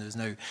sanction, there was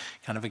no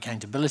kind of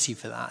accountability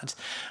for that.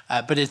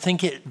 But I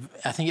think it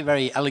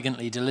very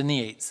elegantly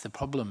delineates the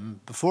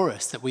problem before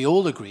us, that we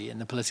all agree in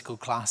the political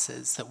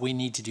classes that we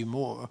need to do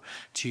more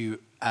to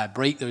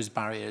break those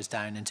barriers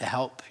down and to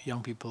help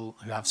young people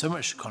who have so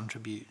much to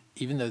contribute,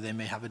 even though they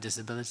may have a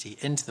disability,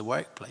 into the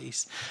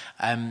workplace.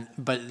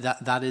 But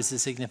that is a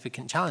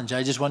significant challenge.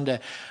 I just wonder,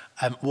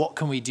 what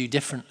can we do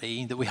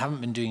differently that we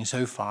haven't been doing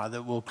so far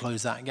that will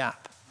close that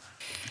gap?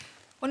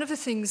 One of the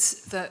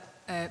things that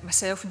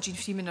myself and Jean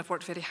Freeman have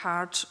worked very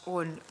hard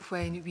on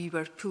when we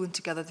were pulling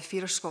together the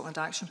Fairer Scotland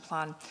Action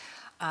Plan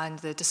and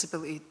the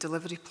Disability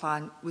Delivery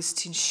Plan was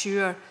to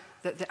ensure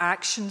that the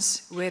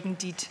actions were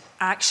indeed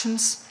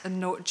actions and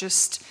not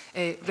just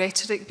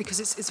rhetoric, because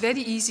it's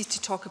very easy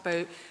to talk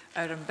about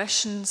our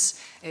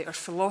ambitions, our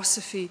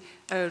philosophy,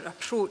 our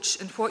approach,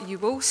 and what you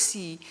will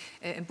see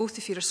in both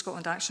the Fairer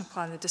Scotland Action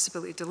Plan and the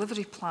Disability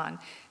Delivery Plan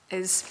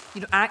is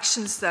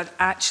actions that are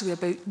actually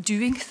about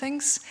doing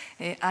things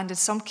and in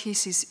some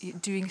cases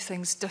doing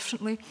things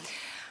differently.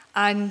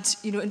 And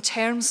in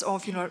terms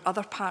of our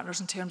other partners,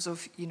 in terms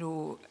of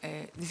the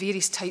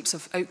various types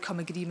of outcome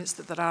agreements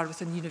that there are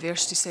within the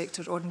university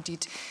sector or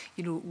indeed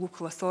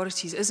local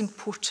authorities, it is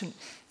important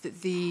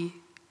that they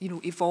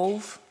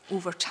evolve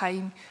over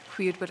time,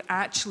 where we're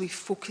actually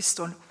focused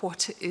on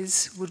what it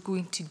is we're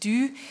going to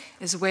do,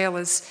 as well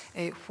as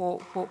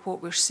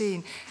what we're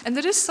saying. And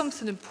there is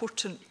something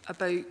important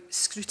about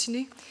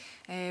scrutiny,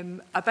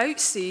 about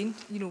saying,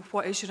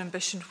 what is your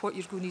ambition, what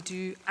you're going to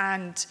do,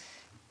 and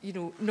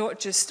not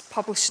just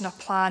publishing a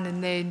plan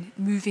and then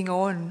moving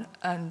on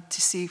and to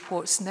say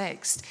what's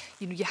next.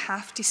 You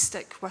have to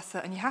stick with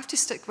it, and you have to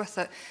stick with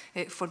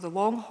it for the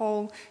long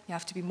haul. You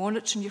have to be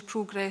monitoring your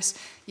progress.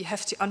 You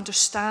have to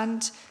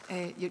understand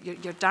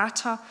your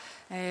data,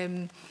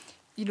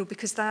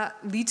 because that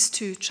leads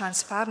to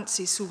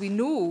transparency. So we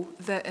know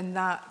that in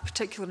that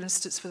particular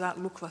instance for that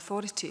local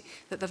authority,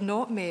 that they've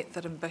not met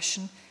their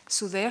ambition.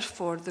 So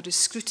therefore, there is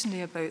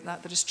scrutiny about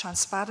that, there is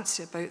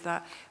transparency about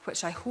that,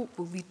 which I hope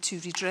will lead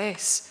to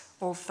redress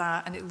of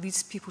that, and it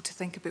leads people to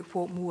think about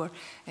what more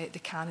they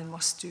can and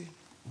must do.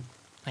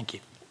 Thank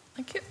you.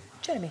 Thank you.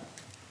 Jeremy.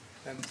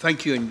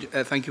 Thank you, and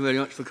thank you very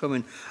much for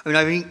coming.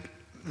 I think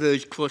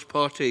there's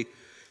cross-party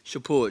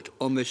support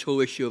on this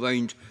whole issue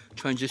around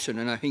transition,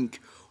 and I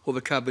think what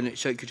the Cabinet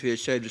Secretary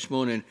has said this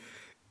morning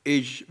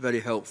is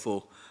very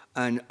helpful.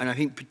 And I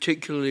think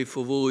particularly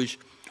for those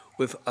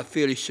with a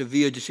fairly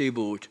severe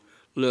disabled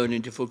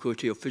learning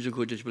difficulty or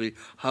physical disability,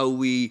 how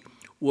we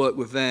work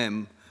with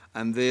them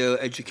and their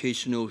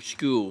educational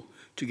school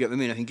to get them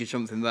in, I think is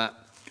something that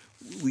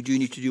we do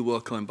need to do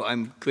work on. But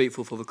I'm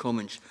grateful for the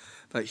comments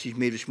that she's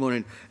made this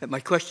morning. My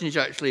question is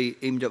actually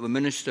aimed at the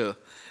Minister.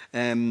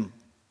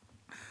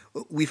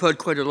 We've heard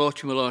quite a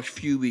lot in the last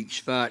few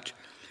weeks that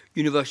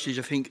universities,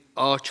 I think,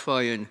 are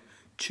trying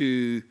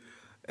to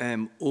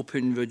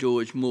open the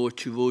doors more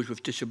to those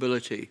with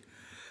disability.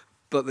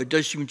 But there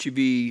does seem to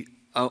be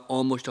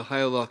almost a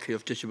hierarchy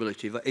of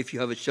disability. That if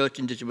you have a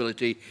certain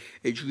disability,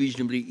 it's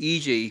reasonably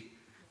easy,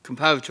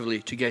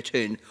 comparatively, to get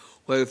in.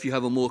 Where if you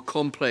have a more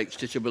complex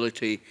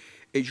disability,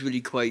 it's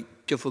really quite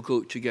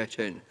difficult to get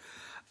in.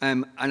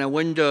 And I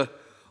wonder,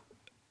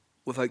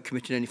 without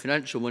committing any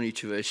financial money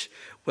to this,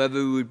 whether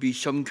there would be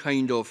some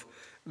kind of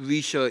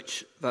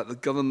research that the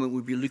government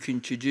would be looking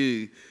to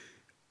do,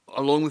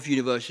 along with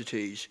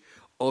universities,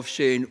 of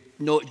saying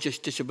not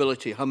just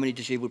disability, how many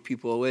disabled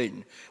people are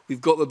in. We've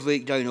got the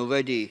breakdown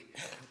already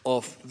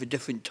of the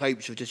different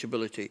types of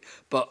disability,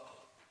 but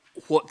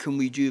what can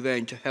we do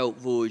then to help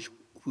those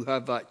who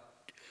have that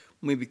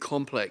maybe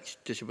complex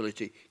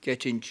disability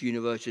get into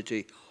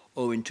university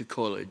or into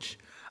college?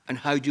 And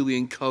how do we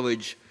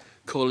encourage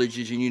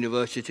colleges and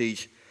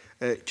universities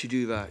to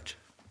do that?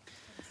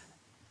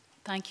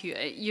 Thank you.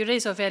 You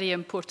raise a very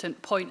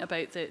important point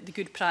about the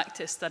good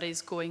practice that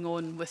is going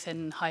on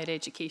within higher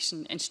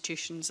education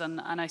institutions, and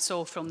I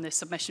saw from the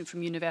submission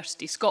from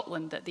University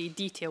Scotland that they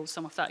detail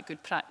some of that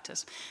good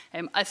practice.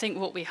 I think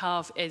what we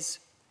have is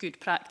good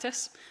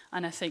practice,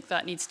 and I think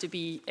that needs to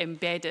be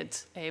embedded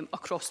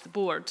across the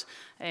board.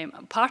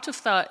 Part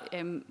of that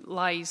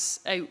lies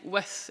out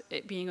with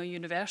it being a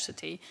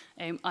university,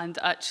 and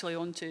actually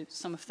onto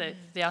some of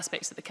the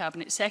aspects that the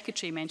Cabinet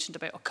Secretary mentioned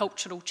about a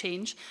cultural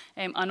change,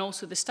 and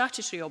also the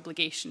statutory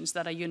obligations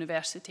that a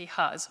university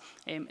has.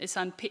 It's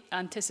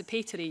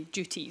anticipatory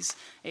duties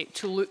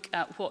to look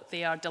at what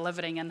they are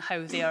delivering and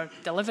how they are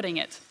delivering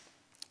it.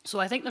 So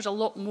I think there's a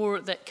lot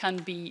more that can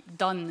be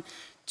done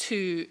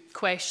to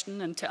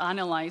question and to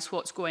analyse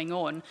what's going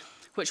on,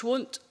 which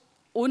won't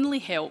only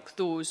help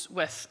those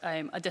with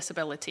a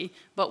disability,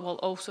 but will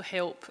also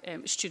help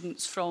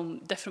students from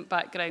different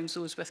backgrounds,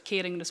 those with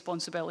caring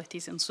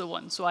responsibilities and so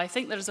on. So I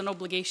think there's an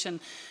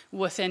obligation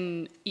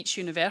within each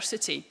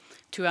university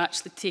to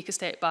actually take a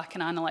step back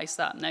and analyse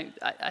that. Now,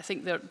 I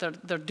think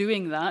they're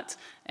doing that,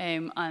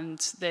 and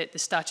the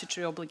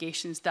statutory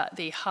obligations that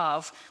they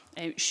have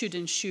should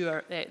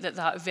ensure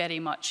that very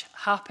much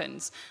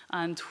happens,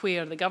 and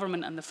where the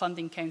government and the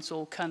Funding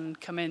Council can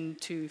come in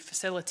to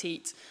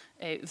facilitate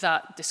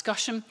that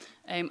discussion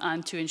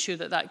and to ensure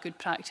that good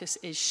practice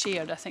is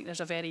shared. I think there's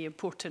a very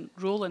important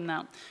role in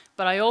that.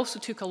 But I also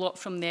took a lot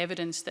from the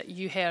evidence that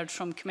you heard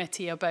from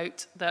committee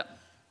about that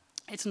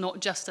it's not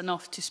just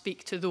enough to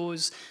speak to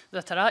those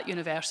that are at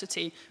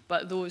university,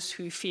 but those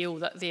who feel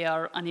that they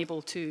are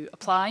unable to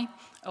apply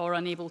or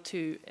unable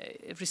to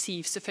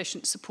receive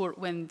sufficient support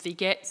when they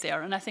get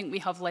there. And I think we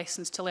have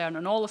lessons to learn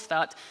on all of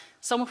that,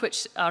 some of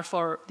which are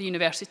for the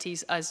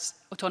universities as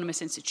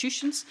autonomous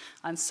institutions,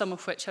 and some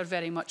of which are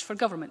very much for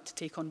government to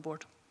take on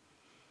board.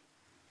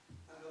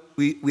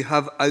 we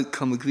have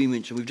outcome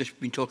agreements, and we've just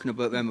been talking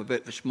about them a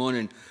bit this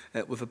morning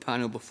with a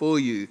panel before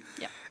you.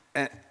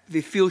 Yeah.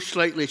 They feel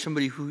slightly,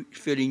 somebody who's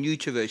fairly new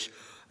to this,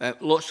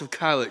 lots of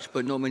carrots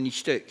but not many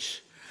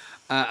sticks.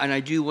 And I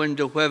do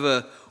wonder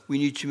whether we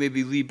need to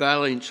maybe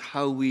rebalance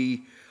how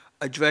we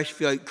address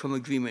the outcome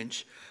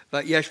agreements.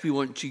 That yes, we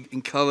want to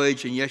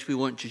encourage, and yes, we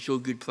want to show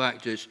good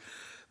practice,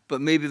 but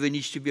maybe there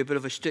needs to be a bit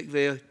of a stick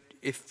there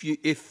if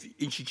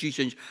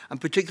institutions,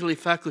 and particularly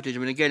faculties, I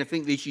mean, again, I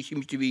think the issue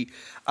seems to be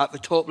at the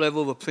top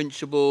level, the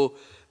principal,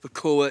 the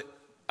court,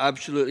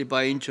 absolutely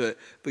buy into it,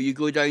 but you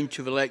go down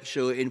to the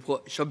lecturer in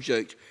what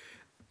subject,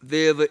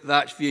 there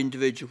that's the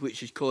individual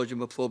which is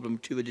causing a problem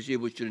to the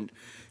disabled student.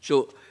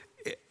 So,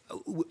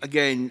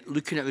 again,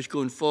 looking at this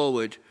going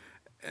forward,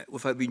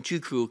 without being too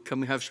cruel,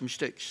 can we have some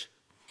sticks?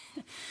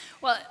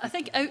 Well, I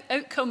think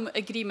outcome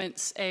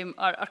agreements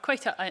are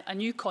quite a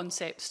new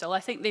concept still.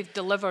 I think they've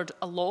delivered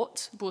a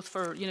lot, both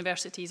for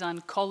universities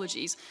and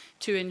colleges,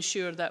 to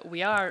ensure that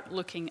we are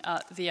looking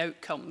at the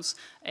outcomes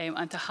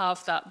and to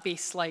have that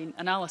baseline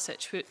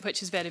analysis,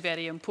 which is very,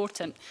 very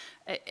important.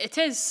 It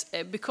is,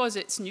 because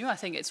it's new, I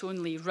think it's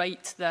only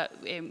right that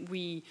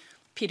we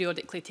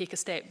periodically take a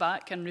step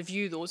back and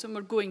review those, and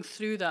we're going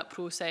through that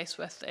process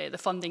with the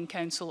Funding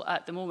Council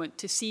at the moment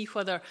to see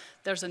whether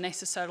there's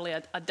necessarily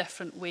a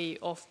different way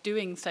of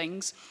doing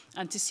things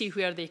and to see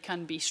where they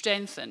can be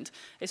strengthened.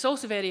 It's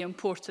also very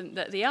important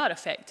that they are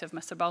effective.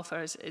 Mr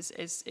Balfour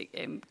is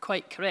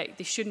quite correct.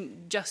 They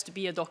shouldn't just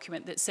be a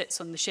document that sits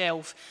on the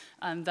shelf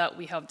and that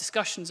we have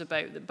discussions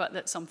about, but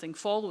that something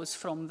follows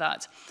from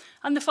that.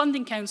 And the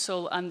Funding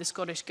Council and the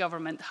Scottish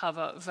Government have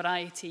a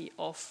variety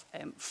of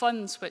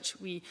funds which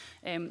we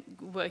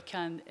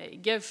can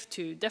give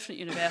to different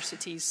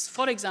universities,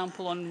 for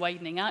example, on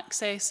widening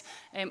access.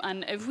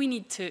 And if we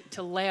need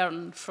to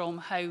learn from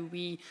how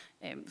we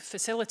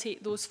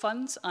facilitate those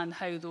funds and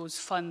how those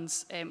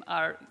funds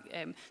are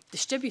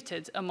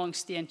distributed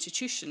amongst the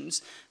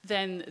institutions,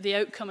 then the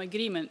outcome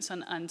agreements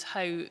and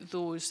how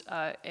those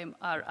are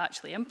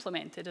actually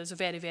implemented is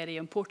very, very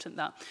important.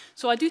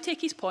 So I do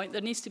take his point.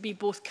 There needs to be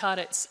both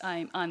carrots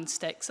and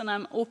sticks, and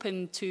I'm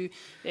open to,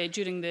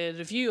 during the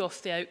review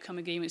of the outcome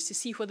agreements, to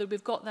see whether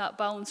we've got that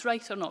balance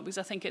right or not, because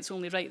I think it's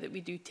only right that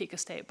we do take a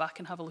step back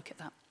and have a look at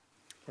that.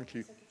 Thank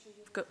you.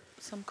 We've got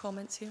some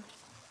comments here.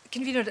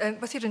 Convener,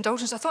 with your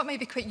indulgence, I thought it might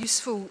be quite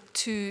useful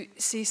to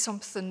say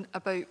something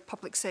about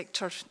public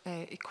sector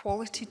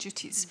equality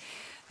duties.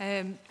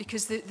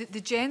 Because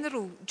the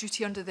general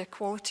duty under the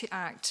Equality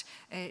Act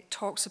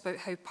talks about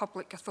how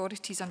public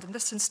authorities, and in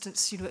this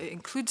instance, it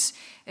includes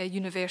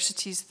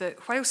universities, that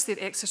whilst they're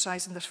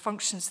exercising their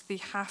functions, they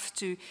have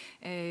to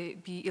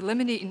be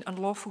eliminating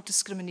unlawful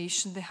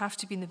discrimination. They have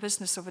to be in the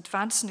business of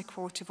advancing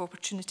equality of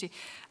opportunity,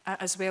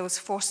 as well as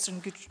fostering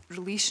good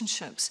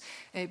relationships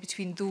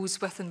between those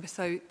with and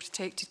without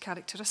protected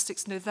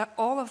characteristics. Now,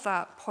 all of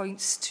that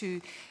points to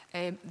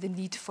the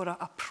need for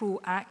a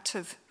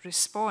proactive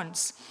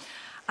response.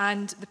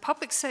 And the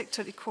public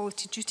sector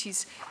equality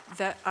duties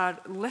that are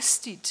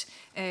listed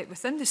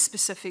within the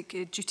specific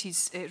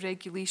duties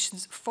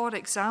regulations, for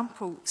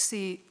example,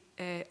 say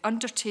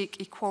undertake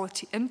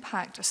equality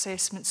impact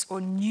assessments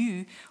on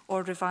new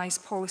or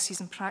revised policies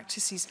and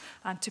practices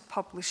and to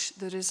publish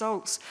the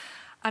results.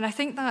 And I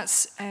think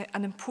that's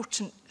an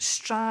important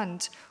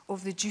strand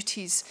of the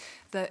duties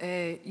that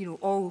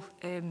all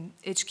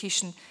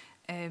education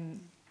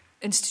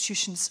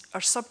institutions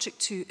are subject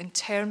to, in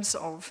terms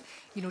of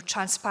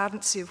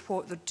transparency of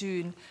what they're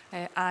doing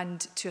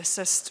and to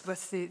assist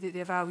with the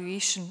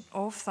evaluation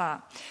of that.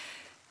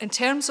 In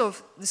terms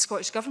of the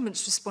Scottish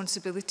Government's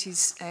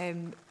responsibilities,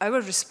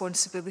 our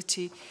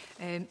responsibility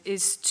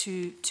is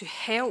to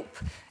help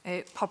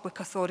public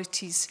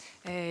authorities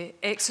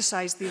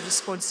exercise their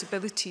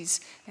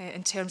responsibilities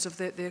in terms of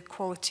the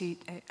equality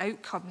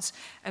outcomes.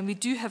 And we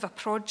do have a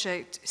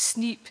project,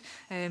 SNEEP,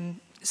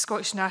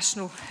 Scottish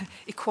National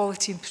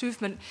Equality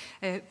Improvement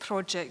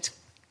Project.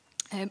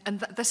 And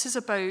this is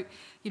about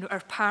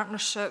our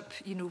partnership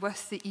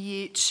with the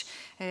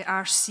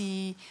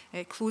EHRC,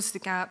 Close the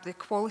Gap, the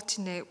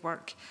Equality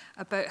Network,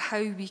 about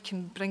how we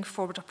can bring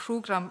forward a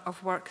programme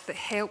of work that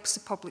helps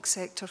the public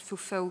sector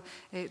fulfil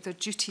their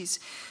duties.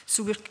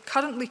 So we're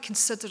currently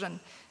considering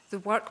the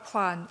work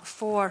plan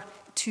for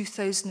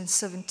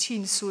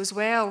 2017. So as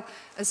well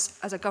as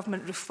a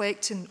government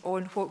reflecting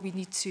on what we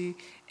need to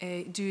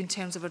do in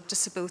terms of our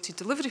disability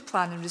delivery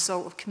plan and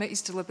result of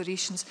committee's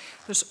deliberations,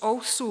 there's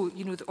also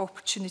the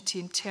opportunity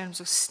in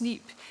terms of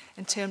SNEEP,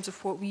 in terms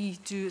of what we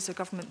do as a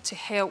government to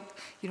help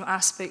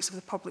aspects of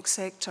the public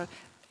sector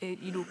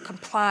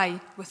comply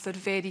with their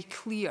very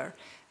clear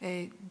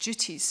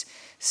duties.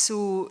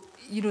 So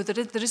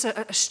there is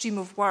a stream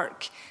of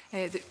work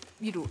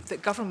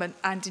that government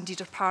and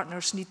indeed our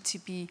partners need to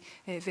be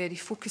very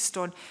focused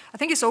on. I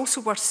think it's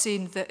also worth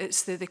saying that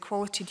it's the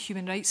Equality and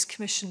Human Rights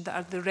Commission that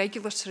are the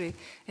regulatory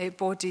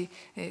body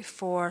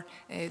for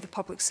the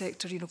public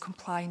sector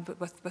complying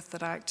with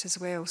their act as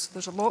well. So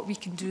there's a lot we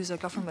can do as a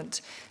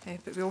government,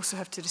 but we also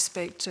have to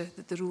respect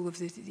the role of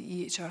the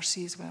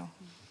EHRC as well.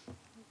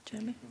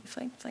 Jeremy,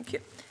 fine, thank you.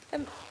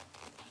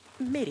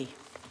 Mary.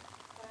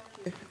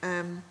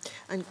 And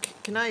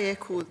can I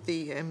echo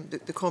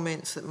the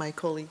comments that my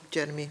colleague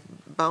Jeremy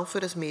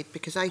Balfour has made,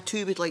 because I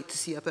too would like to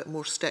see a bit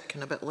more stick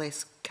and a bit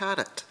less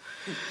carrot.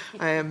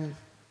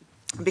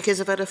 Because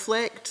if I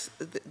reflect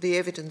the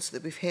evidence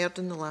that we've heard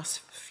in the last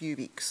few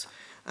weeks,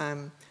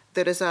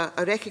 there is a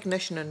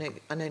recognition and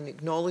an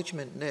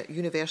acknowledgement that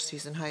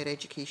universities and higher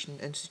education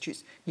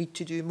institutes need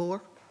to do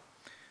more.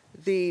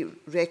 They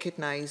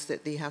recognise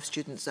that they have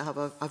students that have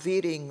a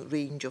varying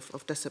range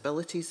of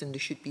disabilities, and they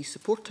should be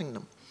supporting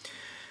them.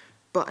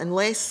 But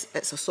unless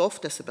it's a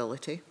soft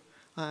disability,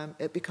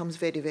 it becomes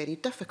very, very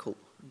difficult.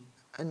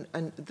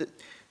 And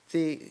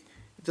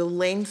the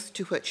length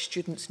to which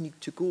students need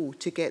to go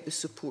to get the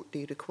support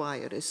they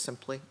require is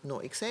simply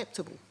not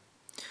acceptable.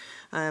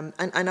 And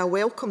I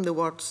welcome the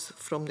words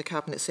from the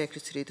Cabinet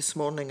Secretary this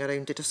morning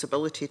around the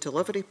Disability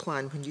Delivery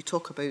Plan when you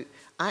talk about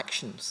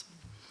actions.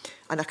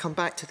 And I come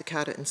back to the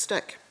carrot and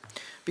stick,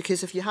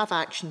 because if you have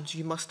actions,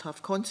 you must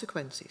have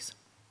consequences.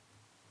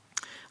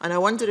 And I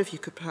wonder if you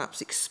could perhaps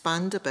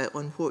expand a bit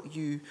on what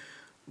you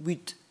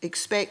would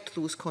expect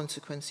those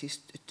consequences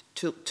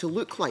to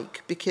look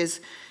like,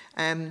 because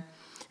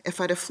if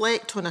I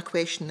reflect on a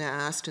question that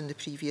I asked in the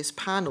previous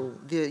panel,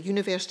 the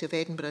University of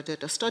Edinburgh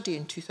did a study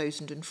in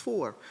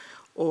 2004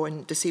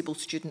 on disabled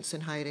students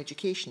in higher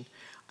education,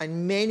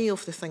 and many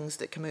of the things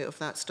that come out of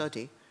that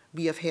study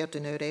we have heard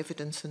in our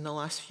evidence in the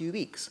last few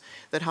weeks.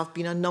 There have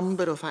been a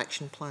number of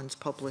action plans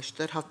published,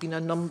 there have been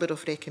a number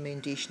of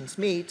recommendations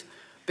made,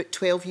 but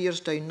 12 years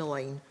down the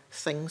line,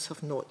 things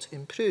have not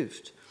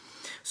improved.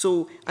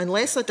 So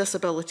unless a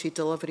disability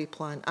delivery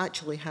plan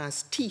actually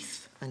has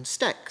teeth and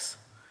sticks,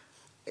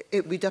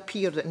 it would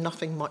appear that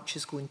nothing much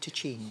is going to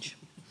change.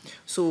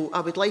 So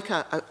I would like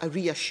a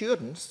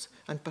reassurance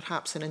and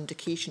perhaps an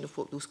indication of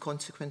what those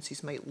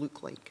consequences might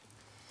look like.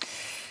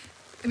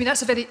 I mean,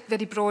 that's a very,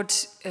 very broad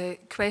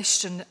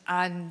question,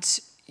 and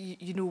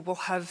you know, will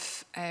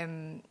have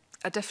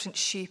a different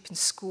shape and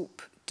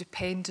scope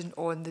dependent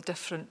on the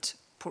different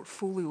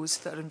portfolios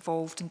that are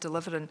involved in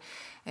delivering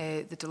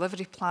the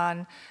delivery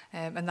plan,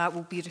 and that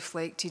will be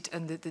reflected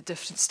in the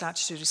different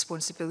statutory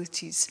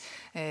responsibilities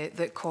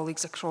that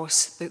colleagues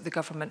across the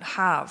government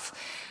have.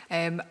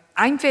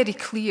 I'm very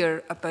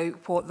clear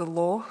about what the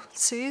law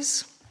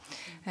says.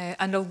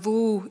 And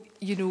although,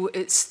 you know,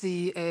 it's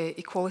the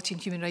Equality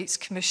and Human Rights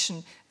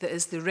Commission that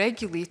is the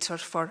regulator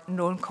for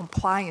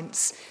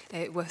non-compliance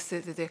with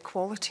the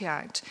Equality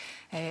Act,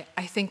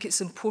 I think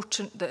it's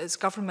important that as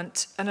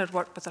government, in our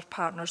work with our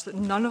partners, that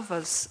none of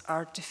us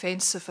are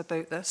defensive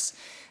about this,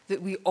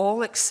 that we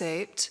all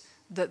accept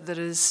that there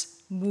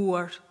is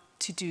more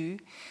to do,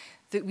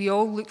 that we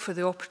all look for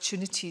the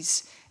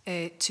opportunities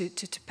to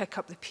pick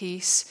up the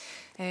pace.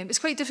 It's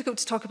quite difficult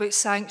to talk about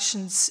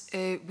sanctions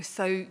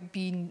without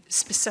being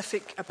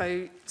specific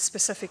about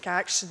specific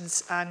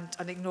actions and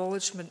an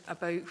acknowledgement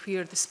about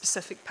where the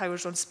specific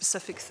powers on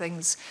specific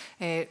things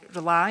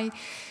rely.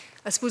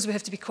 I suppose we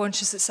have to be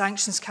conscious that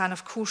sanctions can,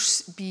 of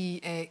course,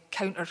 be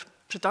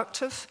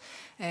counterproductive,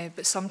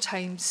 but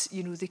sometimes,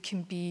 you know, they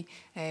can be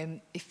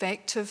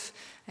effective.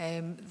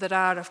 There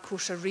are, of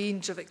course, a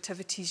range of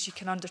activities you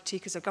can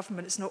undertake as a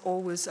government. It's not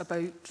always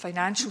about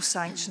financial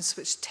sanctions,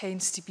 which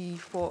tends to be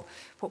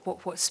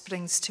what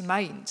springs to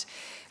mind.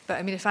 But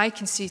I mean, if I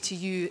can say to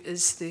you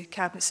as the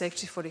Cabinet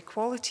Secretary for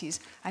Equalities,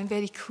 I'm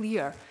very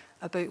clear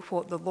about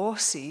what the law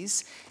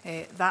says.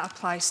 That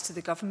applies to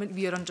the government.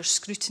 We are under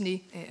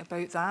scrutiny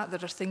about that.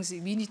 There are things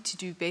that we need to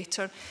do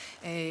better,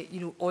 you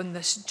know, on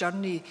this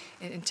journey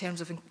in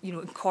terms of, you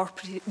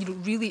know,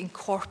 really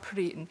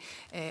incorporating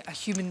a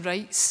human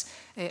rights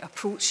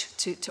approach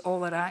to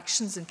all our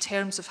actions in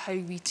terms of how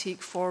we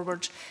take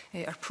forward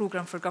our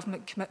programme for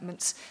government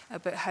commitments,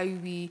 about how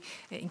we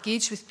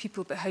engage with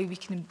people, about how we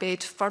can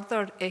embed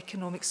further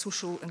economic,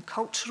 social and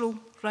cultural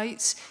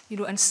rights. You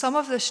know, and some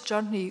of this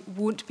journey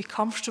won't be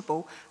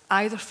comfortable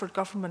either for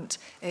government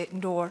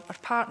nor our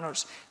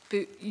partners.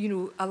 But, you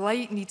know, a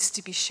light needs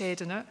to be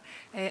shed in it,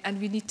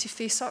 and we need to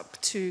face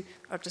up to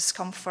our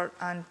discomfort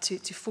and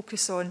to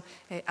focus on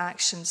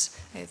actions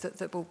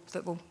that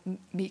will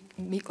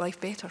make life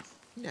better.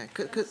 Yeah,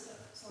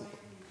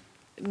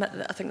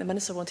 I think the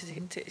Minister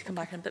wanted to come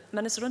back in. But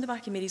Minister, on the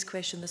back of Mary's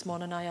question this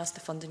morning, I asked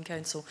the Funding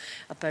Council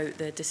about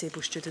the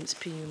disabled students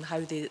premium,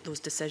 how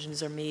those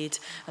decisions are made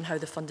and how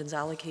the funding's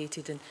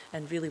allocated,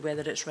 and really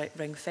whether it's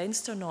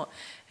ring-fenced or not.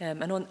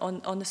 And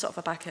on the sort of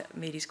a back at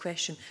Mary's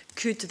question,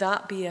 could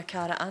that be a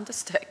carrot and a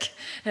stick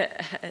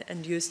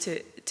and used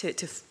to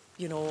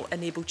you know,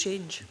 enable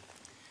change?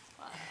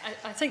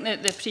 I think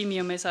that the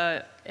premium is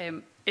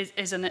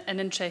an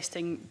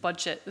interesting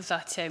budget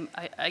that,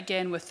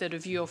 again, with the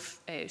review of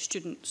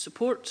student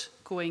support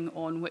going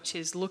on, which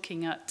is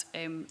looking at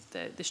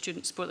the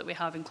student support that we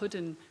have,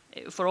 including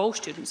for all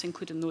students,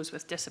 including those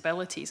with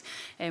disabilities.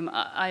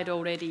 I had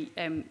already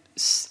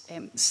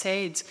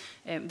said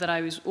that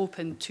I was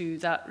open to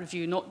that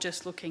review, not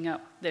just looking at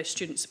the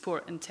student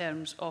support in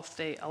terms of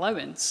the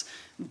allowance,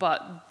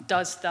 but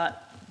does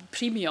that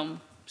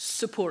premium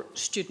support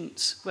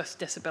students with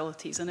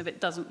disabilities, and if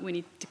it doesn't, we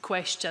need to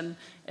question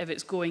if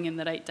it's going in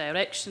the right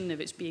direction, if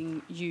it's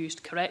being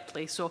used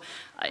correctly. So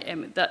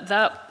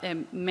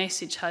that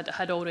message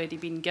had already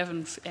been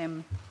given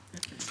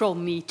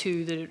from me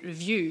to the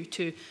review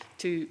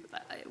to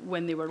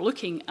when they were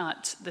looking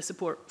at the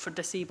support for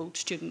disabled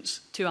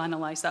students to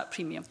analyse that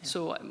premium. Yeah.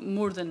 So I'm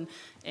more than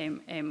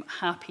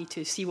happy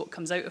to see what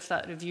comes out of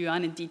that review,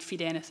 and indeed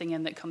feed anything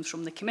in that comes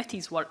from the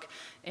committee's work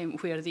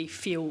where they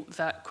feel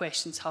that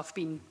questions have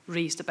been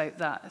raised about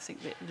that. I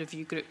think the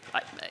review group,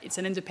 it's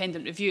an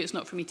independent review, it's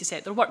not for me to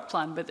set their work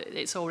plan, but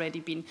it's already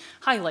been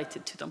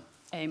highlighted to them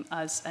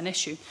as an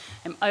issue.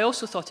 I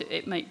also thought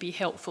it might be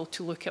helpful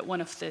to look at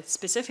one of the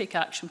specific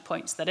action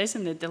points that is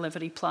in the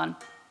delivery plan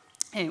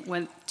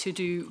to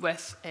do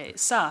with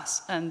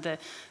SAS and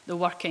the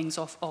workings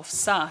of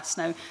SAS.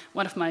 Now,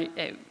 one of my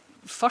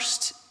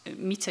first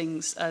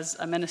meetings as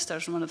a minister,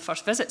 and one of the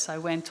first visits I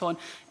went on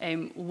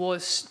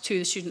was to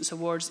the Students'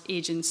 Awards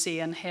Agency,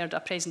 and heard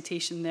a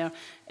presentation there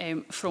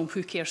from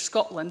Who Cares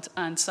Scotland,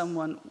 and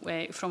someone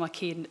from a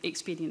care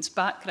experience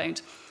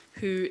background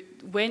who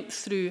went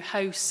through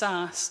how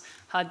SAS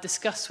had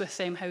discussed with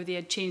them how they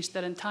had changed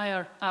their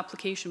entire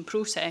application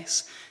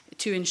process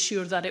to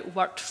ensure that it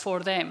worked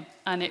for them.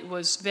 And it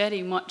was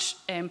very much,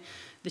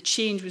 the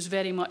change was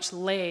very much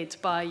led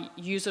by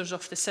users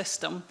of the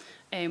system,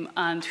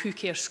 and Who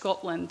Cares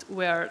Scotland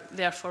were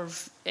therefore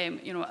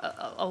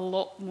a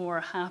lot more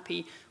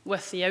happy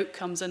with the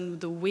outcomes and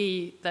the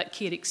way that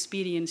care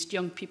experienced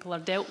young people are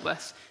dealt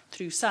with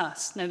through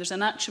SAS. Now, there's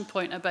an action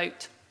point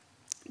about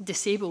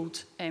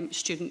disabled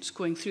students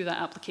going through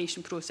that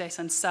application process,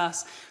 and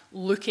SAS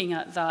looking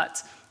at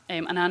that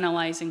and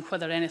analysing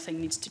whether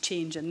anything needs to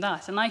change in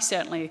that. And I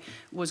certainly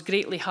was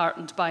greatly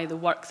heartened by the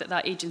work that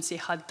that agency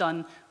had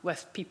done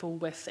with people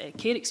with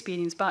care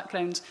experience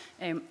backgrounds,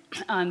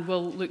 and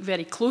will look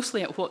very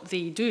closely at what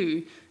they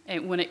do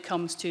when it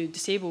comes to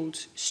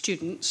disabled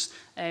students,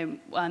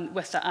 and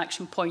with that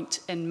action point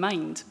in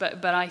mind.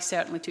 But I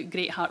certainly took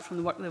great heart from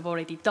the work they've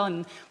already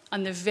done,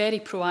 and the very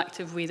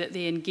proactive way that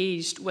they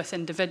engaged with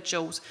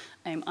individuals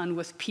and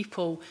with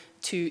people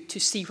to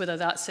see whether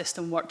that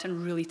system worked,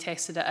 and really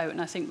tested it out.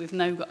 And I think we've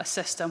now got a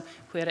system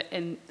where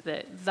in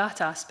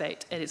that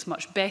aspect it is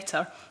much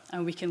better,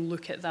 and we can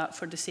look at that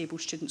for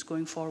disabled students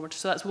going forward.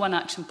 So that's one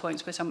action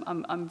point which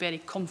I'm very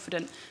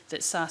confident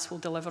that SAS will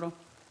deliver on.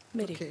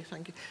 Mary. Okay,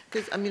 thank you.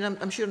 Because I mean,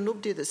 I'm sure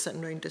nobody that's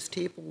sitting around this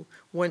table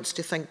wants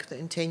to think that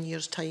in 10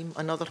 years' time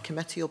another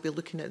committee will be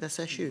looking at this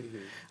issue,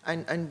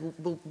 and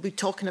we'll be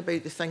talking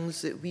about the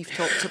things that we've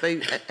talked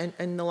about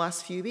in the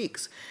last few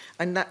weeks.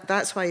 And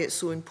that's why it's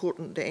so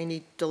important that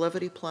any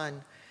delivery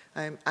plan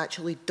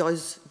actually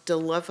does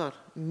deliver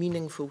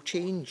meaningful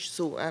change.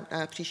 So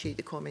I appreciate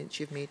the comments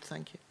you've made.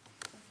 Thank you.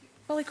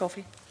 Willie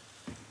Coffey.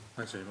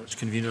 Thanks very much,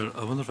 Convener.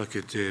 I wonder if I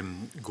could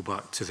go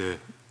back to the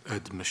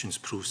admissions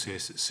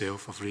process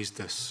itself. I've raised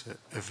this at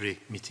every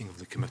meeting of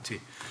the committee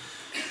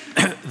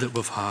that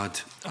we've had,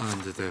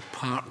 and the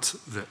part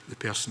that the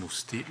personal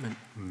statement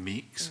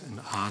makes and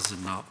has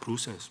in that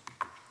process.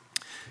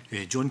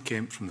 John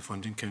Kemp from the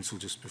Funding Council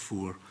just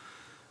before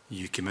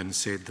you came in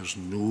said there's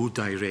no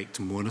direct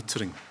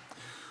monitoring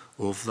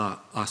of that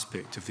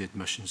aspect of the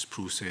admissions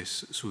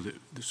process, so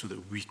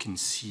that we can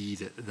see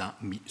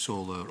that meets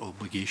all our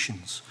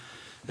obligations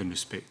in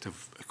respect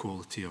of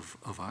equality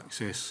of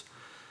access.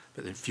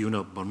 But then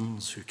Fiona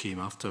Burns, who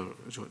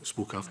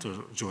spoke after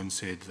John,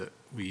 said that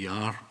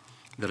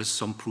there is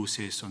some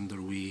process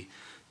underway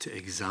to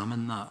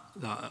examine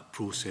that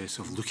process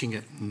of looking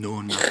at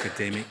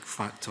non-academic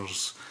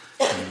factors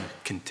in the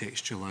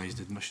contextualised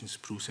admissions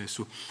process.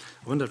 So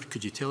I wonder,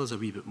 could you tell us a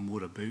wee bit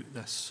more about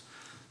this,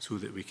 so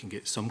that we can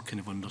get some kind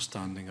of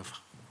understanding of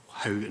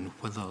how and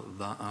whether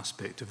that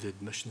aspect of the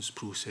admissions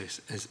process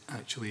is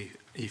actually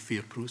a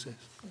fair process?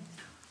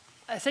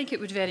 I think it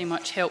would very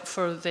much help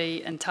for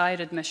the entire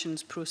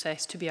admissions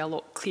process to be a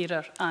lot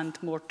clearer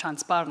and more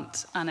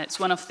transparent. And it's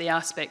one of the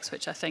aspects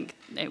which I think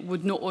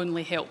would not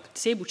only help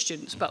disabled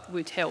students, but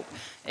would help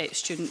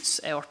students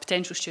or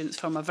potential students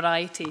from a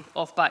variety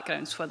of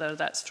backgrounds, whether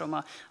that's from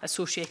a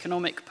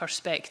socio-economic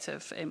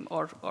perspective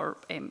or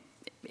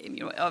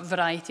a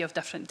variety of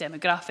different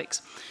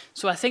demographics.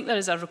 So I think there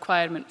is a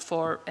requirement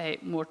for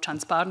more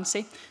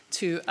transparency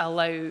to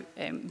allow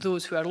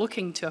those who are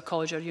looking to a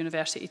college or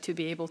university to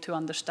be able to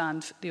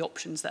understand the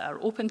options that are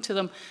open to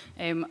them,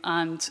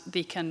 and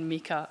they can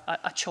make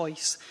a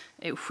choice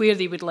where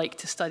they would like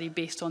to study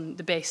based on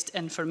the best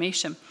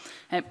information.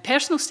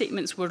 Personal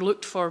statements were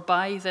looked for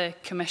by the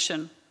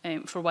Commission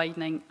for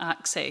widening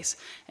access.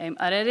 And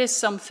it is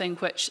something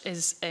which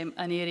is an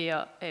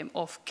area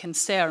of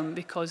concern,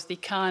 because they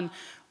can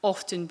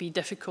often be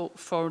difficult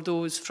for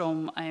those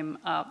from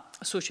a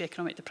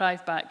socio-economic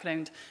deprived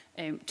background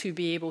to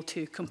be able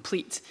to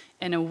complete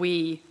in a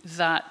way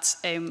that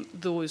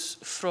those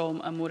from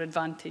a more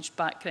advantaged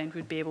background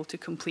would be able to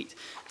complete.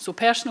 So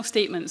personal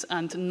statements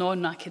and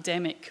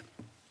non-academic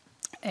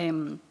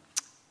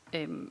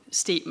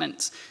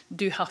statements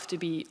do have to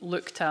be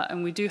looked at,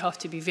 and we do have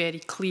to be very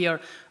clear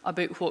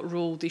about what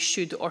role they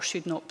should or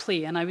should not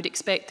play. And I would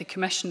expect the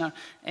Commissioner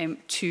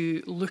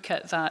to look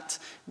at that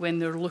when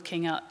they're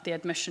looking at the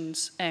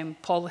admissions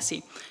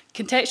policy.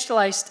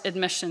 Contextualised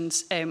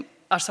admissions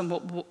are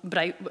somewhat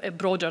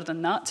broader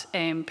than that.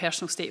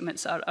 Personal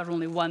statements are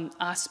only one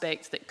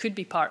aspect that could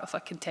be part of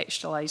a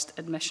contextualised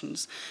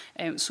admissions.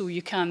 So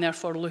you can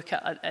therefore look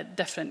at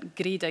different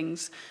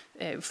gradings,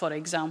 for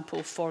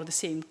example, for the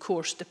same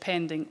course,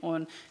 depending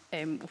on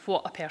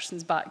what a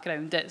person's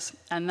background is.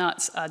 And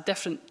that's a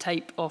different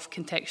type of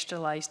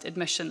contextualised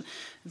admission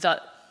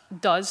that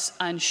does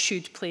and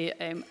should play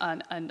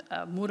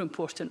a more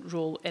important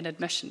role in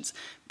admissions.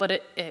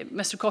 But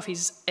Mr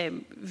Coffey's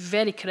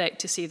very correct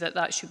to say that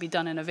that should be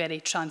done in a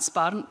very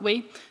transparent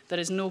way. There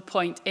is no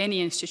point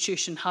any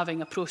institution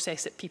having a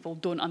process that people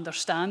don't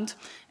understand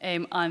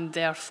and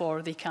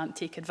therefore they can't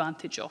take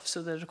advantage of.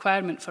 So the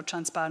requirement for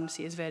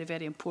transparency is very,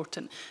 very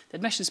important. The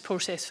admissions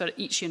process for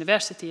each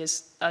university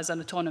as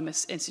an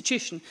autonomous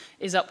institution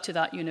is up to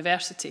that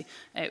university.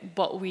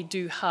 But we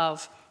do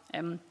have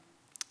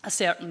a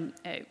certain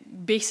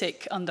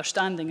basic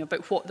understanding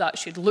about what that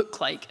should look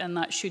like, and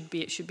that should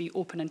be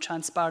open and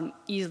transparent,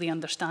 easily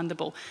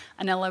understandable,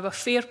 and allow a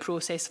fair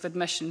process of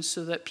admissions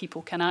so that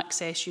people can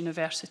access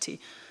university.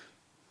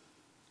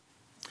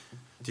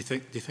 Do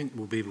you think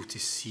we'll be able to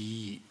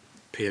see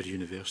per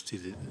university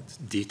the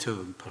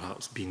data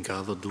perhaps being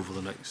gathered over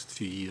the next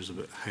few years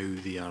about how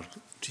they are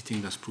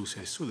treating this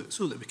process,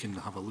 so that we can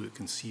have a look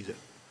and see that,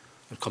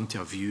 or come to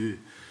a view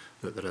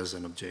that there is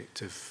an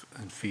objective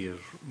and fair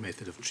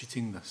method of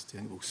treating this? Do you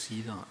think we'll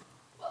see that?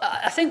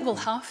 I think we'll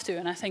have to,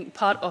 and I think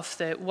part of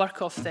the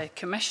work of the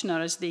Commissioner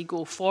as they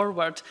go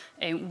forward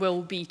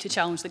will be to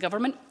challenge the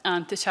government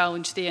and to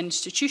challenge the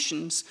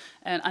institutions.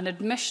 And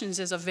admissions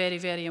is a very,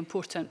 very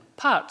important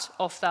part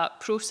of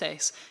that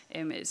process.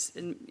 It's,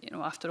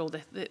 after all,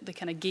 the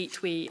kind of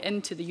gateway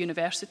into the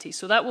university.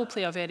 So that will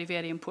play a very,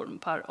 very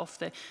important part of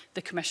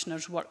the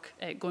Commissioner's work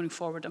going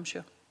forward, I'm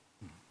sure.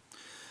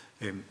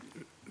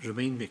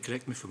 Remind me,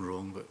 correct me if I'm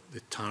wrong, but the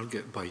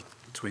target by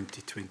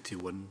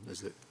 2021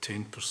 is that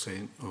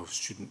 10% of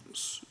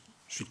students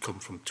should come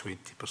from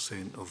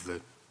 20% of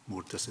the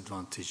more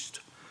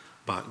disadvantaged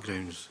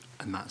backgrounds,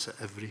 and that's at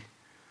every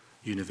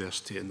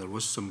university. And there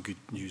was some good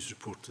news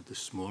reported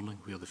this morning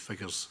where the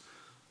figure's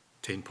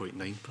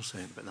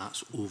 10.9%, but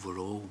that's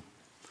overall.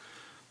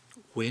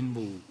 When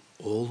will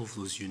all of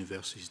those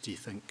universities, do you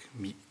think,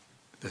 meet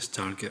this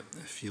target?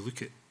 If you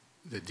look at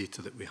the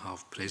data that we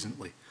have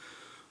presently,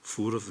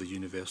 4 of the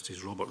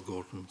universities, Robert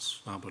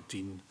Gordon's,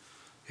 Aberdeen,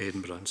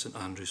 Edinburgh and St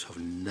Andrews, have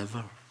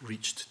never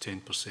reached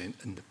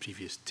 10% in the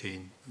previous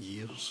 10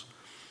 years.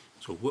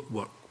 So what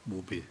work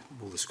will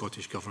the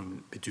Scottish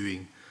Government be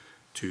doing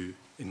to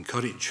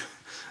encourage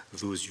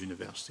those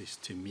universities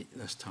to meet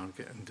this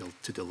target and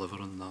to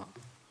deliver on that,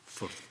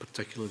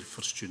 particularly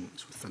for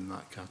students within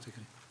that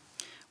category?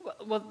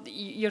 Well,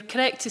 you're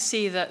correct to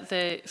say that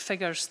the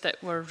figures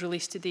that were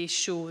released today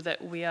show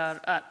that we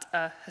are at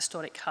a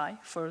historic high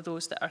for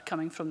those that are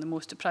coming from the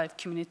most deprived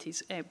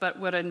communities. But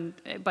we're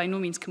by no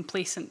means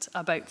complacent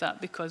about that,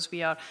 because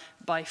we are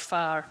by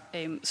far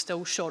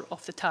still short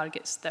of the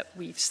targets that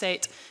we've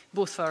set,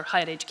 both for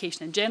higher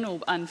education in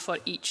general and for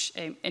each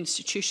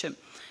institution.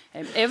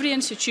 Every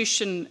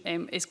institution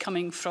is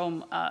coming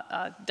from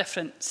a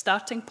different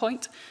starting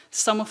point.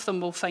 Some of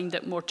them will find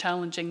it more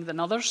challenging than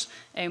others.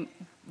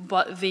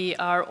 But they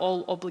are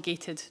all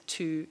obligated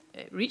to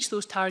reach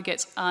those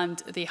targets, and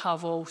they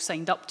have all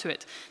signed up to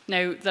it.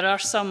 Now, there are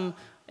some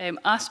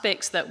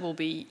aspects that will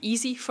be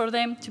easy for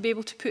them to be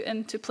able to put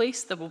into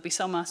place. There will be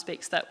some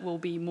aspects that will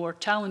be more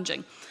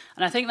challenging.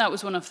 And I think that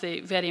was one of the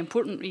very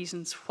important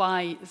reasons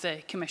why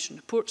the Commission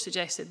report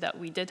suggested that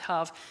we did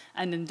have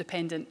an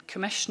independent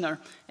Commissioner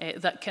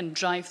that can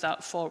drive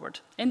that forward,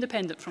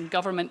 independent from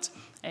government,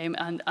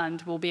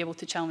 and will be able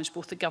to challenge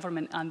both the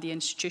government and the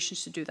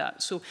institutions to do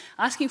that. So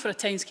asking for a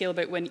timescale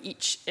about when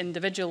each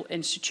individual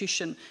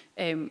institution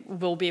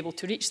will be able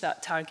to reach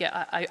that target,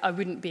 I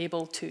wouldn't be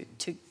able to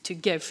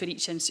give for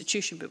each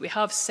institution, but we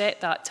have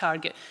set that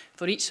target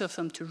for each of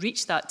them to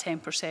reach that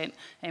 10%,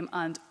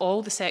 and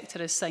all the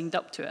sector is signed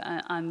up to it,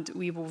 and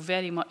we will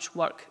very much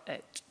work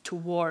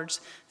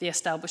towards the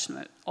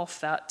establishment of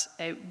that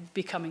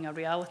becoming a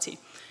reality.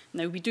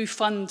 Now, we do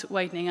fund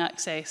widening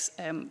access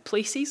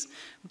places,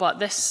 but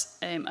this,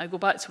 I go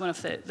back to one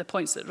of the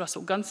points that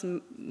Russell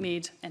Gunson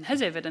made in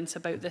his evidence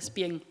about this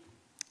being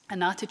an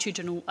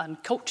attitudinal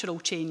and cultural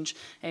change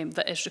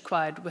that is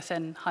required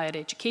within higher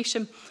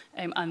education,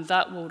 and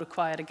that will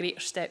require a greater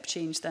step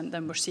change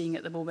than we're seeing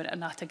at the moment,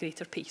 and at a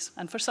greater pace.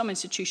 And for some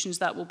institutions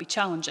that will be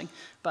challenging,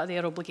 but they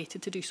are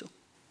obligated to do so.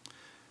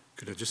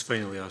 Could I just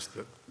finally ask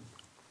that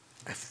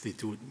if they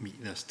don't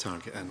meet this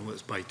target, I know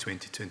it's by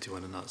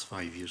 2021 and that's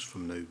 5 years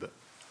from now, but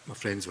my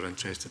friends were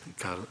interested in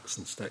carrots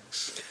and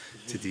sticks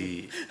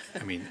today.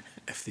 I mean,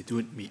 if they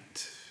don't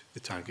meet the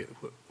target,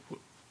 what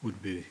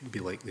would we be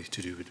likely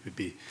to do? Would we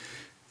be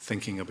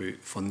thinking about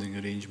funding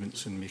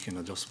arrangements and making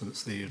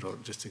adjustments there, or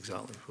just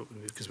exactly what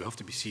we, because we have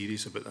to be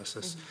serious about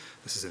this.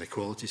 This is an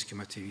Equalities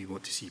Committee. We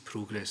want to see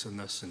progress in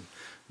this, and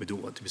we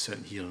don't want to be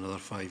sitting here another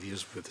 5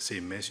 years with the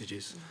same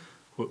messages.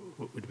 What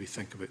would we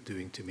think about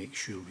doing to make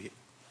sure we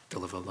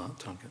deliver that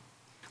target?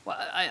 Well,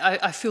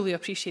 I fully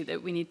appreciate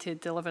that we need to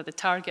deliver the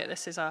target.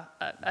 This is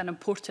an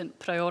important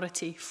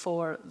priority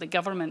for the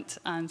government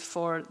and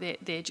for the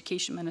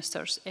education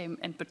ministers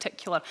in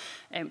particular.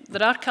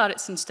 There are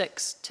carrots and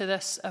sticks to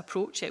this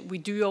approach. We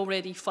do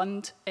already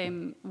fund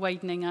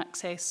widening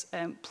access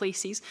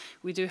places.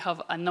 We do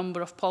have a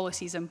number of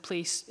policies in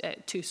place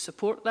to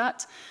support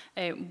that.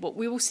 But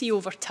we will see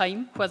over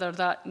time whether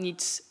that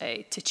needs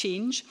to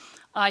change.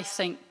 I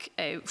think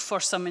for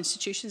some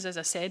institutions, as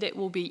I said, it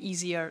will be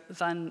easier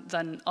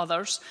than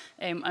others,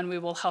 and we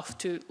will have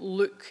to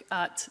look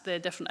at the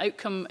different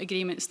outcome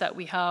agreements that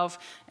we have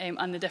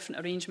and the different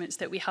arrangements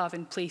that we have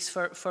in place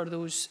for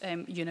those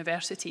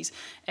universities.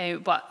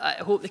 But I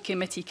hope the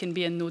committee can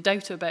be in no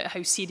doubt about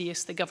how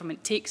serious the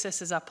government takes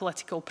this as a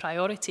political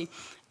priority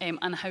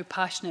and how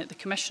passionate the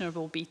Commissioner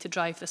will be to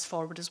drive this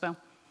forward as well.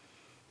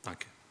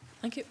 Thank you.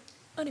 Thank you.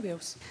 Anybody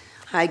else?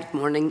 Hi, good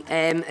morning.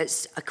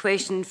 It's a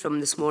question from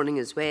this morning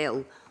as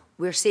well.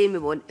 We're saying we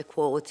want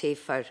equality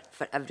for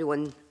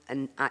everyone,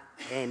 and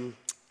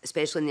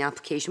especially in the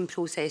application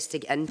process to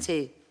get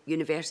into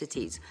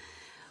universities.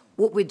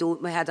 What we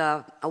don't, we had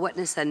a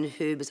witness in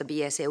who was a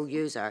BSL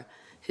user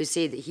who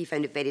said that he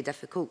found it very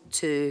difficult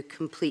to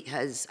complete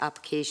his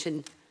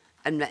application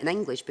in written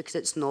English because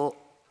it's not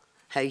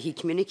how he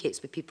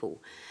communicates with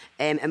people.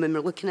 And when we're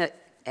looking at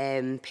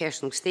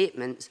personal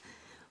statements,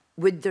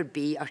 would there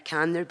be or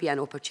can there be an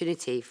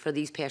opportunity for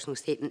these personal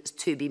statements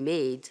to be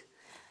made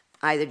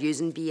either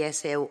using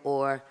BSL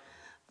or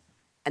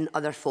in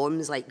other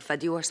forms like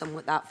video or something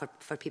like that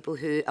for people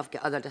who have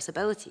got other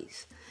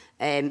disabilities,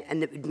 and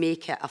that would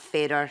make it a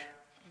fairer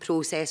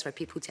process for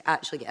people to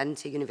actually get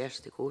into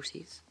university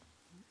courses?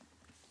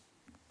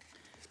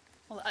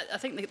 Well, I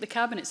think the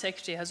Cabinet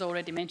Secretary has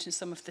already mentioned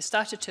some of the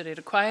statutory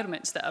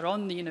requirements that are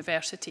on the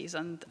universities,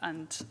 and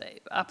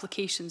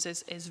applications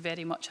is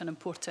very much an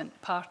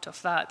important part of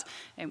that.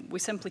 We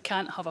simply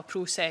can't have a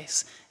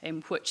process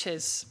which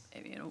is,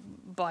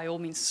 by all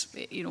means,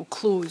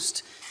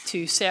 closed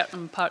to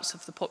certain parts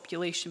of the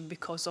population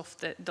because of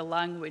the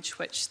language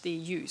which they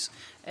use.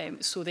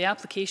 So the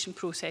application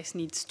process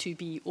needs to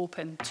be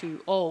open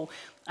to all.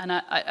 And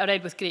I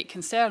read with great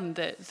concern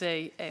that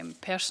the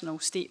personal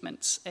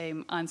statements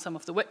and some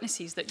of the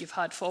witnesses that you've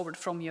had forward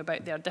from you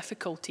about their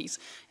difficulties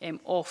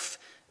of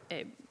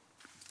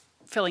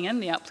filling in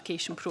the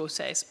application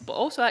process, but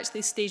also actually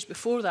the stage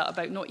before that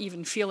about not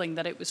even feeling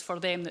that it was for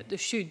them, that they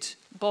should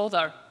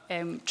bother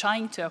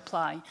trying to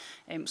apply.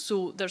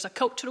 So there's a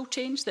cultural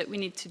change that we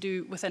need to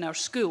do within our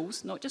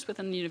schools, not just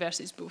within the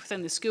universities, but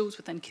within the schools,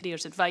 within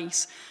careers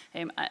advice,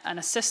 and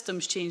a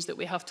systems change that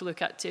we have to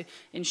look at to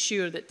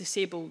ensure that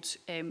disabled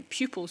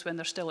pupils, when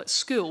they're still at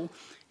school,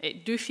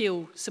 do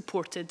feel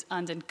supported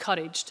and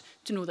encouraged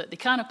to know that they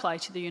can apply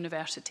to the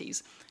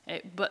universities,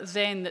 but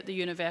then that the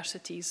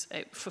universities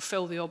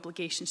fulfil the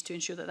obligations to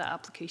ensure that that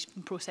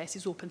application process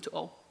is open to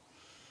all.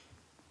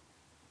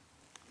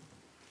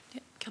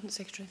 Yeah, Cabinet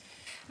Secretary.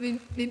 I mean,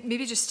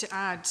 maybe just to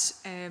add,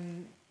 I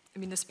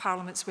mean, this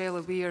Parliament's well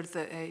aware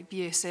that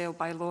BSL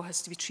by law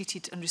has to be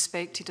treated and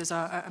respected as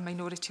a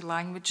minority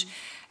language.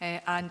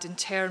 And in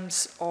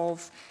terms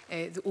of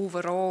the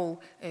overall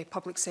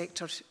public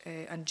sector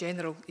and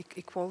general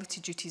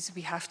equality duties,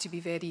 we have to be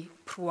very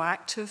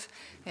proactive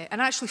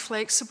and actually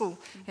flexible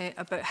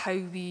about how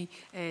we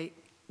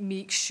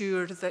make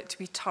sure that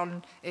we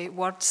turn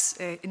words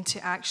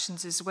into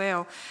actions as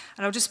well.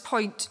 And I'll just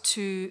point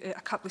to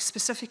a couple of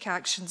specific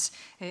actions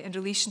in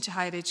relation to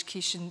higher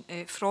education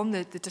from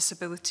the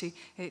Disability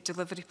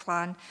Delivery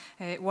Plan.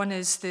 One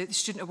is the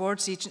Student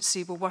Awards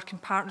Agency will work in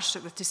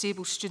partnership with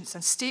disabled students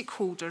and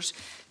stakeholders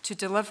to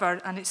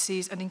deliver, and it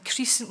says, an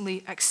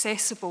increasingly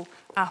accessible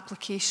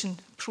application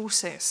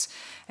process.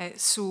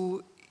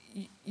 So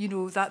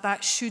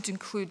that should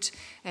include,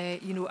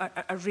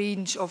 a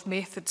range of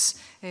methods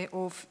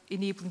of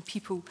enabling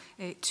people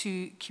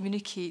to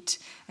communicate,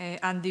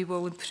 and they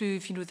will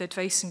improve, the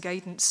advice and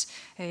guidance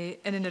in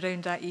and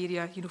around that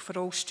area, for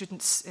all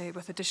students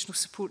with additional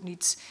support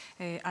needs,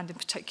 and in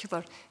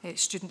particular,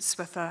 students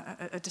with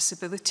a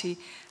disability.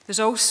 There's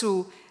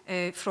also,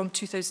 from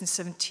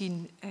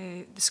 2017,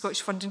 the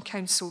Scottish Funding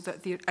Council,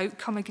 that their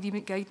outcome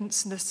agreement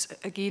guidance, and this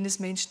again is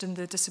mentioned in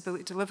the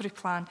Disability Delivery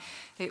Plan,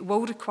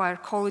 will require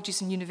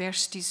colleges and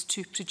universities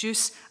to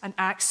produce an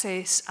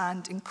access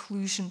and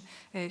inclusion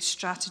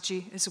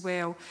strategy as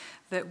well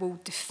that will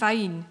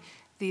define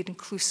their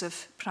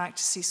inclusive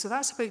practices. So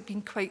that's about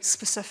being quite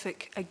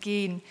specific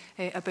again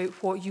about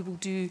what you will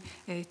do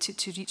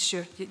to reach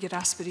your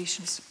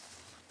aspirations.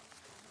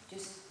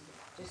 Just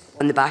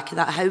on the back of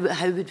that,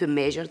 how would we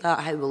measure that?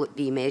 How will it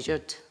be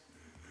measured?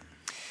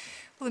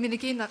 Well, I mean,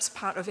 again, that's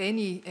part of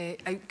any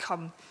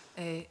outcome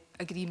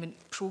agreement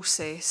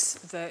process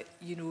that,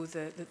 you know,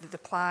 the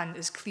plan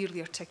is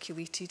clearly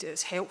articulated.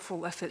 It's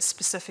helpful if it's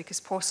specific as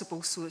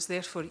possible, so it's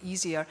therefore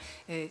easier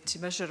to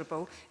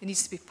measurable. It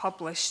needs to be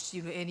published,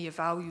 you know, any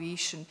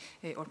evaluation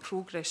or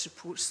progress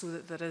reports, so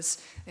that there is,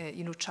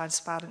 you know,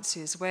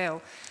 transparency as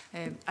well.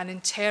 And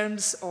in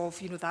terms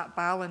of, you know, that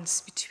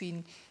balance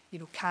between, you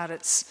know,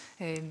 carrots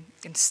and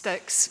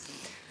sticks,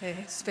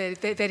 it's very,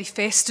 very, very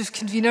festive,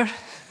 convener.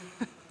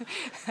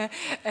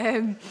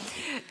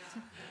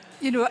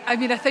 You know, I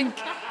mean, I think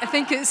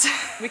it's...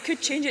 We could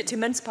change it to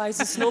mince pies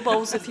and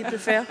snowballs if you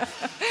prefer.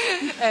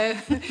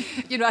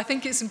 You know, I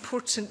think it's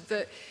important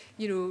that,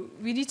 you know,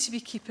 we need to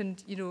be keeping,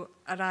 you know,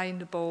 an eye on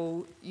the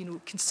ball, you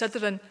know,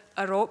 considering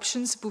our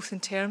options, both in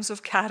terms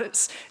of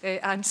carrots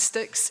and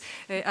sticks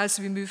as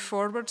we move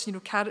forward. You know,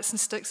 carrots and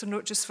sticks are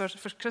not just for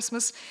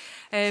Christmas.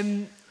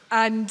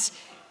 And,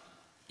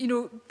 you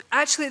know,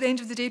 actually at the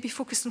end of the day, be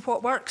focused on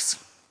what works.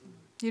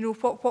 You know,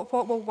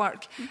 what will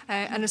work.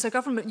 And as a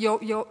government,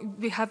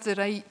 we have the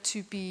right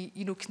to be,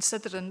 you know,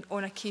 considering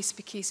on a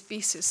case-by-case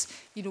basis,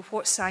 you know,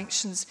 what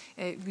sanctions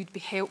would be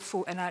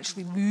helpful in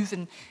actually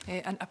moving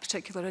a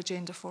particular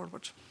agenda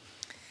forward.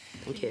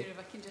 Thank you. If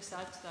I can just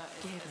add to that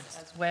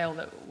as well,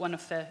 that one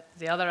of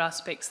the other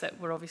aspects that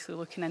we're obviously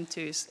looking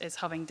into is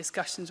having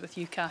discussions with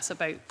UCAS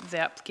about the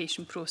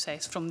application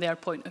process from their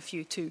point of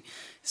view too.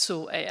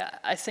 So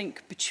I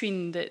think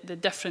between the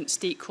different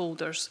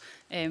stakeholders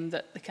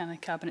that the kind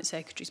of Cabinet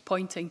Secretary is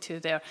pointing to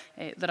there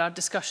are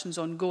discussions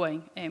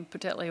ongoing,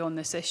 particularly on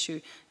this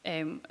issue.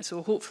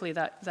 So hopefully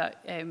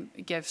that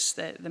gives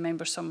the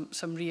members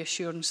some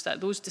reassurance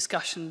that those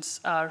discussions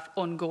are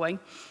ongoing.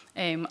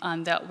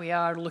 And that we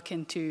are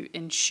looking to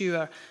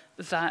ensure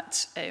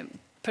that,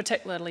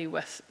 particularly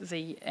with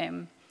the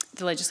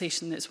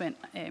legislation that's went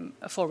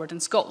forward in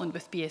Scotland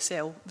with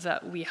BSL,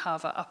 that we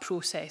have a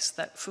process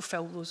that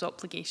fulfil those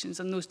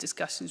obligations, and those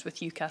discussions with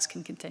UCAS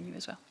can continue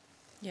as well.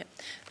 Yeah,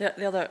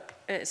 the other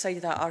side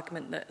of that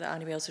argument that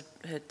Annie Wells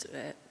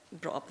had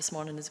brought up this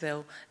morning as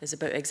well is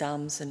about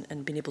exams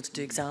and being able to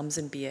do exams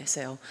in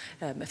BSL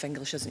if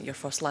English isn't your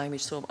first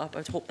language. So I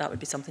would hope that would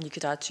be something you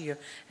could add to your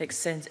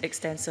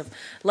extensive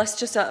list.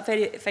 Just a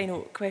very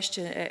final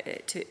question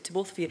to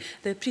both of you.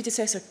 The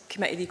predecessor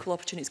committee, the Equal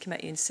Opportunities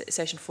Committee in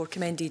session 4,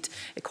 commended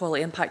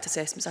equality impact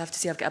assessments. I have to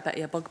say I've got a bit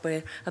of a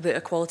bugbear about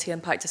equality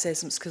impact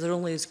assessments because they're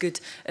only as good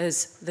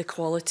as the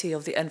quality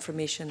of the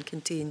information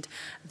contained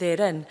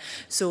therein.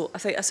 So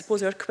I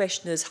suppose our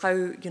question is how,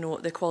 you know,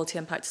 the equality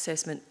impact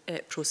assessment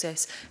process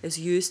is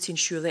used to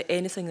ensure that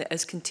anything that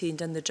is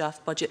contained in the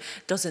draft budget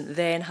doesn't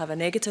then have a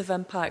negative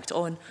impact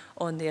on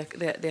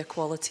the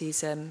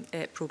equalities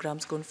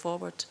programmes going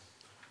forward.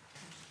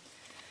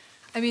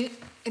 I mean,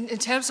 in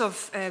terms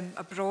of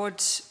a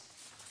broad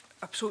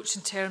approach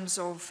in terms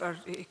of our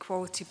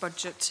equality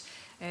budget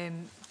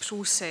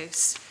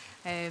process,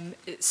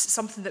 it's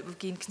something that we've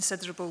gained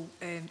considerable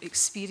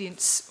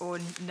experience on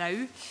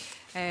now.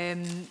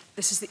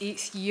 This is the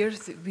 8th year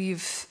that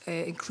we've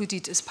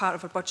included as part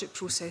of our budget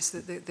process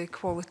the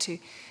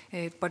equality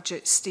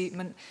budget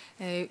statement.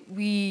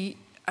 We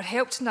are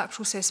helped in that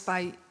process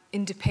by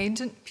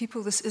independent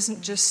people. This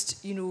isn't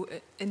just, you know,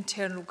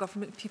 internal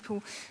government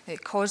people.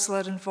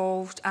 COSLA are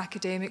involved,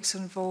 academics are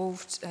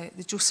involved,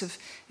 the Joseph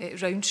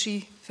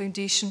Rowntree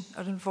Foundation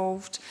are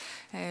involved.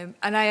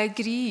 And I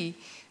agree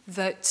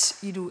that,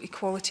 you know,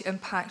 equality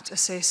impact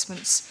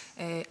assessments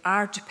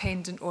are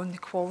dependent on the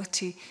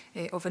quality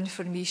of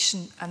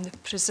information and the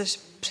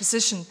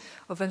precision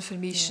of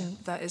information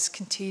that is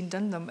contained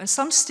in them. And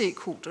some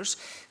stakeholders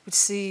would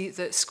say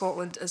that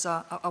Scotland is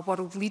a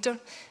world leader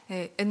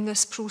in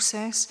this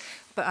process,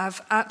 but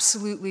I've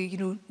absolutely, you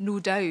know, no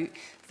doubt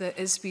that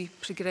as we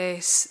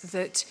progress,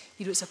 that,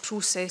 you know, it's a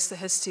process that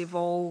has to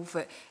evolve,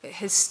 it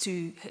has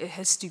to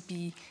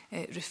be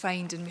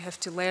refined, and we have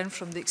to learn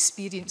from the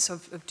experience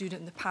of doing it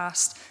in the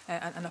past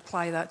and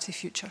apply that to the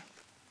future.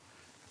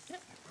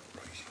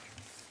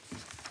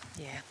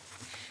 Yeah.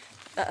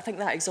 I think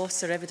that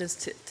exhausts our evidence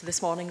to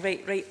this morning.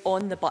 Right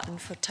on the button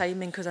for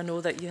timing, because I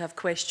know that you have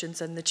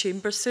questions in the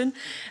chamber soon.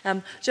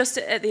 Just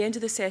at the end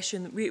of the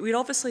session, we're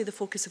obviously the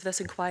focus of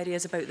this inquiry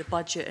is about the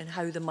budget and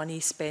how the money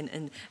is spent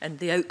and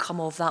the outcome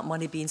of that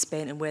money being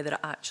spent and whether it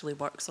actually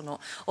works or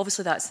not.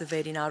 Obviously, that's the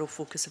very narrow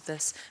focus of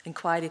this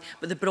inquiry.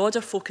 But the broader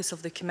focus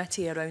of the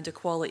committee around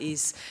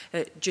equalities,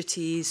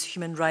 duties,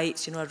 human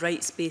rights, you know, a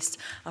rights-based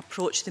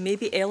approach. There may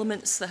be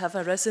elements that have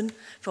arisen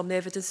from the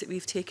evidence that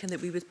we've taken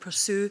that we would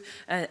pursue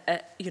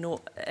you know,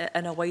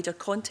 in a wider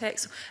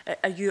context.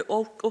 Are you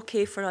all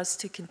okay for us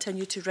to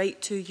continue to write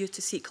to you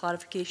to seek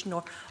clarification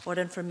or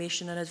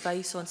information and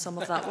advice on some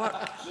of that work?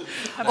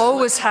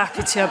 Always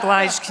happy to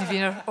oblige,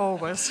 convener,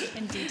 always.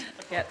 Indeed.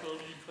 Yep.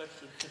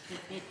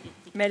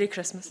 Merry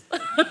Christmas.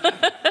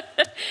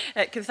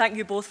 Can thank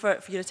you both for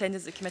your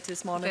attendance at the committee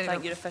this morning.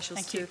 Thank your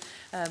officials too.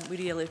 We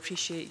really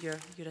appreciate your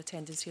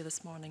attendance here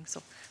this morning.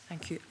 So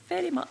thank you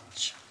very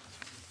much.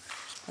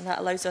 And that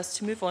allows us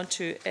to move on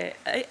to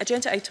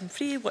agenda item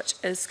 3, which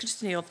is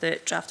scrutiny of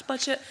the draft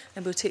budget,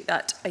 and we'll take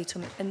that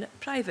item in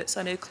private. So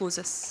I now close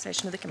this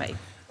session of the committee.